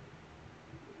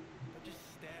 Don't just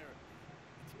stare at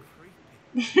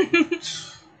me. It's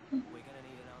creepy. we're gonna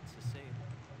need an answer soon.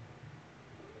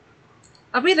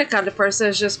 I'll be the kind of person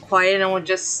that's just quiet and will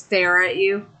just stare at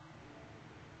you.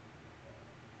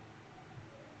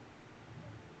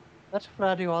 That's what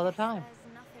I do all the Guess time.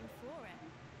 there's nothing for it.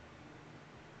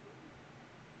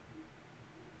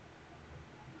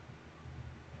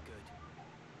 Good.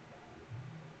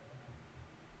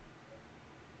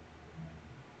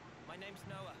 My name's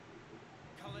Noah.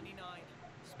 Colony 9,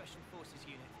 Special Forces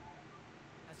Unit.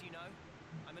 As you know,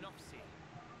 I'm an officer.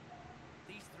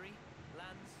 These three,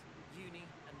 Lance, Uni,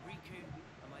 and Riku,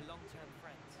 are my long-term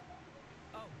friends.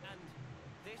 Oh, and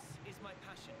this is my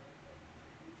passion.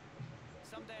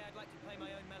 Someday I'd like to play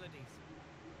my own melodies.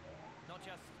 Not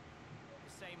just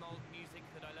the same old music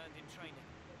that I learned in training.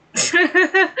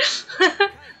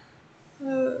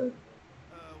 Okay.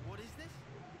 What is this?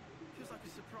 Feels like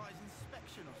a surprise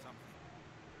inspection or something.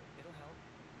 It'll help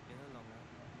in the long run.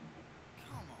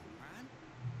 Come on, man.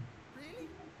 Really?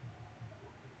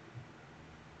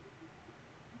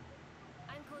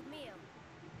 I'm called Mio.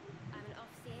 I'm an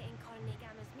officer in Colony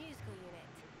Gamma's musical unit.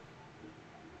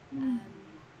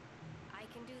 I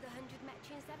can do the 100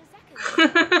 metri in 7 seconds.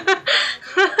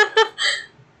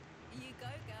 You go,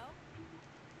 girl.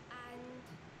 And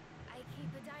I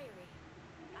keep a diary.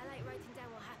 I like writing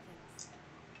down what happens.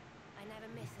 I never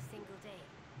miss a single day.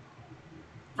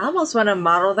 I almost want to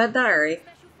model that diary.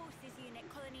 Special Forces Unit,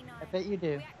 Colony 9. I bet you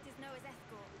do. We act as Noah's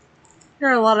escort. There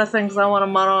are a lot of things I want to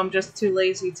model, I'm just too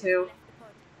lazy to. Left the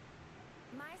pod.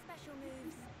 My special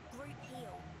moves, group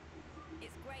heal.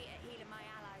 It's great at healing my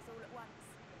allies all at once.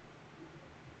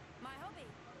 My hobby,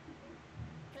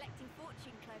 collecting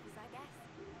fortune clovers, I guess.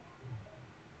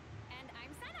 And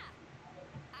I'm Senna.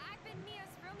 I've been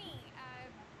Mio's roomie,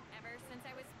 ever since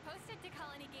I was posted to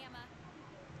Colony Gamma.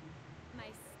 My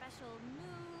special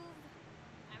move,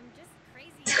 I'm just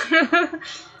crazy.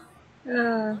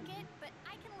 Look it, but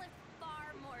I can lift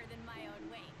far more than my own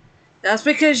weight. That's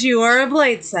because you are a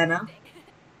blade, Senna.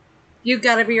 You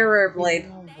gotta be a rare blade. Yeah,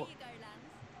 There you go, Lance.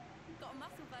 Got a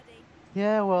muscle buddy.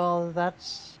 yeah, well,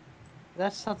 that's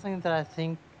something that I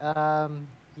think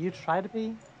you try to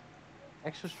be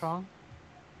extra strong.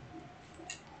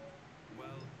 Well,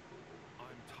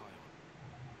 I'm Tyon.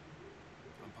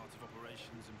 I'm part of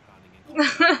operations and planning in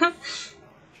Colony branch.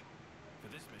 For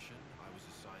this mission, I was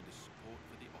assigned as support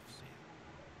for the officer.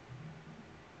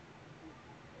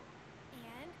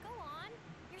 And go on.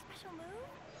 Your special move?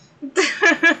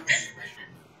 Special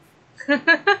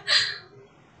move.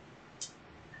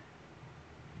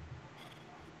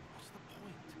 What's the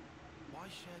point? Why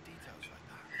share details like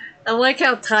that? I like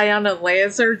how Tyon and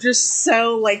Lance are just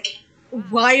so like,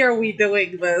 why are we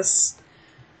doing this?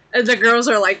 And the girls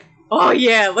are like, oh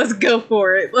yeah, let's go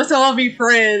for it. Let's all be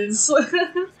friends. As head of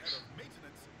maintenance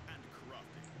and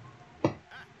crafting. And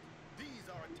these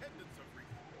are attendants of Reef.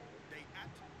 They at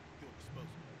your disposal.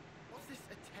 What's this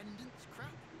attendance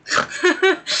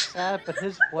crap? Sad, but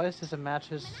his voice doesn't match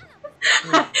his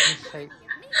shape.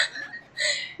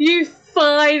 You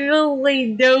finally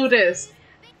noticed.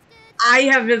 I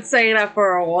have been saying that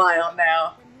for a while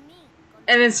now.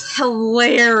 And it's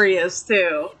hilarious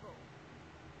too.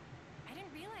 I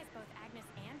didn't realize both Agnes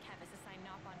and Kevis assigned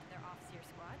Nop onto their officer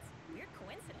squads. Weird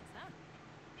coincidence, huh?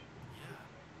 Yeah,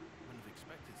 wouldn't have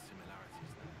expected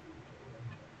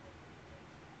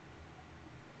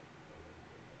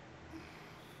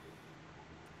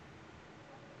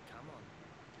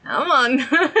Come on. My name's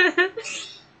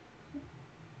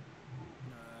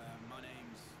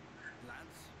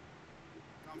Lads.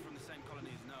 I'm from the same colony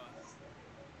as Noah. I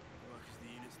work as the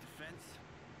unit's defense.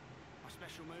 My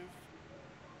special move?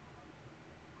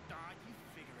 Ah, you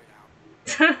figure it out.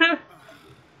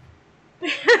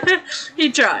 He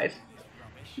tried. This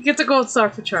rubbish. He gets a gold star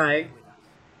for trying. With us.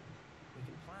 We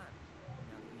can plan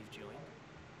now that you've joined.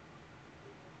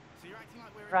 So you're acting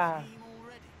like we're a Right. team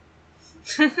already?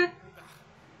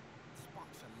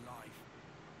 Spark's alive.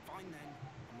 Fine then,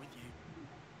 I'm with you.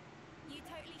 You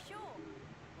totally sure?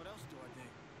 What else do I do?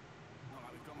 Not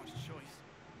like we've got much choice.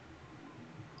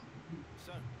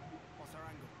 So, what's our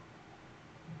angle?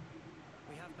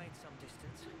 We have made some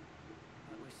distance,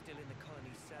 but we're still in the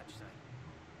colony's search zone.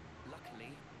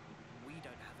 Luckily, we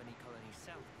don't have any colonies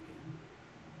south of here.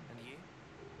 And you?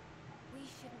 We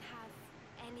shouldn't have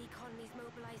any colonies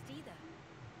mobilized either.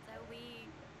 So we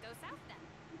go south then.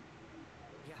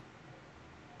 Yeah.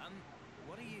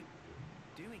 What are you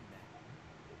doing there?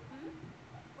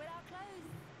 Well, our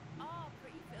clothes are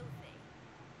pretty filthy.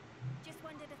 Just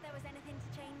wondered if there was anything to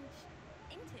change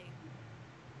into.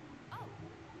 Oh.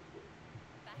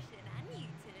 Fashion and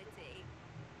utility.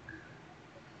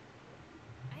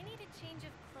 I need a change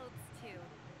of clothes too.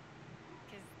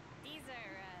 Because these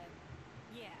are,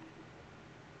 yeah.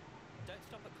 Don't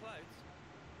stop at clothes.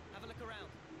 Have a look around.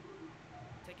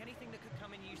 Take anything that could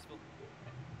come in useful.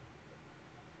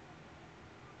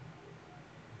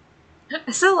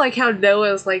 I still like how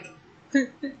Noah's like, Is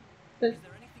there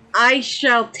anything we I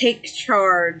shall take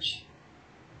charge.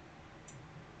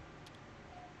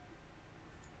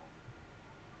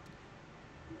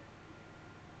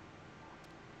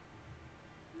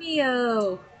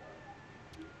 Mio.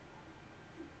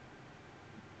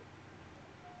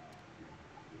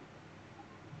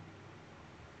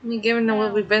 I mean, given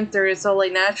what we've been through, it's only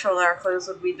natural that our clothes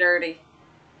would be dirty.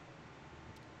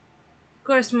 Of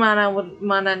course,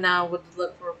 Mana now would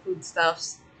look for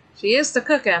foodstuffs. She is the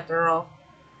cook, after all.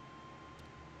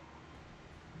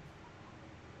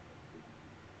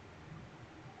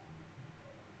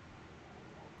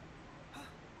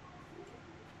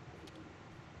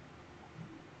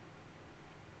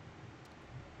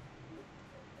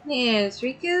 Yes,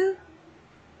 Riku.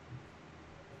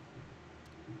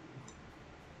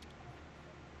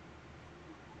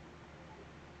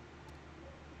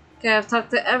 Okay, I've talked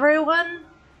to everyone.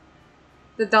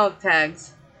 The dog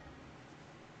tags.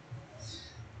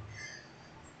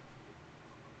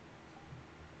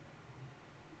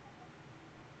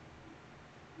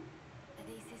 Are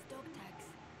these his dog tags?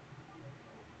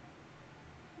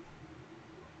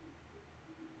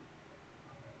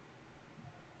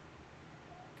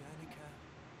 Guernica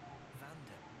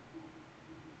Vanden.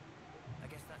 I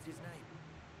guess that's his name.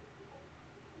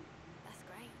 That's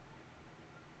great.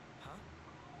 Huh?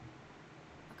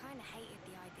 I kind of hated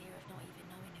the idea of not even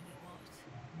knowing who it was.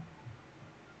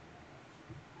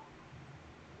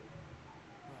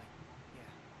 Right, yeah.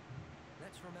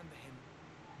 Let's remember him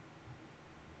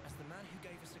as the man who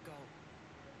gave us a goal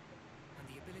and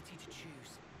the ability to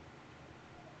choose.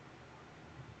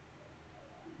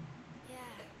 Yeah.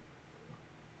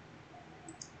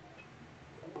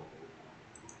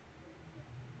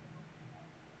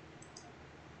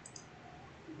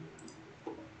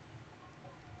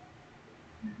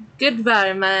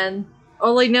 Goodbye, man.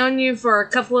 Only known you for a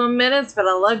couple of minutes, but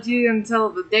I loved you until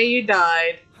the day you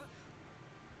died.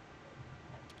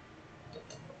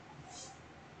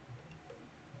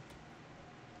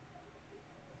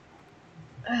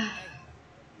 Hey,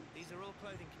 these are all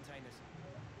clothing containers.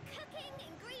 Cooking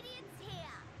ingredients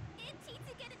here. Itchy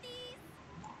to get at these.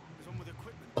 There's one with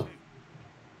equipment too.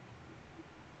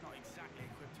 Not exactly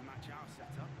equipped to match our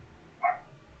setup.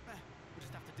 We'll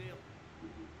just have to deal.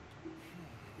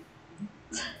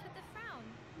 What's with the frown?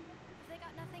 Have they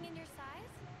got nothing in your size?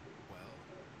 Well,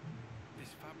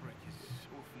 this fabric is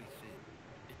awfully thin.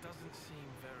 It doesn't seem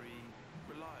very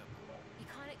reliable. You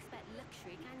can't expect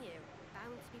luxury, can you?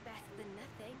 Bound to be better than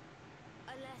nothing.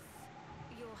 Unless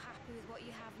you're happy with what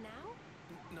you have now?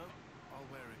 No, I'll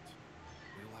wear it.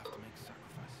 We all have to make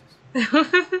sacrifices.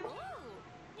 Ooh!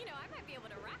 You know, I might be able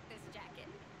to rock this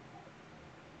jacket.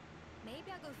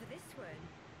 Maybe I'll go for this one.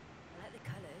 I like the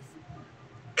colours.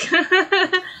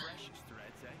 Freshest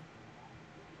threads, eh?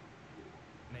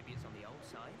 Maybe it's on the old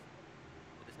side,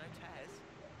 but there's no tears.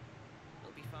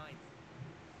 It'll be fine.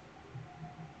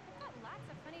 Got lots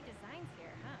of funny designs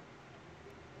here, huh?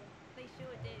 They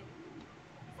sure do.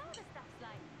 Some of the stuff's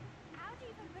like, how do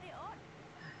you even put it on?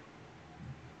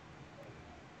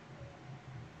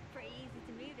 Pretty easy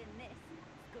to move in this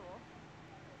school.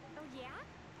 Oh yeah?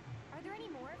 Are there any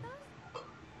more of those?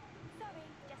 Sorry,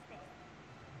 just this.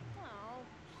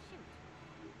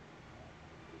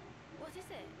 What is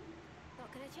it?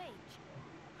 Not gonna change?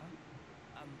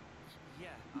 Huh? Yeah,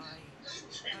 hang on,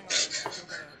 still gotta, change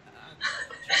my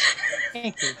boots,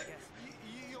 Thank you. I guess.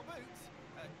 Your boots?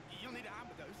 You'll need a hand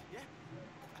with those, yeah?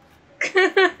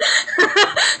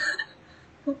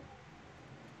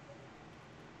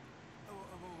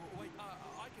 Wait,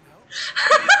 I can help.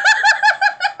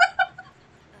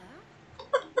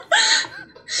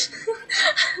 What's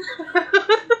happening?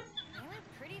 They went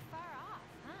pretty far off,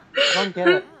 huh? I don't get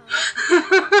it. Oh.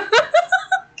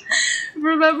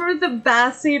 Remember the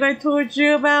bath scene I told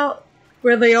you about?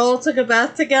 Where they all took a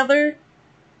bath together?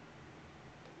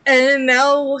 And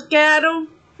now look at them.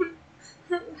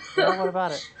 Yeah, what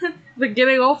about it? They're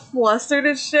getting all flustered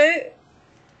and shit.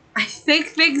 I think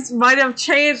things might have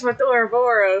changed with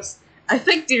Ouroboros. I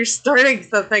think they're starting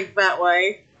to think that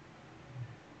way.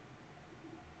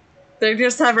 They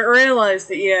just haven't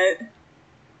realized it yet.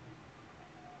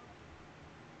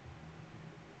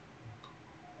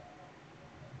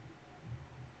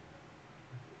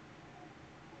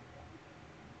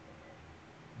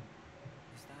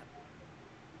 Is that...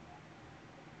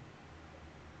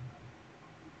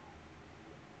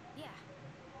 Yeah.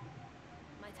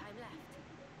 My time left.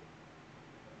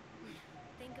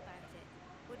 Think about it.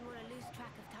 Wouldn't want to lose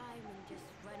track of time and just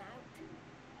run out.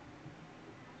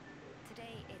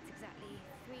 Today, it's exactly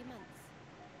 3 months.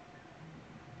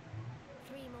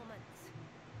 3 more months.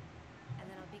 And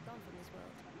then I'll be gone from this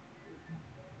world.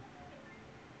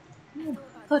 I thought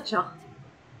about this Gotcha. a lot.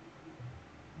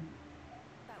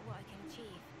 About what I can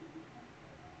achieve.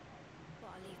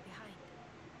 What I'll leave behind.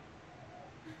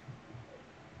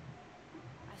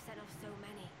 I've sent off so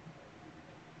many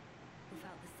who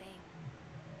felt the same.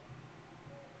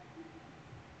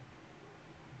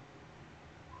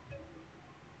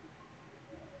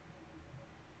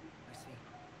 I see.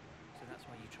 So that's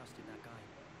why you trusted that guy.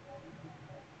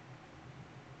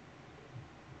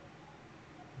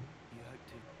 You hope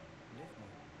to live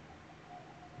more.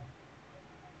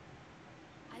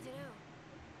 I don't know.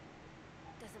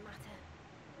 Doesn't matter.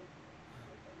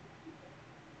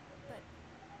 But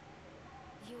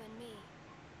you and me,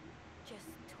 just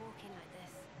talking like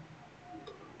this,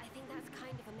 I think that's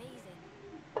kind of amazing.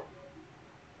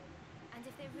 And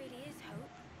if there really is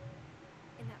hope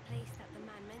in that place that the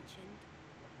man mentioned,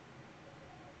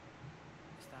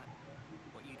 Is that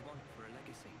what you'd want for a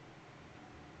legacy?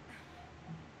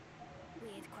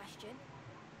 weird question.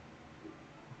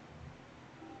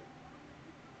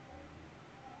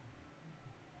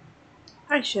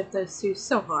 I ship those two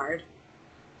so hard.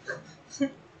 Those who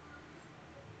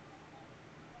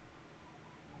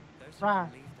Right.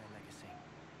 can leave their legacy.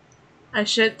 I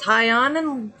ship Tyon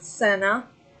and Senna.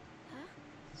 Huh?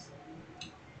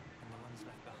 And the ones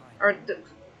left behind. Or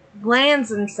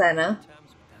Lance and Come Senna. to terms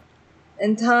with that.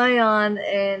 And Tyon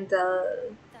and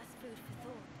That's food for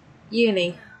thought.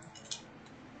 Uni.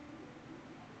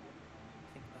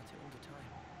 Think about it all the time.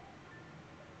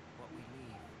 What we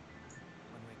leave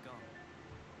when we're gone.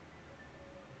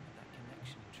 What that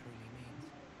connection truly means.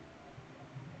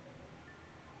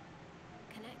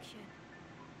 Connection.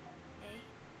 Eh?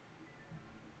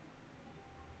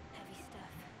 Heavy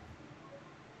stuff.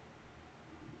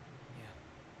 Yeah.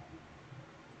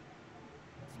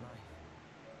 It's life,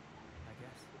 I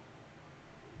guess.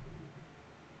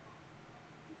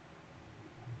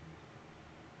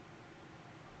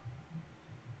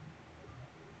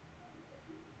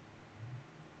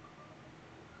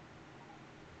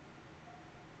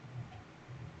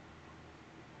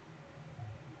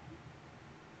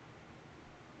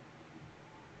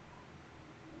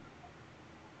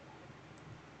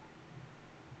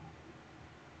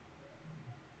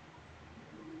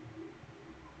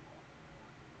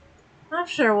 I'm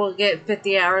sure we'll get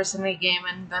 50 hours in the game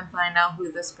and then find out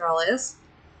who this girl is.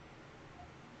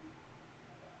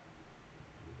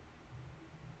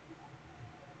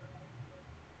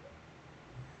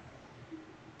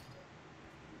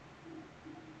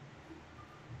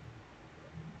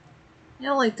 It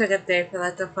only took a day for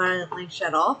that to finally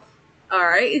shut off.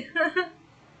 Alright.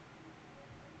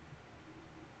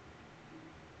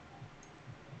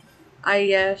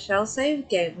 I shall save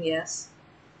game, yes.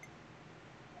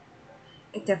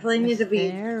 I definitely need to be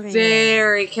Mysterious.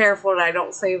 very careful that I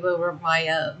don't save over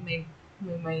my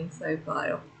main save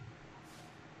file.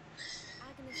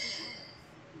 Agnes and Talos,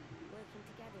 working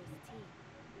together as a team.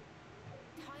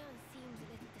 Tyon seems a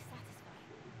little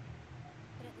dissatisfied,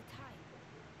 but at the time,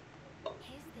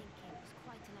 his thinking was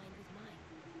quite aligned with mine.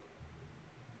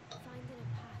 Finding a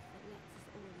path that lets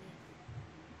us all live.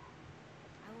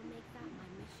 I will make that my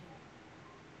mission.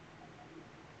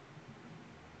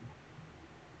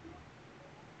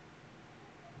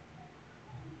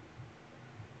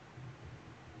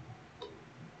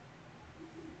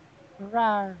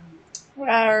 Rawr.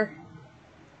 Rawr.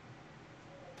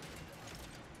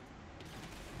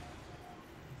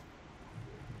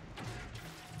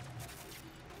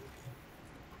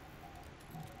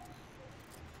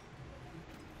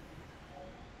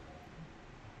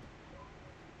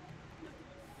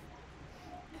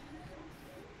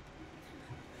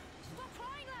 Stop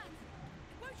crying, lads!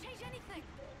 It won't change anything.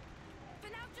 For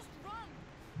now, just run.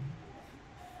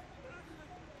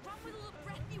 Run with all the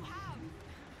breath you have.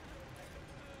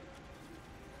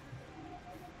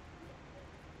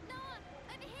 Noah,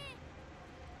 over here.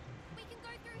 We can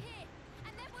go through here,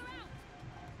 and then we're out.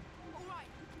 All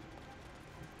right.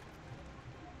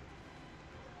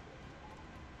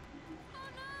 Oh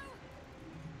no!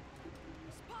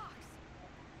 Sparks!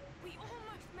 We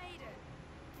almost made it.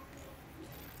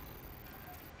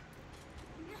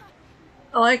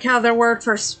 I like how their word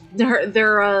for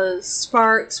their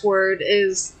Sparks word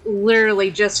is literally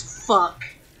just fuck.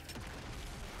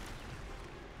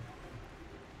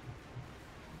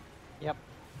 Yep.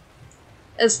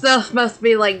 And stuff must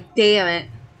be like, damn it.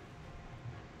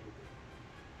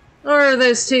 Or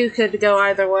those two could go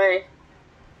either way.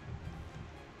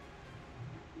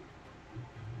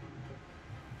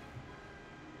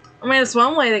 I mean, it's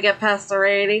one way to get past the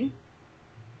rating.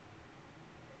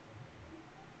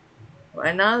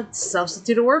 Why not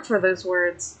substitute a word for those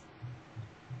words?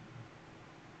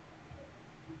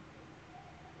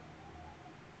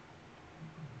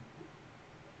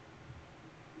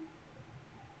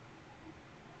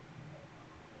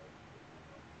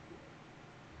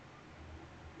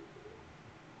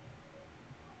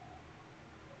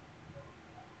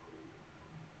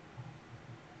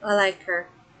 I like her.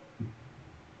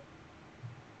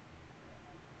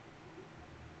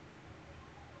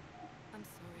 I'm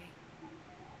sorry.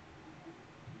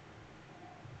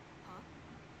 Huh?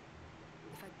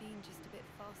 If I'd been just a bit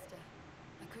faster,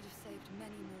 I could have saved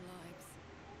many more lives.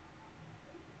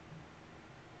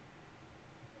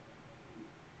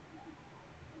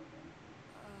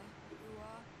 Who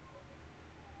are?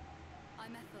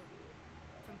 I'm Ethel,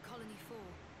 from Colony 4.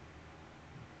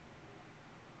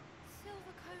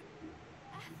 Silvercoat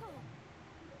Ethel!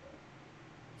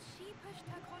 She pushed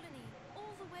her colony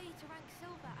all the way to rank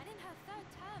silver, and in her third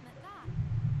term at that.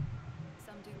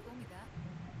 Some do call me that.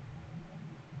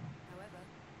 However,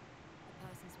 a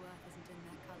person's worth isn't in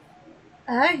their color.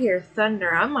 I hear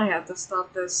thunder. I might have to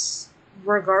stop this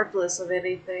regardless of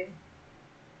anything.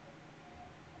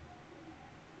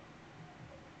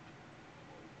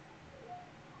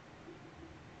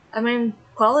 I mean,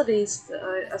 quality's,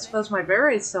 I suppose my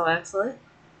berry's still excellent.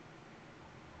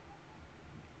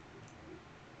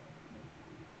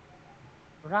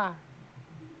 Rawr.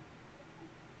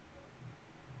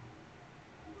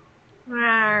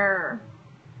 Rawr.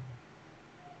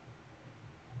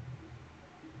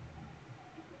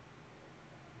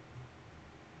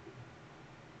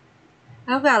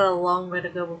 I've got a long way to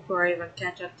go before I even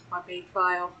catch up to my main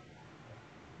file.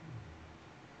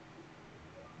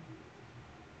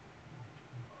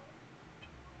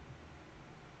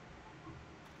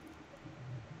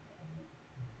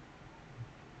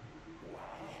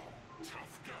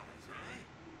 Tough guys, eh?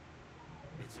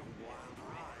 It's a wild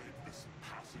ride, this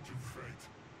passage of fate.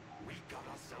 We got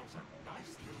ourselves a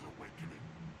nice little awakening.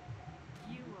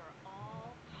 You were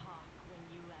all talk when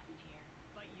you left here,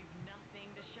 but you've nothing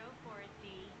to show for it,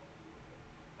 Dee.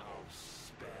 Oh,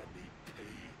 spare me, P.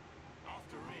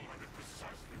 After all, I did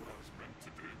precisely what I was meant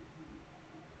to do.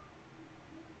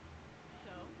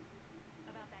 So,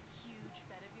 about that huge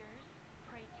bet of yours,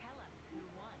 pray tell us who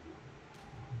won.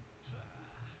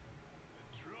 A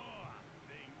draw, I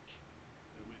think.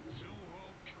 There were 2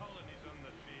 whole colonies on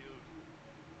the field.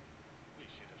 We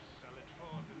should have sallied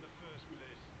forth in the first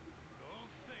place. The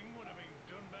whole thing would have been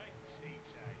done by tea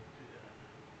time.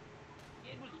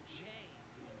 It was Jay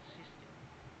who insisted.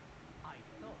 I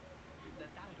thought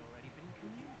that had already been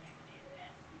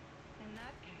communicated. In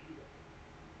that case,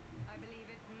 I believe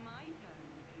it's my turn.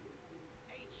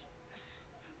 H,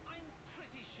 I'm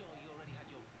pretty sure you already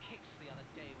had your kicks the other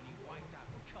day when you wiped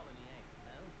out Colony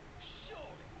 8, no?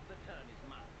 Surely the turn is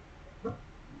mine.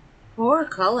 Poor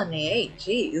Colony 8,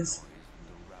 jeez. Poisoned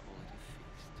the rabble at a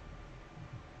feast.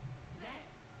 There.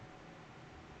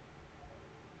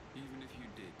 Even if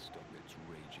you did stop its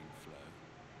raging flow,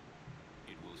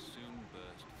 it will soon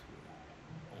burst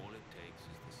through. All it takes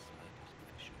is the slightest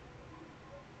fissure.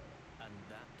 And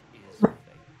that is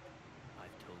fate.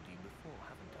 I've told you before,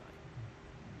 haven't I?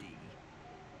 D.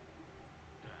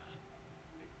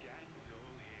 The gang's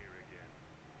all here again.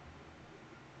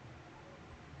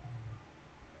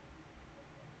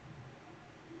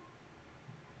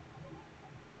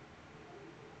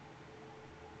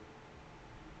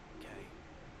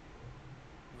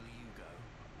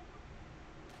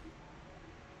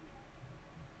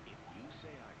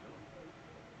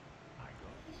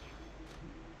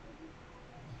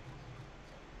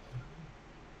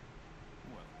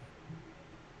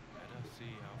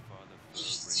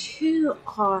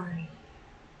 you are.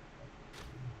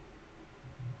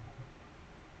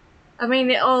 I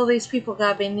mean, all these people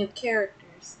gotta be new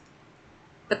characters.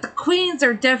 But the queens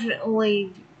are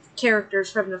definitely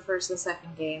characters from the first and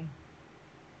second game.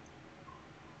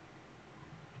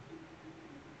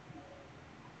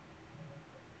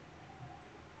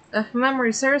 If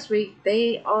memory serves me,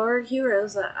 they are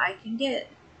heroes that I can get.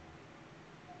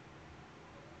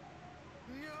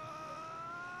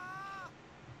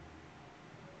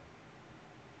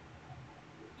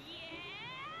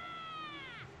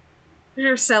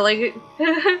 They're selling it.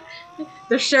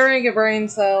 They're sharing a brain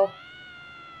cell.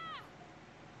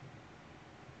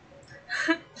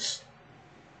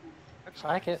 Looks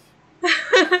like it.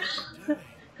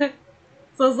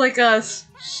 Sounds like us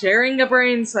sharing a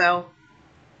brain cell.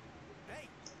 Hey,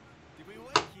 did we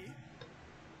wake you?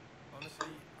 Honestly,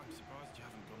 I'm surprised you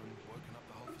haven't gone and woken up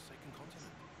the whole Forsaken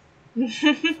continent.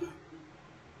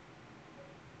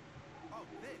 Oh,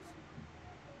 this?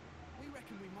 We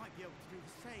reckon we might be able to do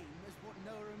the same as what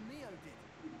Noah and Mio did.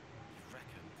 You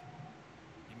reckoned?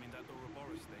 You mean that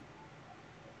Ouroboros thing?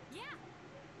 Yeah!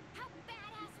 How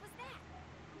badass was that?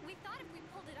 We thought if we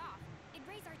pulled it off, it'd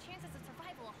raise our chances of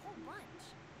survival a whole bunch.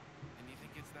 And you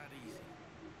think it's that easy?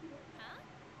 Huh?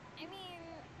 I mean...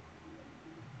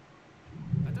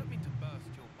 I don't mean to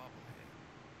burst your bubble here.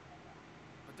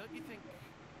 But don't you think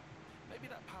maybe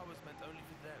that power's meant only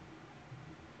for them?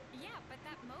 Yeah, but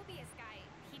that Mobius guy,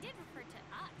 he did refer to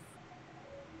us.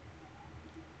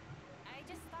 I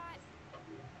just thought...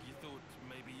 You thought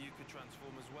maybe you could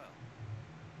transform as well?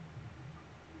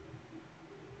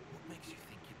 What makes you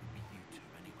think it would be you two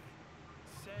anyway?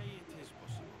 Say it is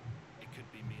possible. It could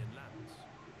be me and Lance.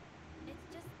 It's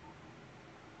just...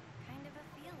 kind of a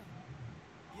feeling.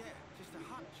 Yeah, just a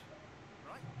hunch,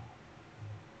 right?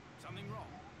 Something wrong?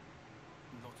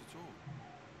 Not at all.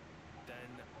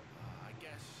 Then I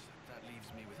guess that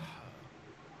leaves me with her.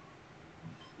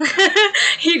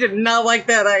 He did not like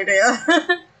that idea. I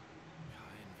envy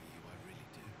you, I really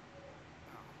do.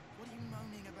 What are you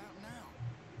moaning about now?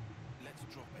 Let's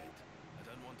drop it. I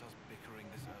don't want us bickering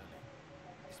this early.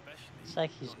 Especially It's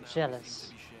like he's not now we jealous.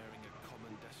 seem to be sharing a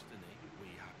common destiny,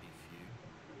 we happy few.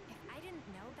 If I didn't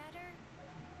know better,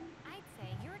 I'd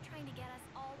say you're trying to get us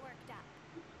all worked up.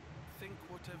 Think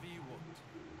whatever you want.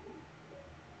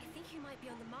 I think you might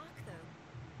be on the mark, though.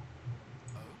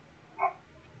 Oh?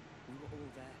 We were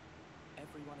all there,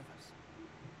 every one of us,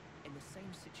 in the same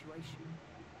situation.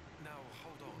 Now,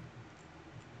 hold on.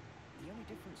 The only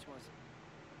difference was,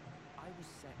 I was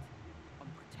set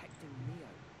on protecting Neo,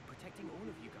 protecting all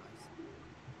of you guys.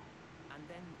 And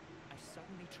then I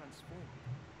suddenly transformed.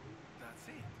 That's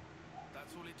it.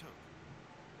 That's all it took.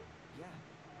 Yeah,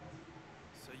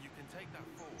 So you can take that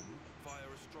form via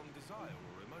a strong desire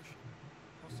or emotion.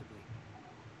 possibly.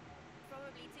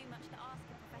 Probably too much to ask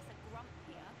of Professor Grump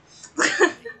here.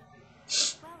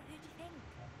 Well, who do you think?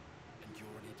 And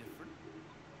you're any different?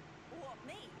 What,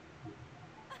 me?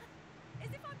 As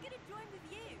if I'm gonna join with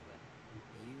you.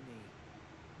 Uni.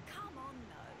 Come on,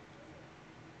 though.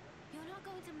 You're not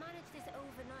going to manage this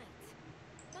overnight.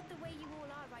 Not the way you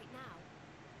all are right now.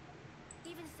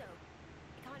 Even so,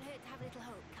 it can't hurt to have a little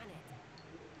hope, can it?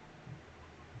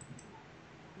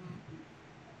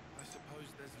 I suppose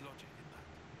there's logic in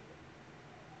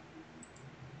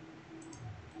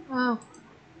that. Oh.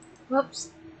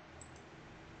 Whoops.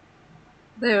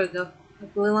 There we go. The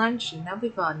blue line should now be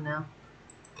gone now.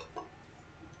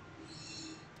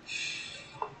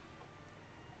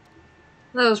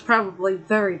 That was probably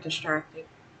very distracting.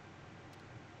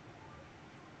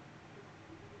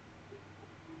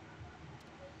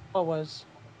 What was?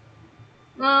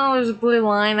 Well, there's a blue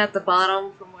line at the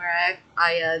bottom from where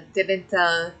I didn't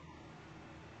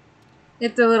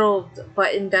hit the little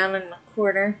button down in the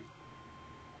corner.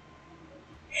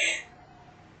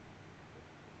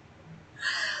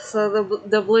 So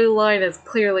the blue line is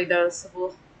clearly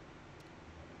noticeable.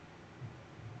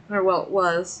 Or well, it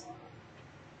was.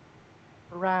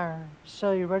 Rar.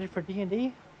 So you ready for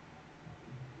D&D?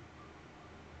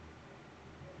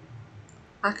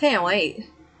 I can't wait.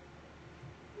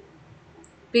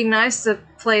 Be nice to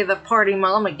play the party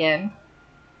mom again.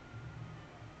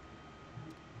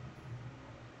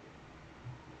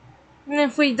 And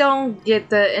if we don't get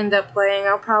to end up playing,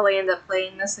 I'll probably end up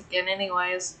playing this again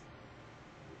anyways.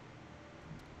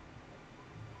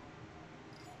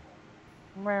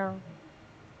 Rar.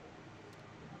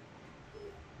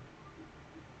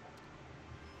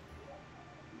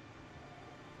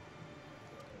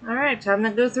 Alright, time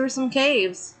to go through some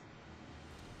caves.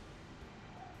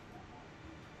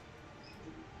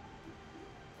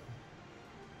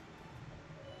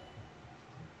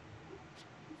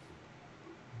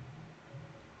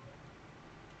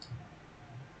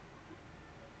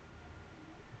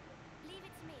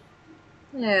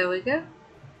 There we go.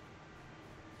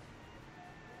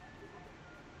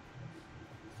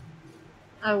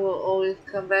 I will always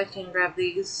come back and grab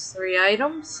these 3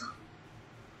 items.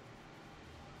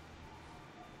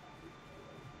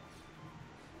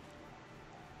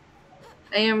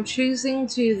 I am choosing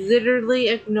to literally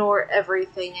ignore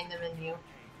everything in the menu.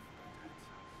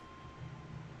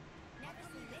 Never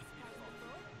seen this place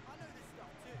before. I know this stuff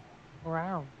too.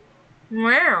 Wow.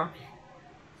 Wow.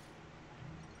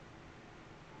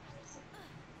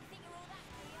 You think you're all that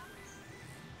clear? Come here, I got something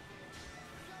for you.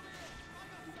 You're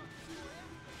a failure. Have your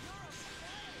advantage.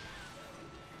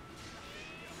 Knew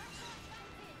you had it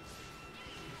in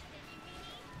you, Mimi. Did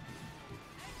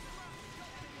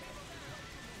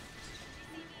you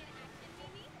see me in action,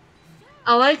 Mimi? Sure,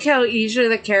 I like how each of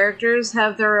the characters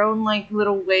have their own like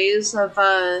little ways of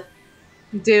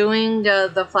doing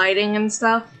the fighting and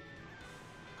stuff. eyes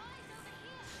over here.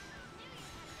 Knew you had it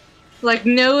in you. Like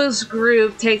Noah's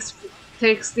group takes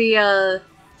the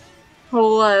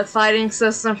whole fighting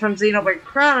system from Xenoblade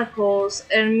Chronicles,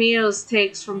 and Mio's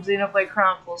takes from Xenoblade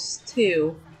Chronicles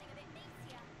 2.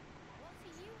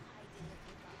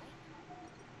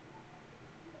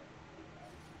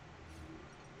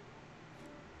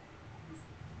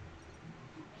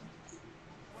 Something a bit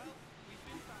meatier. What are you hiding, little guy? Well, we've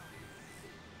been found.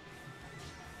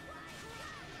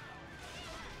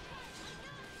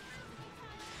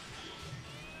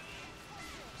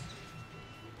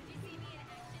 Did you see me in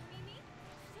action, Mimi?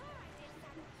 Sure I did,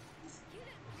 Saddle. You look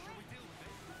Shall we great. deal with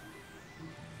this?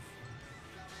 Come here, I got something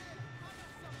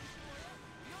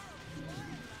for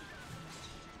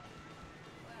you. You're a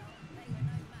failure. Well, they were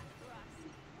no match for us. Well, we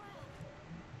got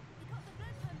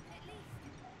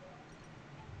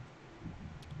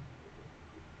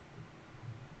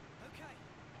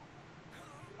the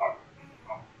blood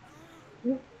pumping at least.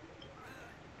 Okay.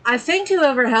 I think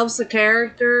whoever helps the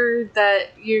character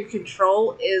that you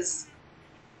control is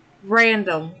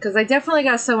random, because I definitely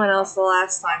got someone else the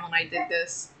last time when I did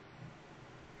this.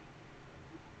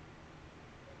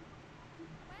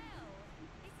 Well,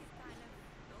 this is kind of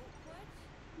awkward.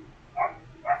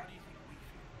 How do you think we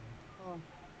feel? Oh,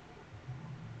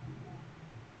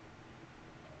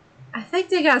 I think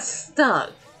they got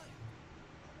stuck.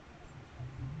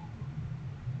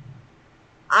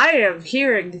 I am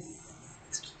hearing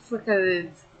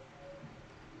fucking...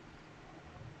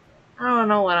 I don't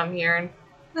know what I'm hearing.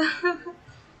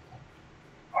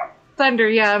 Thunder,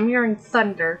 yeah, I'm hearing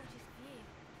thunder. Gorgeous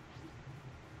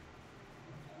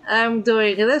view. I'm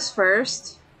doing this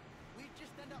first. We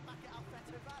just end up back at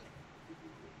Alfredo Valley.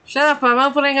 Shut up, I'm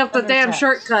opening up the Thunder damn cats.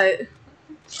 shortcut. And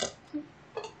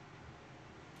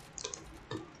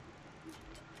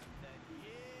then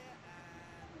here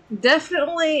and...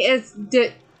 Definitely,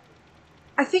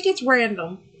 I think it's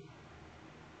random.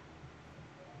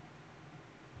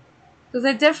 Because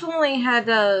I definitely had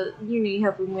Uni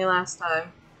helping me last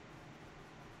time.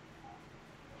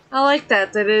 I like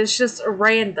that it's just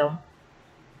random.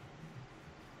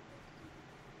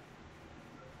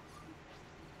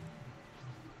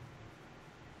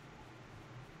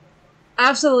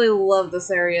 Absolutely love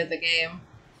this area of the game.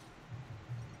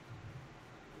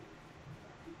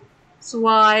 It's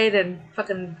wide and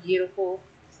fucking beautiful.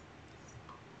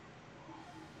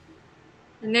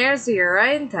 And there's the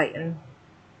Orion Titan.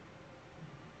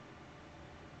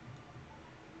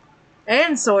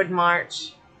 And Sword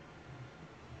March.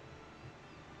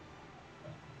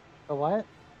 the what?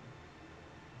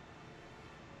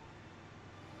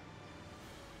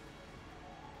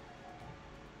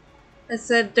 I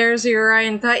said there's the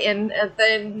Orion Titan, and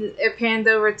then it panned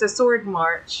over to Sword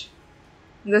March.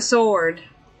 The sword.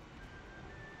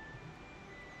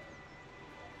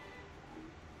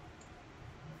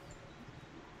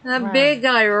 That Wow. big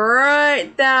guy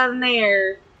right down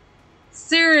there.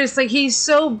 Seriously, he's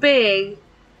so big.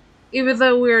 Even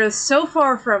though we're so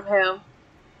far from him.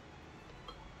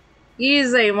 He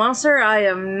is a monster I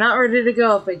am not ready to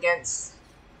go up against.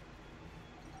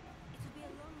 It'll be a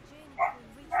long journey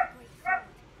before we reach the Great Sword.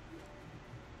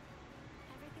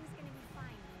 Everything's gonna be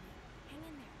fine, Mimi. Hang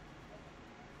in there.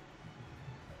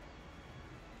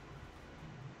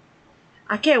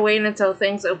 I can't wait until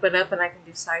things open up and I can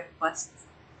do side quests.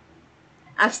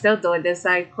 I'm still doing the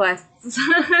side quests. Hey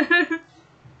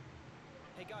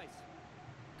guys,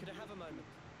 could I have a moment?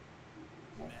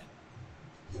 Yeah?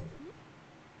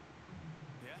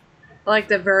 Like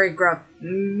the very gruff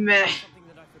meh. Something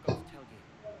that I forgot to tell you.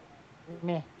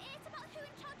 Meh. It's about who in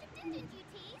charge of Dindon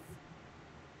duties.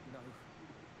 No.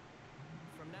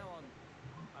 From now on,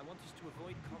 I want us to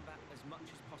avoid combat as much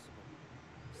as possible.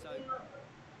 So,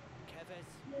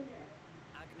 Kevez,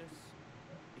 Agnes,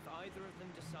 if either of them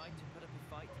decide to put up a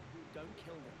fight, don't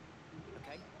kill them.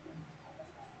 Okay?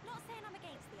 Not saying I'm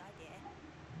against the idea,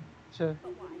 Sure.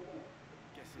 but why?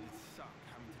 Guess it'd suck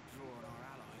having to draw on our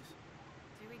allies.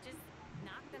 Do we just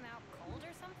knock them out cold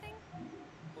or something?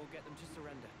 Or get them to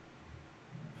surrender.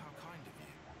 How kind of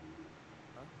you.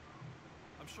 Huh?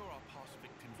 I'm sure our past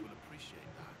victims will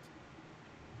appreciate that.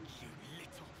 You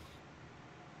little...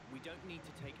 We don't need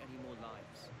to take any more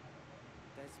lives.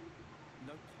 There's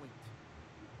no point.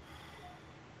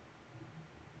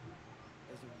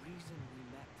 There's a reason we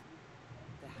met.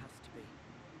 There has to be.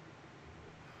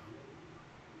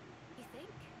 You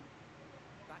think?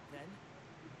 Back then,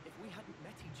 if we hadn't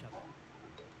met each other,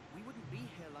 we wouldn't be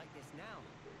here like this now.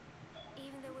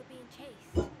 Even though we're being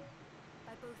chased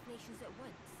by both nations at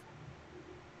once?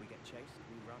 We get chased,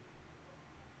 we run.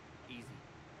 Easy.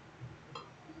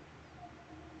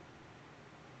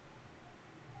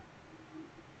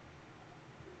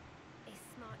 A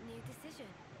smart new decision.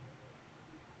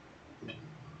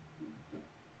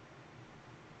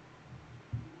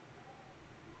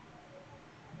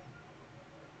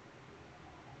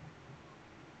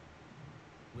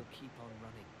 We'll keep on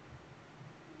running.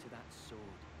 To that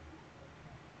sword.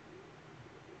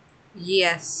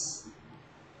 Yes.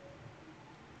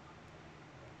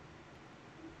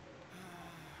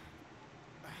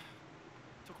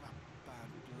 Talk about bad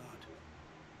blood.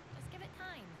 Just give it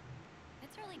time.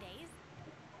 It's early days.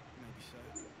 Maybe so.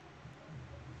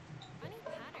 Funny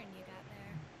pattern you got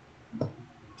there.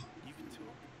 You can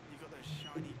talk. You got those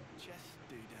shiny chest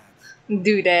doodads.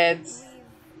 Doodads.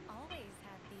 We've always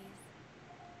had these.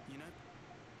 You know,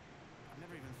 I've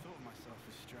never even thought of myself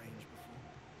as strange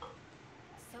before.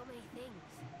 So many things.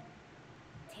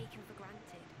 Taken for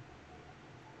granted.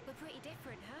 But pretty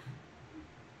different, huh?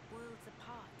 Worlds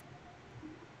apart.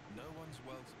 No one's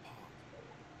worlds apart.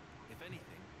 If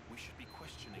anything, we should be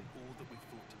questioning all that we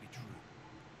thought to be true.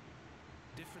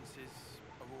 Differences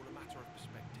are all a matter of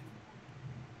perspective.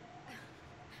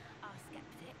 Our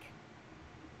skeptic.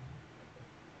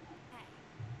 Hey,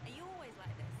 are you always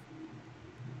like this?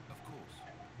 Of course,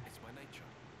 it's my nature.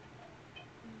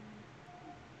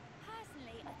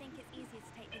 Personally, I think it's easier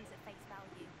to take things at face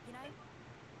value, you know?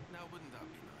 Now, wouldn't that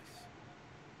be nice?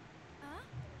 Huh?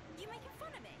 You making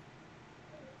fun of me?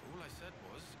 All I said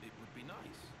was, it would be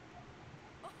nice.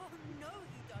 Oh, no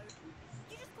you don't.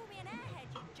 You just call me an airhead,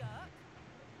 you jerk.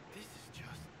 This is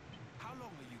just... How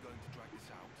long are you going to drag this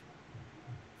out?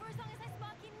 For as long as I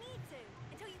sparking need to.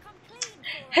 Until you come clean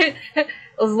for it.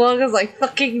 As long as I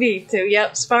fucking need to.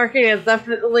 Yep, sparking is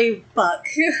definitely fuck.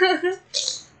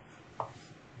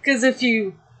 Because if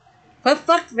you put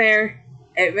fuck there,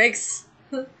 it makes...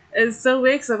 It still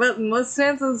makes about the most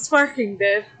sense as sparking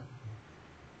did.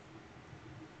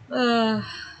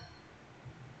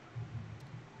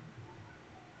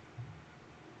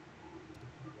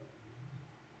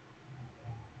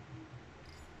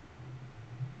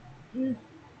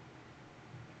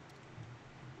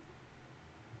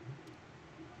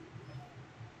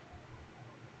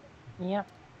 Yep.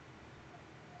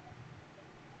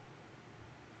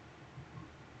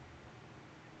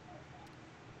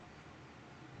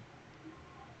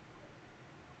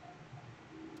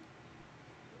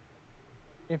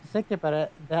 If you think about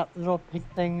it, that little pink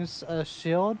thing's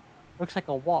shield looks like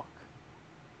a walk.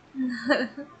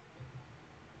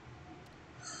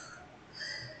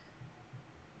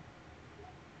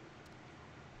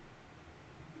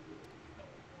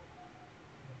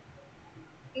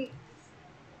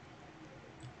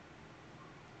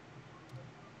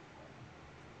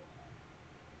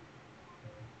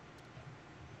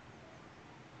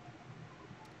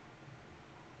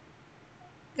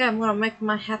 Yeah, I'm gonna make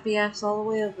my happy ass all the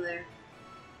way over there.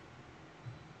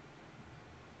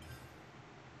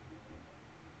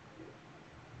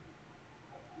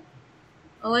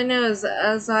 All I know is,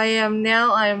 as I am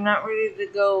now, I am not ready to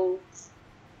go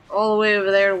all the way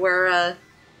over there where,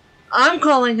 I'm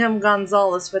calling him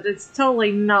Gonzalez, but it's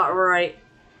totally not right.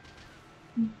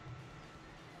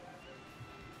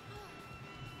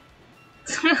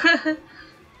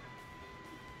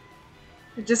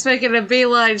 Just making a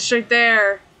beeline straight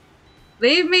there.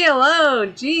 Leave me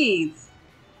alone, jeez.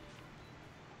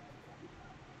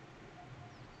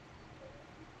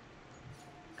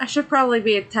 I should probably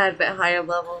be a tad bit higher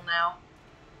level now.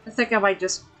 I think I might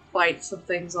just fight some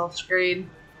things off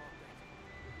screen.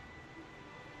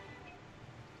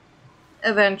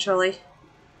 Eventually.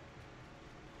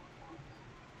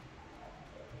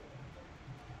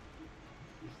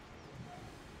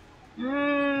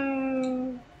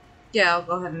 Yeah, I'll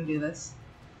go ahead and do this.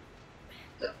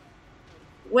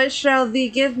 What shall thee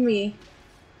give me?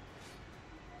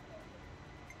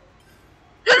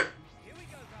 Here we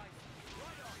go, guys.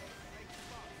 Right on. Make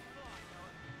sparks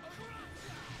fly,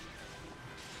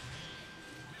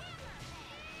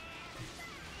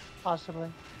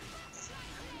 Possibly.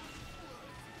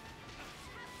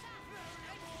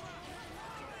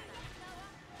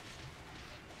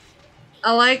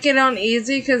 I like it on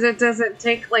easy because it doesn't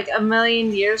take like a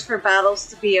million years for battles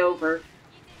to be over.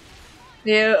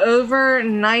 They're over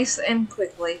nice and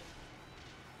quickly.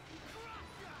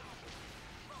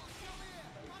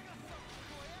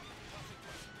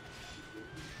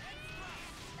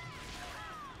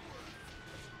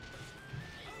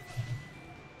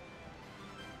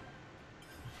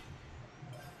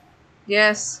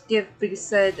 Yes, give the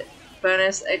said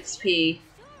bonus XP.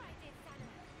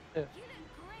 Yeah. You look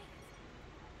great.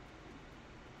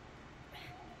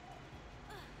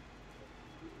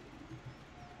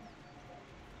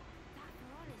 That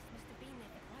Veronis must have been there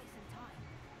for quite some time.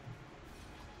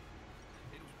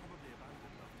 It was probably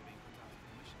abandoned after being put out of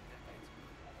commission decades ago.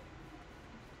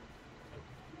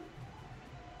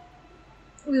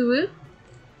 Woo woo.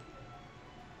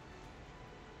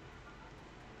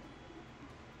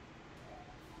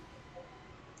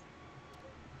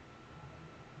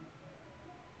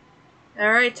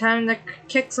 Alright, time to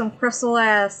kick some crystal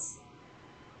ass.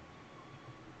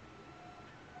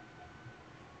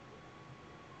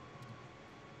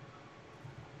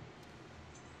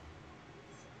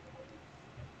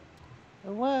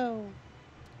 Whoa.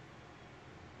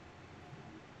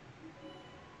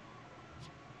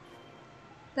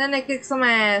 Then I kick some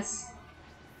ass.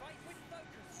 Fight with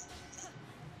focus. I practiced this one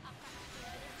by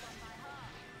heart.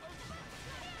 I'll keep up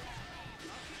the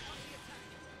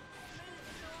attack.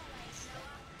 Smooth as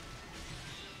always, Noah.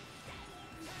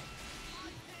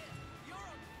 I'm here. You're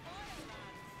on fire,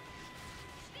 man.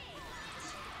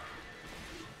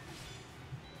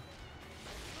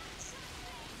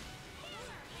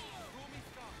 Draw me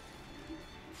scar. Weak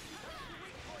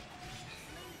point.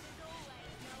 Smooth as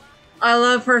always, Noah. I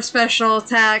love her special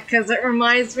attack because it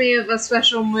reminds me of a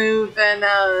special move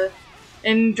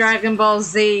in Dragon Ball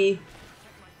Z.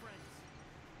 Protect my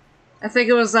friends. I think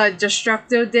it was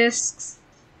Destructo Discs.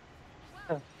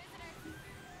 Welcome, visitors.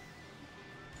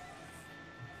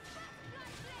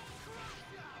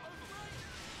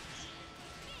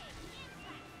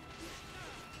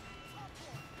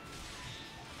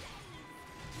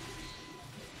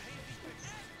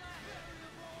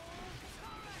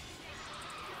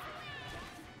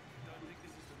 Don't think this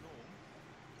is the norm.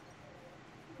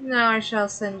 Now I shall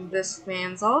send this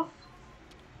man's off.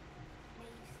 May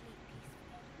you sleep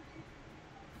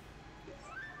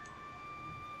peacefully.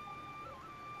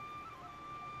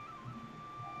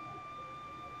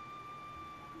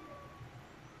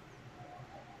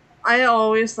 I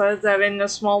always thought that in the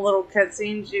small little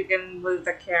cutscenes you can move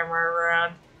the camera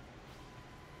around.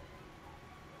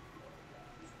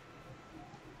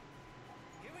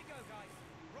 Here we go, guys.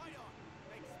 Right on.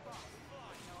 Make sparks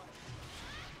fly, Noah. Off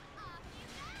you go!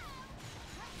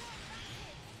 Pressure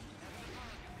rockets! Never the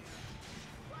paragon leader.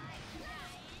 White flying swing!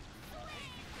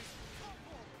 Perfect!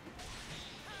 Keep piling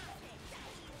on the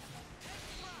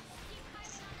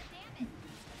damage! Center! Love to see it! Pretty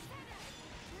good!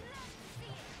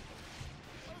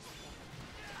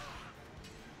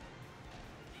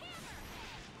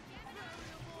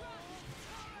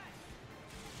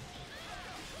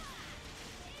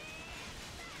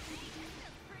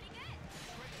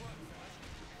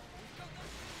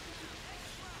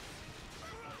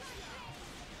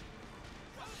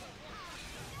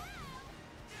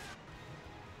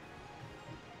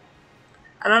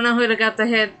 I don't know who got the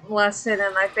hit last hit,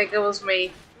 and I think it was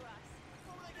me.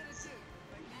 What are they gonna do?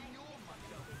 Make me yawn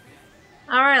myself?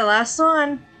 Alright, last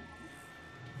one.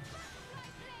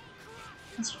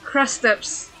 It's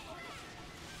Crustips.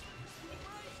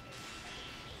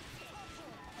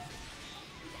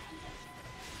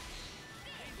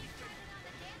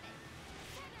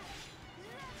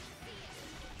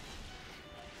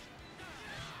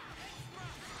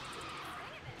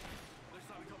 Looks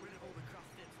like we got rid of all the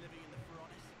crustips living in the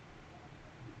Veronis.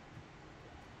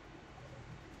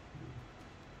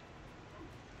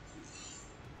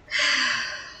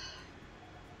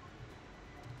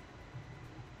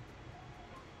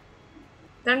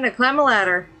 Time to climb a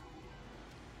ladder.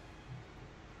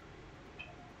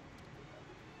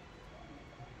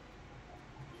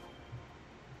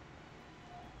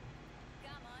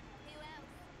 Come on, who else?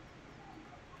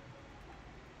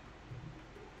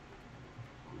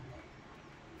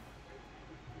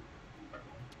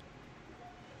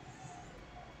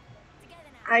 Together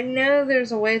now. I know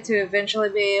there's a way to eventually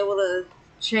be able to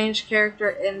change character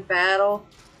in battle.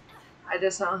 I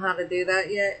just don't know how to do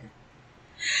that yet.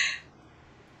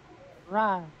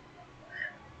 Right.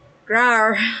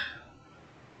 Grar.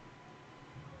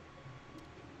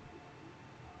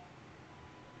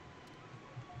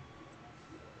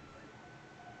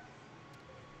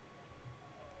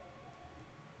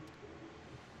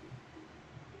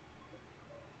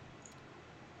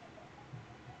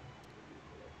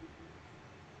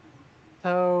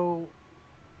 So,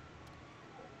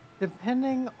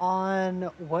 depending on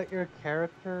what your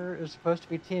character is supposed to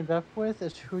be teamed up with,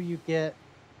 is who you get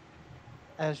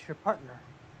as your partner.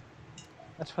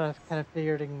 That's what I've kind of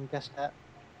figured and guessed at.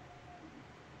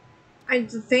 I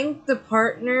think the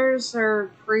partners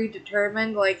are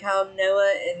predetermined, like how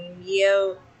Noah and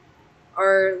Mio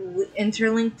are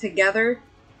interlinked together.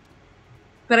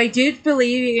 But I do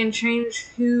believe you can change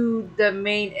who the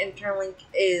main interlink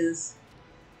is.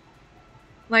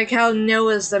 Like how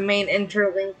Noah's the main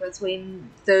interlink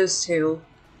between those two.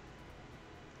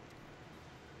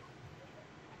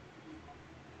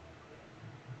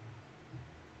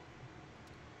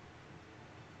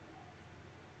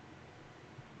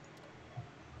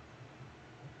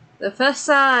 The first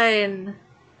sign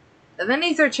of an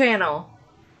ether channel.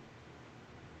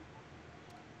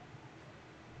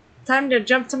 Time to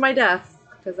jump to my death,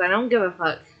 because I don't give a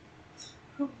fuck.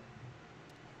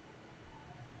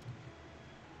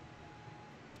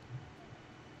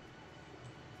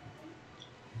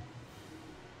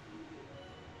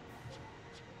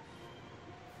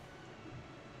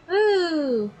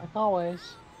 Ooh. Like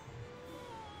always.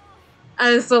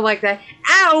 I still like that.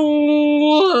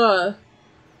 Ow!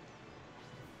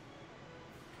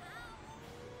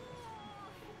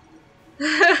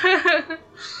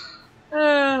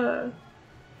 uh.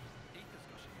 Ether's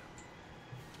gushing out.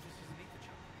 This is an ether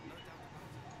channel, no doubt about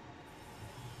it.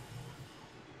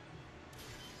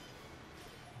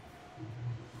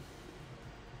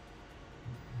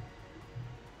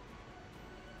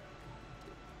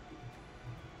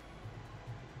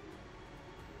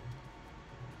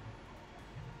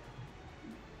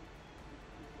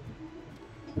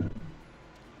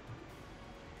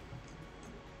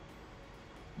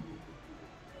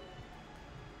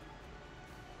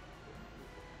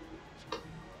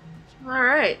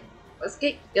 Alright, let's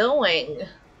get going.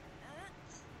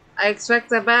 I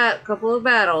expect a couple of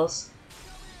battles.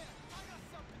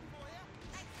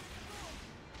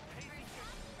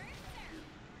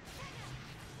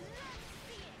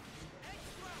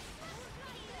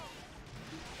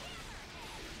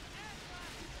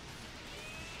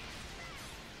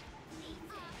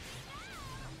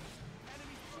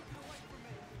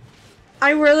 I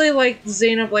really like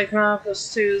Xenoblade Chronicles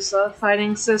 2's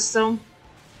fighting system.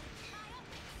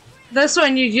 This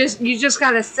one you just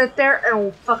gotta sit there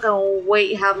and fucking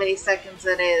wait how many seconds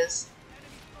it is.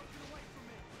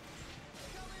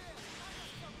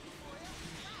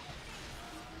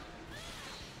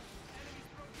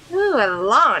 Ooh, a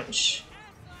launch.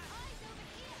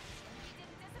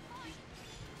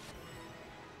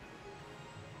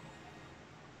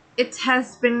 It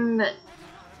has been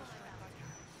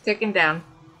taken down.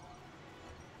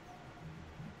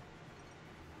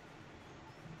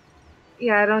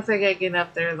 Yeah, I don't think I get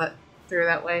up there through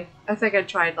that way. I think I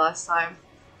tried last time.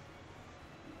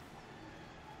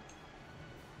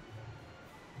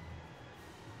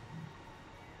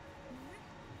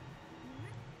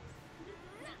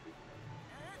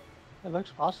 It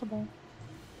looks possible.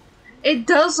 It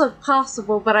does look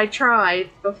possible, but I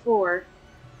tried before.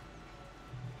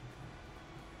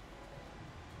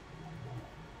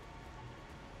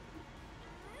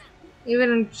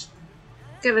 Even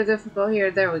get a difficult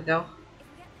here. There we go.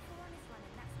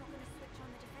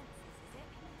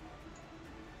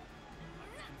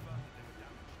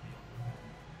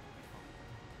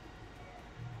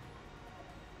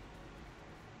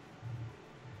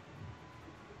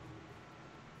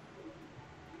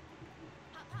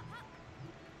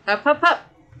 Up, up, up.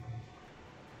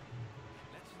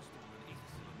 Let's install an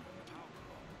ether cylinder in the power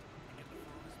column and get the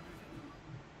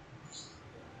furnace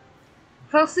moving.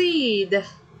 Proceed.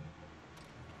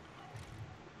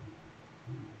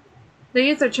 The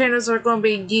ether channels are going to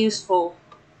be useful.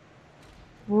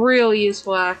 Real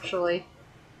useful, actually.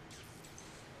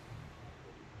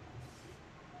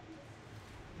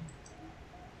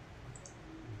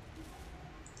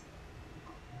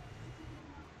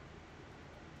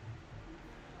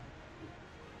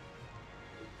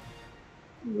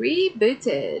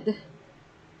 Rebooted.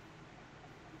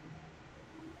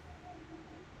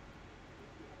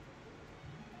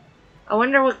 I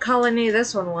wonder what colony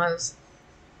this one was.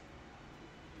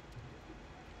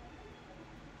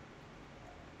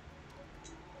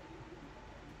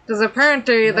 Because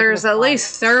apparently there's at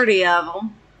least 30 of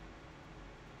them.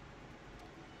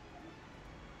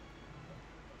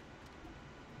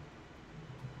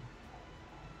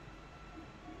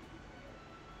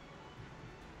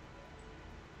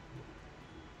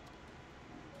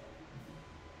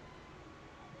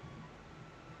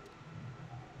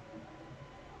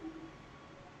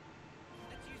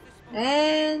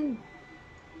 And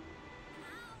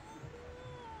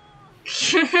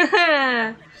Excited. Let's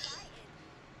have a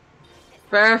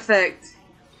Perfect. container.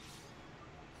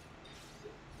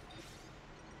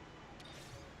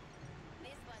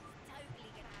 This one's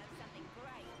totally gonna have something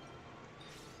great.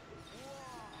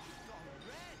 Whoa, got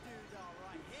a rare doodah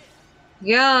right here.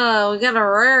 Yeah, we got a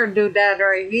rare doodad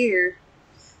right here.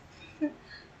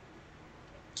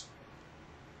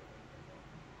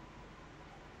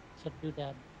 It's a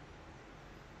doodad.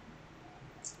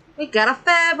 We got a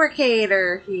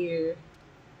fabricator here.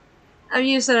 I've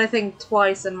used it, I think,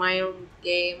 twice in my own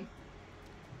game.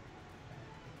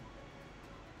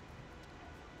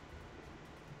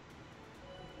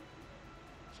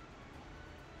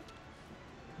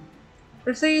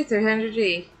 Proceed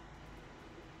 300G.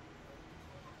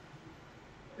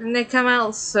 And they come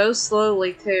out so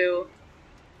slowly, too.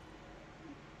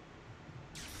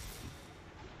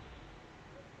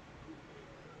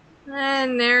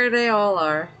 And there they all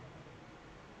are.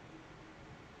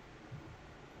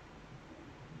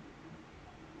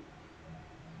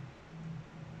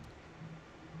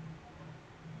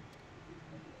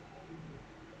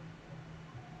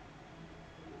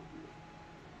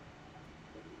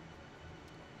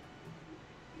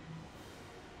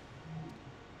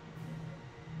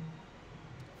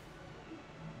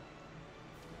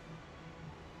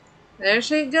 There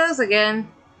she goes again.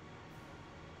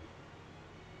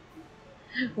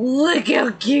 Look how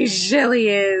cute Shelly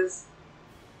is.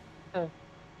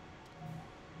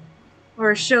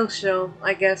 Or Shil,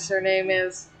 I guess her name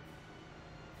is.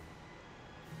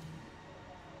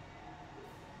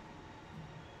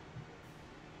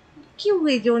 Cute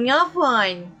little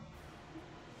offline.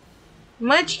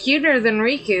 Much cuter than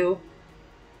Riku.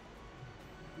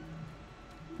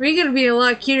 Riku would be a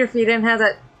lot cuter if he didn't have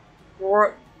that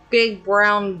big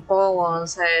brown ball on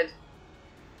his head.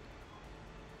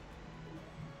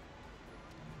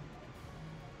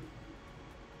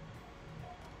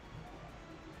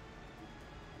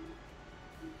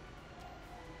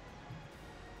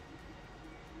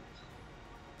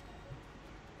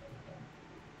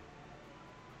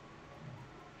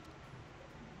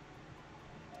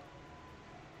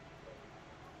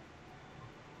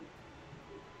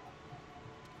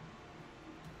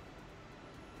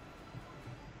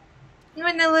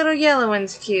 Even the little yellow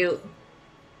one's cute.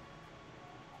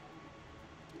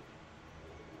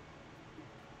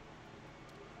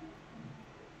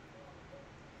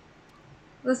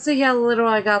 Let's see how little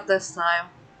I got this time.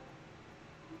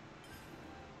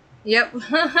 Yep,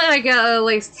 I got at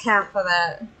least half of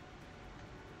that.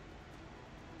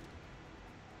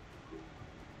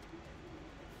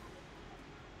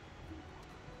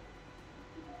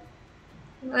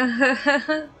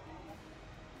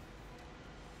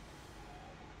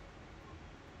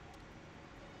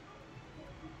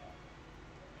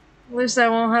 At least I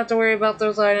won't have to worry about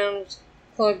those items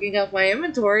clogging up my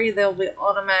inventory. They'll be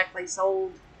automatically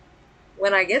sold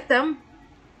when I get them.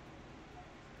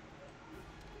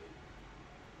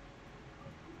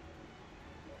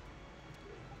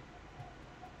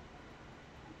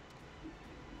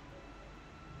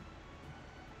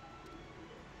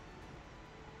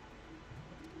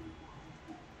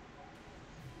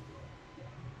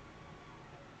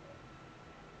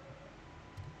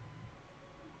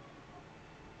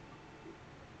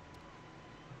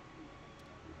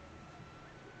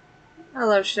 I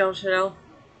love Shell.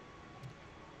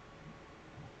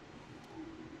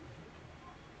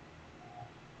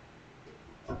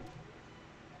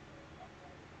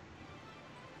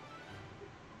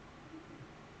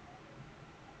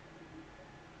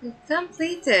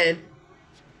 Completed.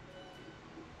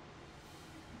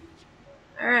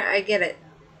 Alright, I get it.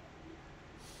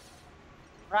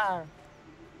 Rawr.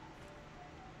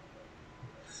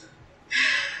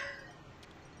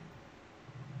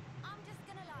 I'm just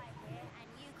gonna lie here and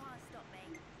you can't stop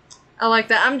me. I like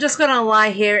that. I'm just gonna lie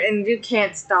here and you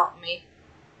can't stop me.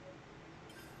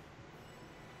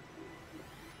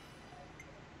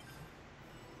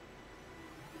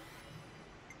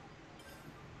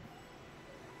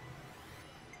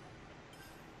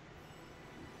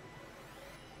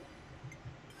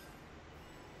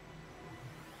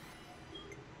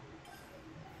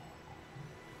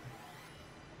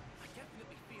 I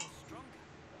definitely feel stronger.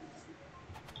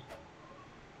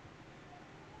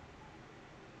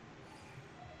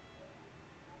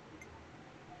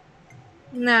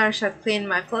 Now I shall clean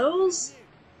my clothes.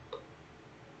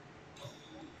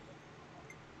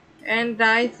 And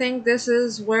I think this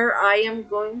is where I am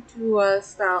going to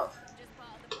stop. Just part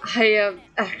of the I process, am isn't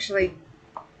it? actually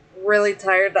really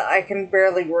tired that I can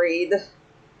barely read.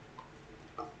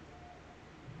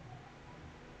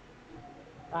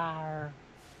 Rawr.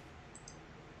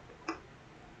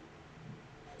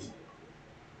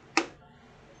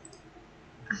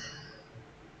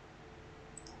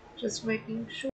 Just making sure.